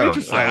for the road.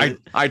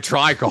 I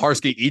try.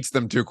 Kaharski eats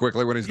them too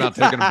quickly when he's not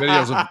taking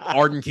videos of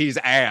Arden Key's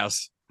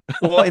ass.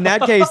 Well, in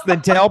that case,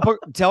 then tell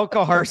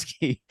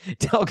Kaharski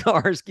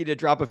to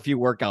drop a few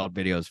workout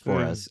videos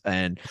for us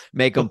and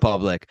make them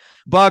public.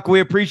 Buck, we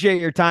appreciate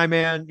your time,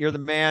 man. You're the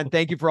man.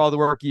 Thank you for all the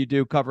work you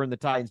do covering the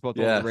Titans, both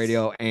on the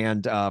radio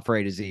and for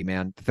A to Z,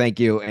 man. Thank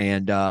you,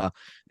 and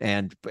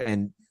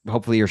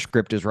hopefully your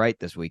script is right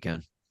this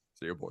weekend.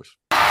 See you, boys.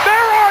 There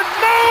are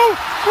no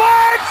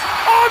flags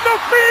on the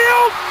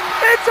field.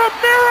 It's a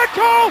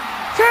miracle.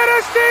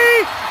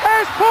 Tennessee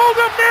has pulled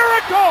a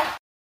miracle.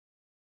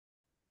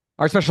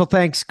 Our special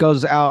thanks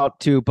goes out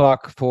to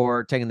Buck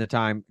for taking the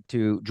time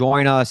to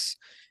join us.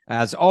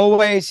 As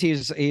always,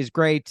 he's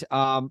great.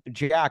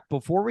 Jack,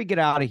 before we get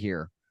out of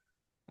here,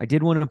 I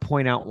did want to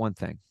point out one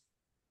thing.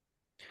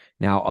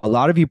 Now, a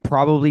lot of you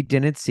probably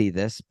didn't see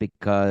this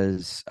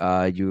because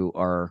you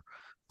are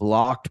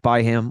blocked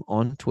by him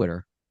on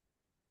Twitter.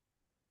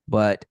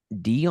 But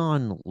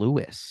Dion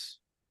Lewis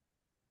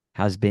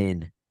has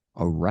been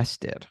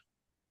arrested.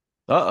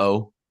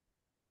 Uh-oh.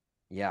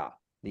 Yeah.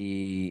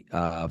 The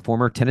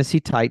former Tennessee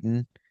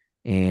Titan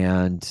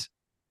and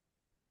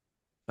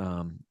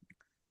I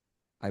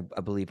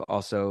believe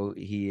also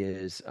he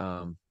is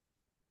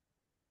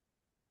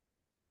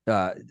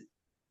the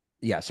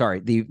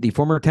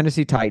former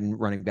Tennessee Titan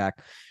running back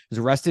was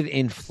arrested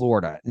in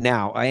Florida.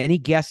 Now, any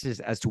guesses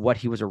as to what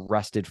he was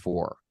arrested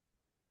for?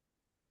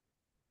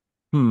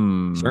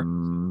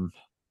 Sir?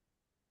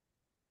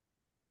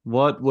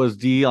 What was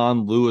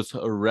Dion Lewis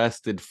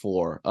arrested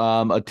for?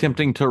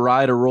 Attempting to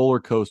ride a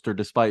roller coaster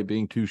despite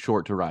being too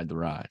short to ride the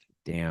ride.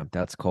 Damn,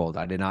 that's cold.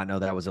 I did not know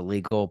that was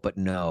illegal, but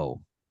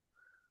no.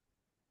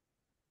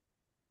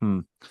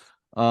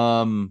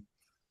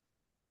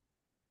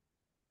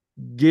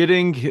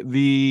 Getting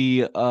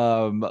the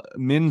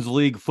men's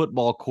league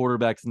football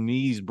quarterback's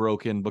knees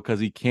broken because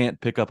he can't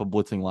pick up a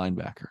blitzing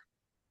linebacker.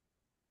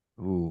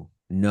 Ooh,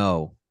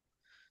 no.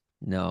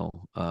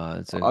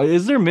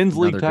 Is there men's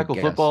league tackle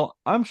guess. football?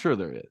 I'm sure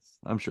there is.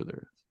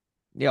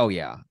 Oh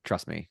yeah,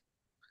 trust me.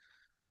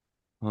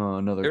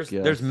 Another guess.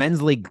 There's men's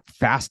league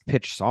fast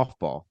pitch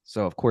softball,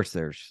 so of course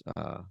there's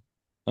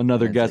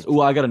another guess.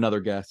 Oh, I got another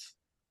guess.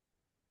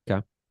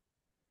 Okay.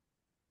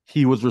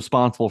 He was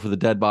responsible for the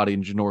dead body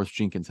in Janoris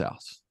Jenkins'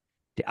 house.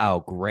 Oh,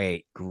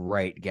 great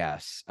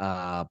guess.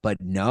 But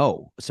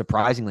no,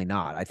 surprisingly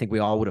not. I think we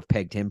all would have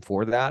pegged him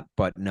for that,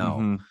 but no.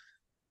 Mm-hmm.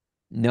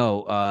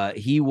 No,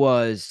 he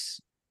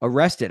was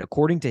arrested.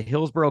 According to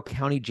Hillsborough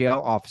County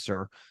Jail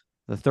officer,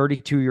 the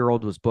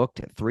 32-year-old was booked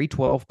at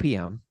 3:12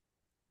 p.m.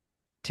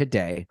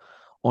 today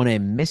on a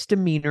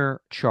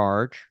misdemeanor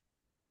charge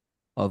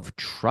of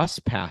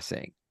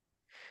trespassing.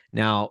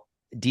 Now,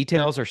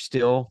 details are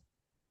still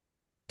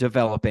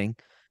developing.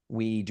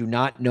 We do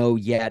not know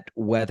yet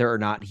whether or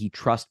not he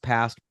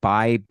trespassed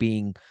by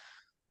being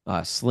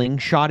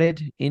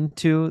slingshotted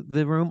into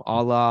the room,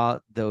 a la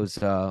those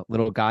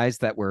little guys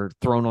that were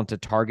thrown onto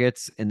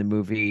targets in the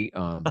movie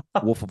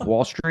Wolf of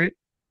Wall Street.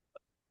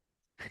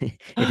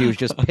 If he was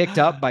just picked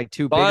up by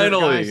two bigger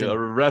guys a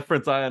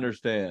reference I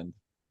understand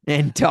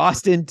and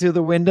tossed into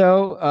the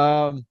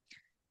window.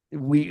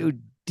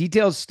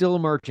 Details still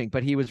emerging,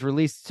 but he was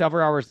released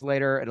several hours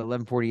later at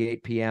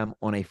 11:48 p.m.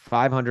 on a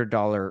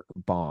 $500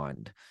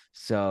 bond.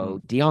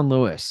 So Dion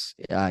Lewis,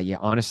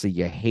 honestly,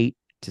 you hate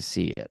to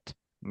see it.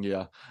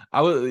 Yeah,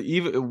 I was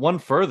even one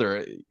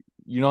further.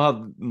 You know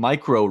how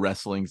micro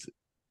wrestling's,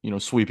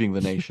 sweeping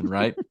the nation,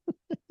 right?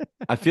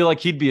 I feel like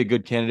he'd be a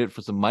good candidate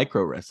for some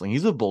micro wrestling.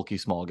 He's a bulky,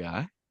 small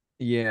guy.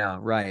 Yeah,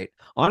 right.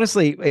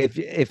 Honestly,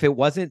 if it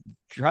wasn't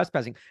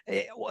trespassing,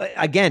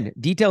 again,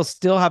 details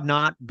still have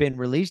not been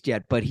released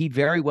yet, but he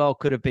very well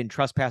could have been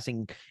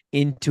trespassing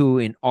into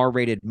an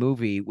R-rated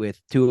movie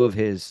with two of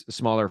his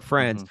smaller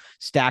friends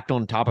stacked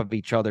on top of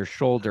each other's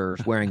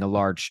shoulders wearing a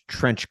large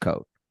trench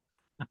coat.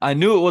 I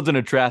knew it wasn't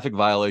a traffic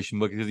violation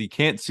because he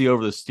can't see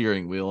over the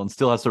steering wheel and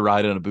still has to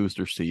ride in a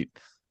booster seat.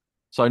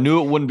 So I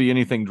knew it wouldn't be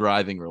anything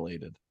driving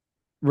related.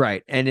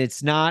 Right. And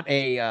it's not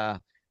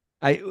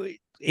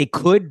it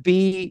could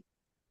be,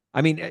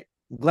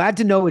 glad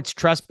to know it's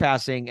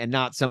trespassing and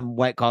not some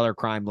white collar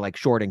crime like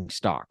shorting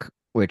stock,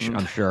 which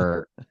I'm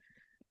sure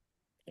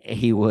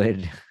he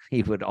would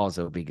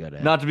also be good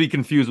at. Not to be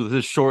confused with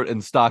his short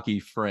and stocky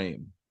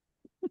frame.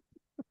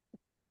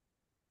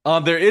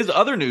 There is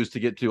other news to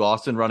get to,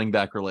 Austin, running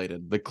back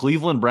related. The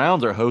Cleveland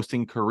Browns are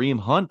hosting Kareem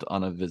Hunt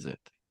on a visit.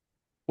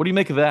 What do you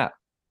make of that?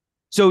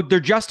 So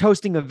they're just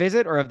hosting a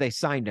visit, or have they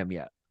signed him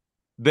yet?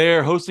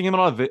 they're hosting him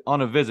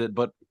on a visit,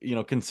 but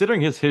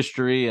considering his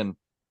history and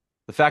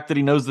the fact that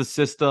he knows the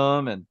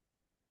system, and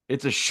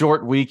it's a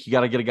short week, you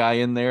got to get a guy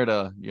in there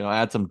to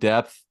add some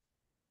depth,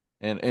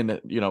 and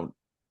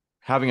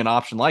having an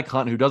option like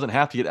Hunt, who doesn't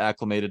have to get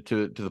acclimated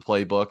to the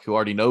playbook, who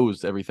already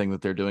knows everything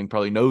that they're doing,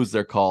 probably knows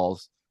their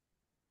calls.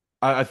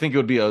 I think it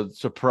would be a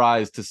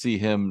surprise to see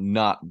him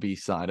not be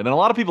signed. And a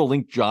lot of people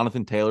link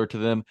Jonathan Taylor to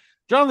them.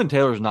 Jonathan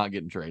Taylor's not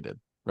getting traded,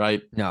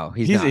 right? No,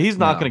 he's not. He's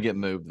not going to get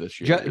moved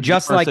this year.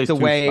 Just like the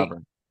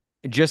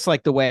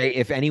way,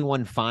 if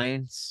anyone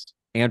finds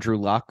Andrew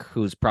Luck,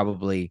 who's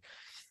probably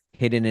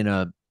hidden in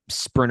a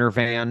Sprinter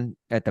van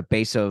at the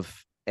base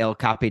of El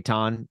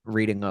Capitan,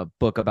 reading a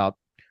book about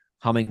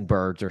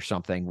hummingbirds or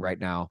something right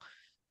now,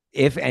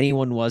 if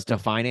anyone was to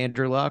find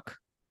Andrew Luck,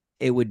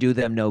 it would do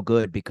them no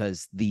good,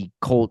 because the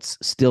Colts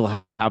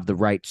still have the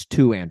rights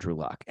to Andrew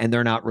Luck and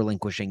they're not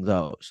relinquishing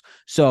those.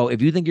 So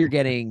if you think you're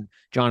getting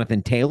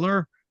Jonathan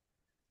Taylor,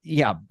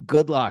 yeah,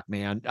 good luck,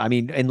 man. I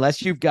mean,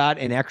 unless you've got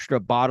an extra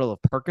bottle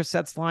of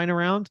Percocets lying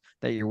around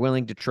that you're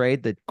willing to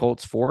trade the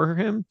Colts for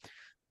him,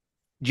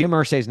 Jim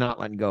Irsay's not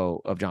letting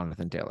go of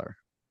Jonathan Taylor.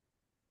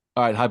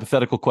 All right,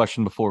 hypothetical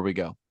question before we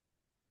go.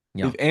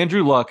 Yeah. If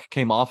Andrew Luck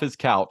came off his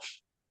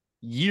couch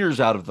years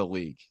out of the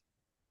league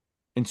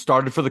and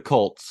started for the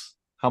Colts,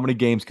 how many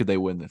games could they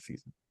win this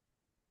season?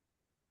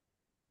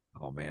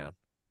 Oh, man.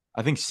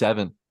 I think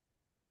 7.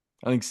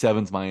 I think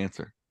 7's my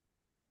answer.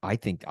 I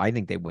think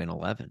they win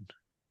 11.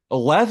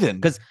 11?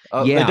 Because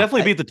they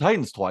definitely beat the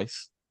Titans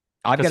twice.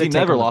 Because he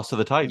never lost to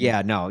the Titans.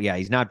 Yeah, no, yeah,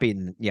 he's not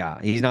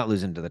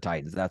losing to the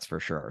Titans, that's for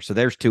sure. So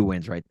there's 2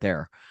 wins right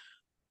there.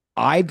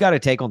 I've got to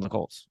take on the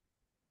Colts.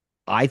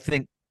 I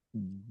think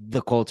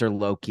the Colts are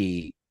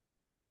low-key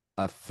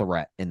a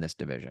threat in this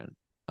division.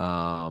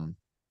 I'm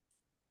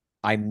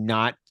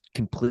not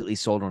completely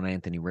sold on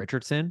Anthony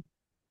Richardson.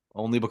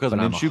 Only because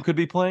Minshew could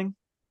be playing?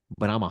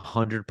 But I'm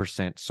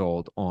 100%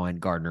 sold on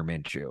Gardner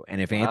Minshew.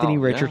 And if Anthony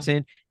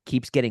Richardson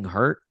keeps getting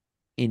hurt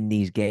in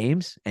these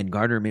games and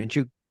Gardner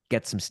Minshew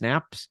gets some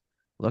snaps,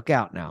 look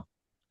out now.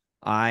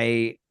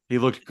 He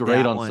looked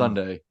great on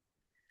Sunday.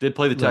 Did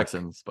play the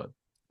Texans, but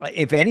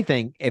if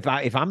anything, if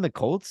I'm the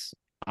Colts,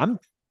 I'm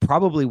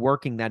probably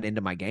working that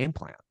into my game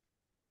plan.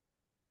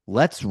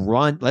 Let's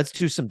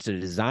do some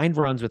designed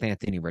runs with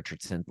Anthony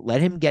Richardson.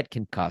 Let him get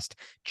concussed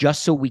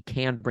just so we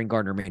can bring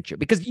Gardner Minshew,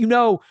 because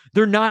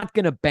they're not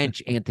going to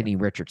bench Anthony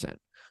Richardson.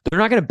 They're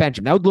not going to bench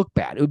him. That would look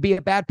bad. It would be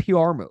a bad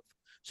PR move.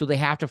 So they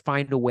have to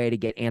find a way to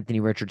get Anthony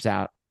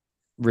Richardson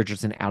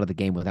out of the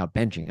game without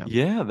benching him.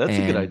 Yeah, that's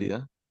a good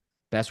idea.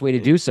 Best way to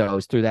do so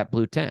is through that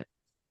blue tent.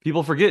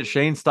 People forget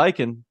Shane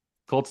Steichen,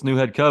 Colts' new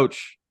head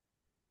coach,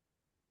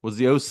 was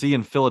the OC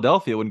in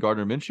Philadelphia when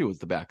Gardner Minshew was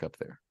the backup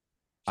there.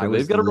 So I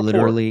was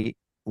literally,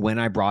 when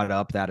I brought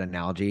up that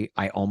analogy,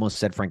 I almost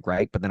said Frank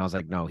Reich, but then I was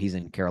like, no, he's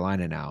in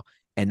Carolina now.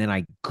 And then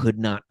I could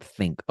not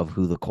think of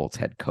who the Colts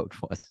head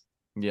coach was.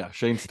 Yeah,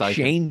 Shane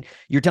Steichen.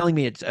 You're telling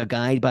me it's a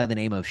guy by the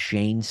name of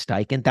Shane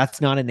Steichen?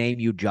 That's not a name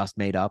you just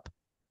made up?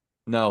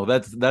 No,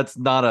 that's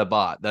not a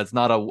bot. That's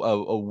not a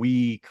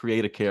we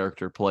create a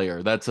character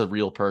player. That's a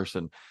real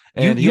person.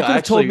 And you could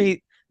have told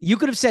me, you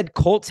could have said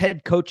Colts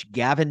head coach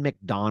Gavin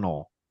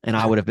McDonnell, and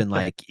I would have been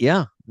like,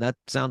 yeah, that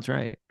sounds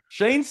right.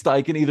 Shane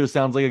Steichen either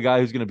sounds like a guy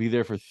who's going to be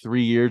there for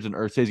 3 years and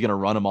Irsay's going to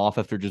run him off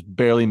after just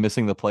barely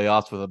missing the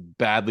playoffs with a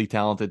badly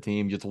talented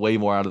team, gets way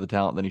more out of the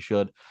talent than he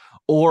should,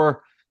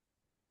 or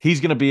he's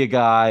going to be a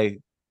guy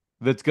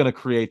that's going to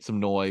create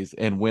some noise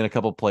and win a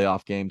couple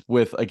playoff games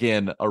with,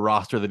 again, a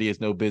roster that he has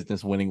no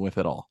business winning with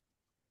at all.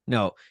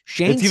 No,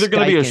 it's either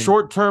going to be a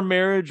short-term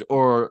marriage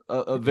or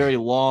a very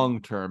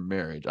long-term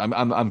marriage.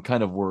 I'm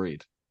kind of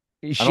worried.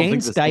 Shane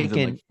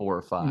Steichen, like 4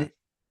 or 5.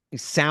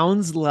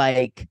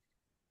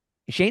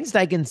 Shane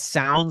Steichen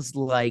sounds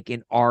like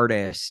an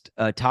artist,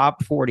 a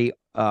top 40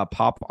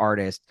 pop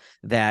artist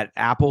that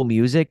Apple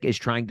Music is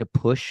trying to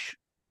push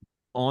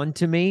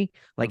onto me.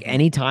 Like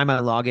anytime I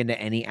log into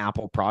any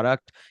Apple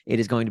product, it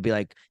is going to be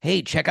like,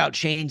 hey, check out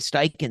Shane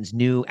Steichen's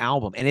new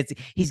album. And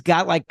he's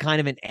got like kind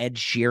of an Ed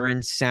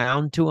Sheeran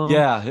sound to him.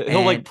 Yeah,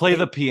 he'll like play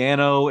the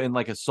piano in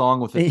like a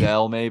song with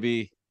Adele,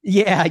 maybe.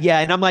 Yeah.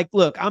 And I'm like,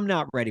 look, I'm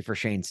not ready for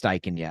Shane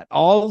Steichen yet.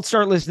 I'll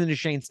start listening to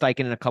Shane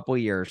Steichen in a couple of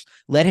years.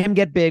 Let him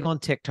get big on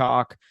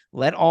TikTok.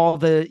 Let all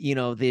the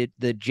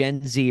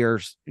Gen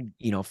Zers,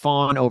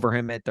 fawn over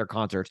him at their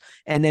concerts.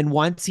 And then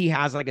once he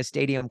has like a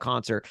stadium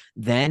concert,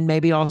 then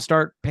maybe I'll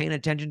start paying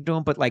attention to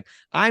him. But like,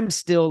 I'm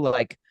still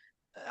like,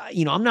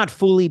 I'm not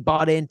fully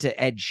bought into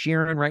Ed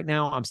Sheeran right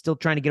now. I'm still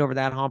trying to get over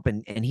that hump,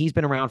 and he's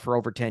been around for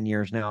over 10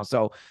 years now.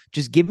 So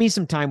just give me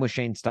some time with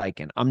Shane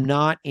Steichen. I'm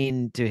not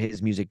into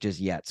his music just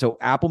yet. So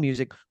Apple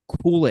Music,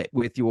 cool it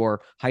with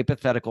your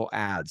hypothetical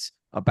ads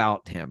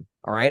about him.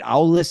 All right.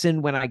 I'll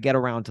listen when I get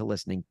around to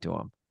listening to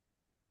him.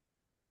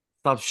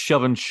 Stop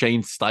shoving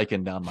Shane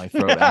Steichen down my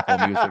throat,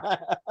 Apple Music.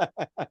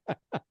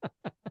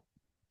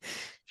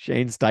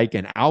 Shane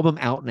Steichen, album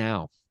out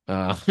now.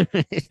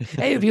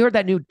 Hey, have you heard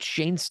that new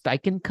Shane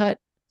Steichen cut?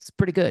 It's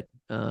pretty good.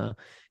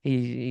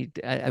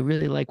 I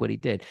really like what he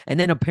did. And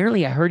then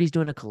apparently I heard he's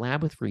doing a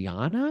collab with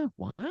Rihanna.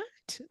 What?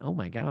 Oh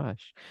my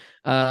gosh.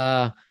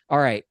 All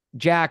right,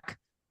 Jack.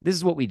 This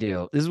is what we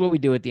do. This is what we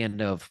do at the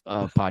end of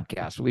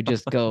podcasts. We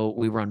just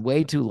we run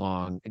way too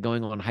long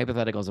going on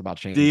hypotheticals about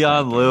Shane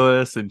Deion Steichen.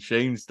 Lewis and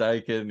Shane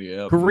Steichen.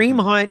 Yeah.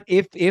 Kareem Hunt,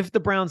 if the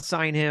Browns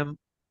sign him,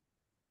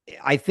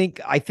 I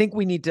think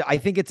we need to. I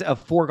think it's a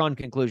foregone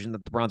conclusion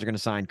that the Browns are going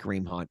to sign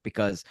Kareem Hunt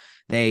because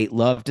they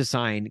love to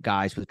sign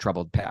guys with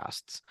troubled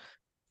pasts,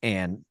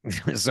 and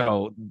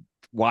so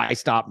why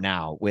stop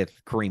now with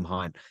Kareem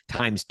Hunt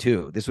times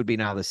 2? This would be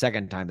now the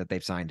second time that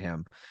they've signed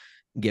him,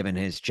 given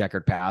his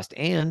checkered past.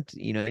 And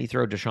you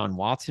throw Deshaun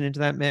Watson into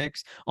that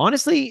mix.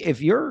 Honestly,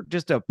 if you're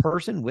just a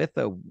person with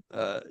a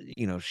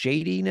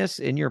shadiness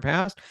in your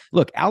past,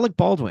 look, Alec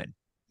Baldwin,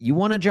 you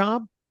want a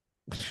job?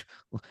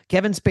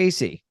 Kevin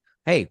Spacey.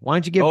 Hey, why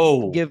don't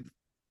you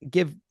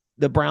give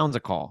the Browns a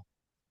call?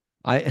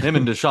 Him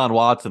and Deshaun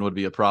Watson would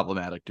be a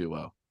problematic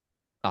duo.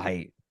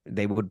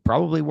 They would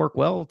probably work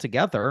well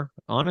together,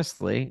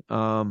 honestly.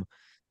 Although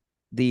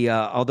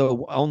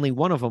only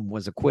one of them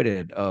was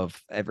acquitted of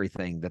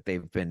everything that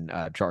they've been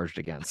charged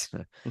against,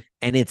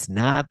 and it's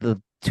not the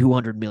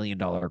 $200 million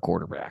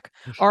quarterback.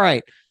 All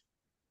right.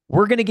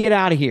 We're going to get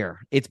out of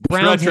here. It's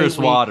Browns treacherous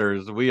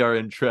waters. We are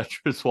in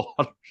treacherous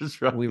waters.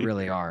 Right? We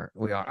really are.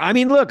 We are. I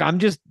mean, look,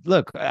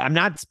 I'm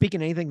not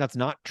speaking anything that's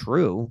not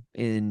true.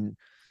 That's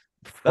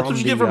what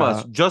you get from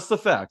us. Just the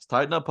facts.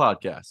 Tighten Up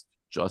Podcast.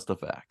 Just the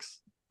facts.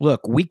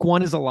 Look, week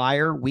 1 is a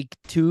liar. Week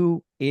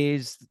 2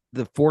 is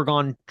the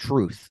foregone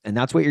truth. And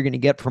that's what you're going to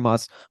get from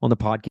us on the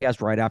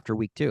podcast right after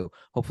week 2.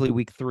 Hopefully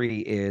week 3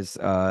 is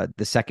the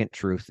second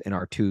truth in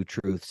our 2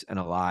 truths and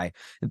a lie.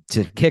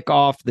 To kick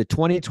off the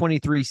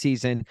 2023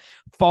 season,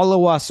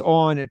 follow us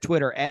on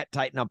Twitter at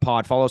Tighten Up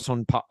Pod. Follow us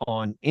on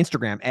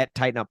Instagram at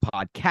Tighten Up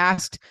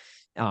Podcast.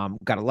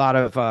 Got a lot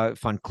of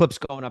fun clips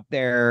going up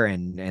there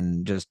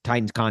and just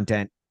Titans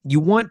content. You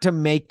want to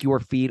make your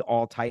feed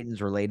all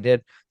Titans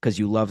related because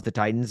you love the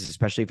Titans,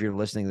 especially if you're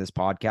listening to this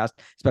podcast,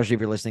 especially if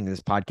you're listening to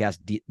this podcast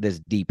this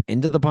deep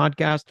into the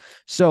podcast.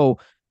 So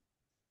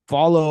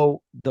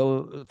follow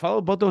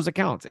both those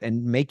accounts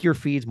and make your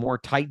feeds more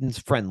Titans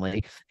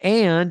friendly,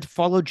 and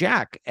follow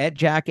Jack at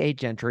Jack A.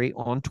 Gentry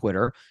on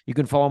Twitter. You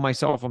can follow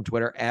myself on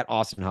Twitter at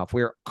Austin Huff.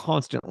 We're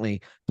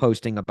constantly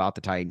posting about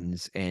the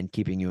Titans and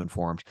keeping you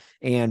informed.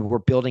 And we're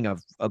building a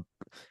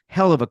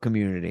hell of a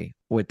community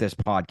with this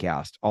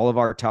podcast. All of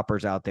our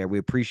Tuppers out there, we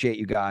appreciate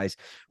you guys.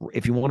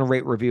 If you want to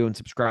rate, review, and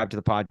subscribe to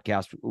the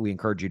podcast, we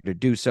encourage you to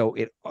do so.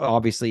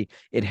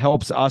 It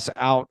helps us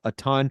out a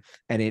ton,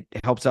 and it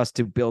helps us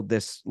to build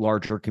this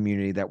larger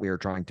community that we are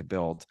trying to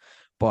build.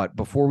 But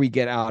before we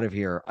get out of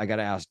here, I got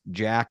to ask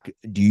Jack,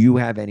 do you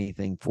have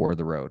anything for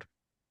the road?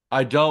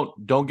 I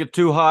don't get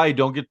too high.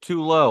 Don't get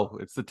too low.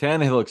 It's the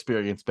Tannehill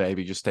experience,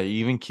 baby. Just stay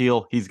even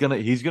keel. He's going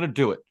to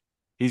do it.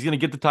 He's going to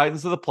get the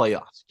Titans to the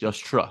playoffs.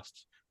 Just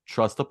trust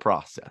the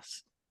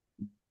process.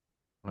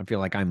 I feel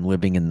like I'm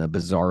living in the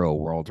bizarro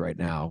world right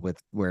now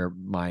where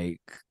my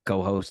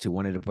co-host who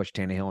wanted to push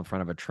Tannehill in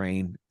front of a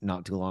train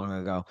not too long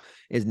ago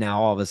is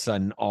now all of a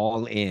sudden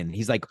all in.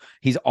 He's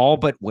all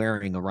but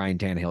wearing a Ryan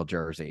Tannehill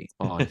jersey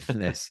on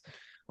this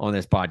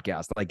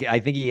podcast. Like, I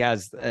think he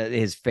has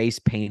his face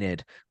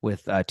painted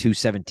with 2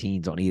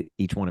 17s on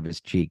each one of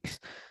his cheeks.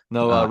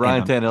 No,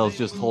 Ryan Tannehill is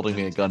just holding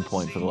me at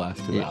gunpoint for the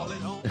last 2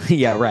 hours.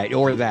 Yeah, right.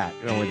 Or that.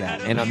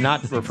 And I'm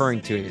not referring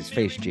to his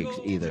face cheeks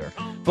either.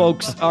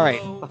 Folks, all right.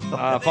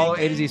 Follow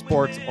A to Z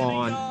Sports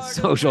on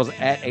socials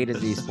at A to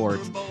Z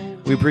Sports.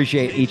 We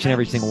appreciate each and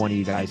every single one of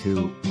you guys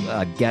who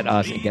get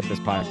us and get this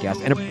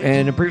podcast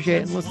and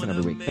appreciate and listen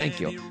every week.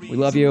 Thank you. We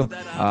love you.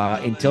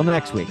 Until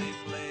next week,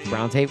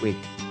 Browns Hate Week.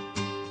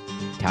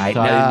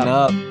 Tighten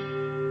up.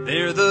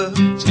 They're the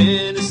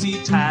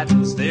Tennessee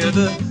Titans. They're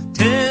the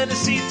Tennessee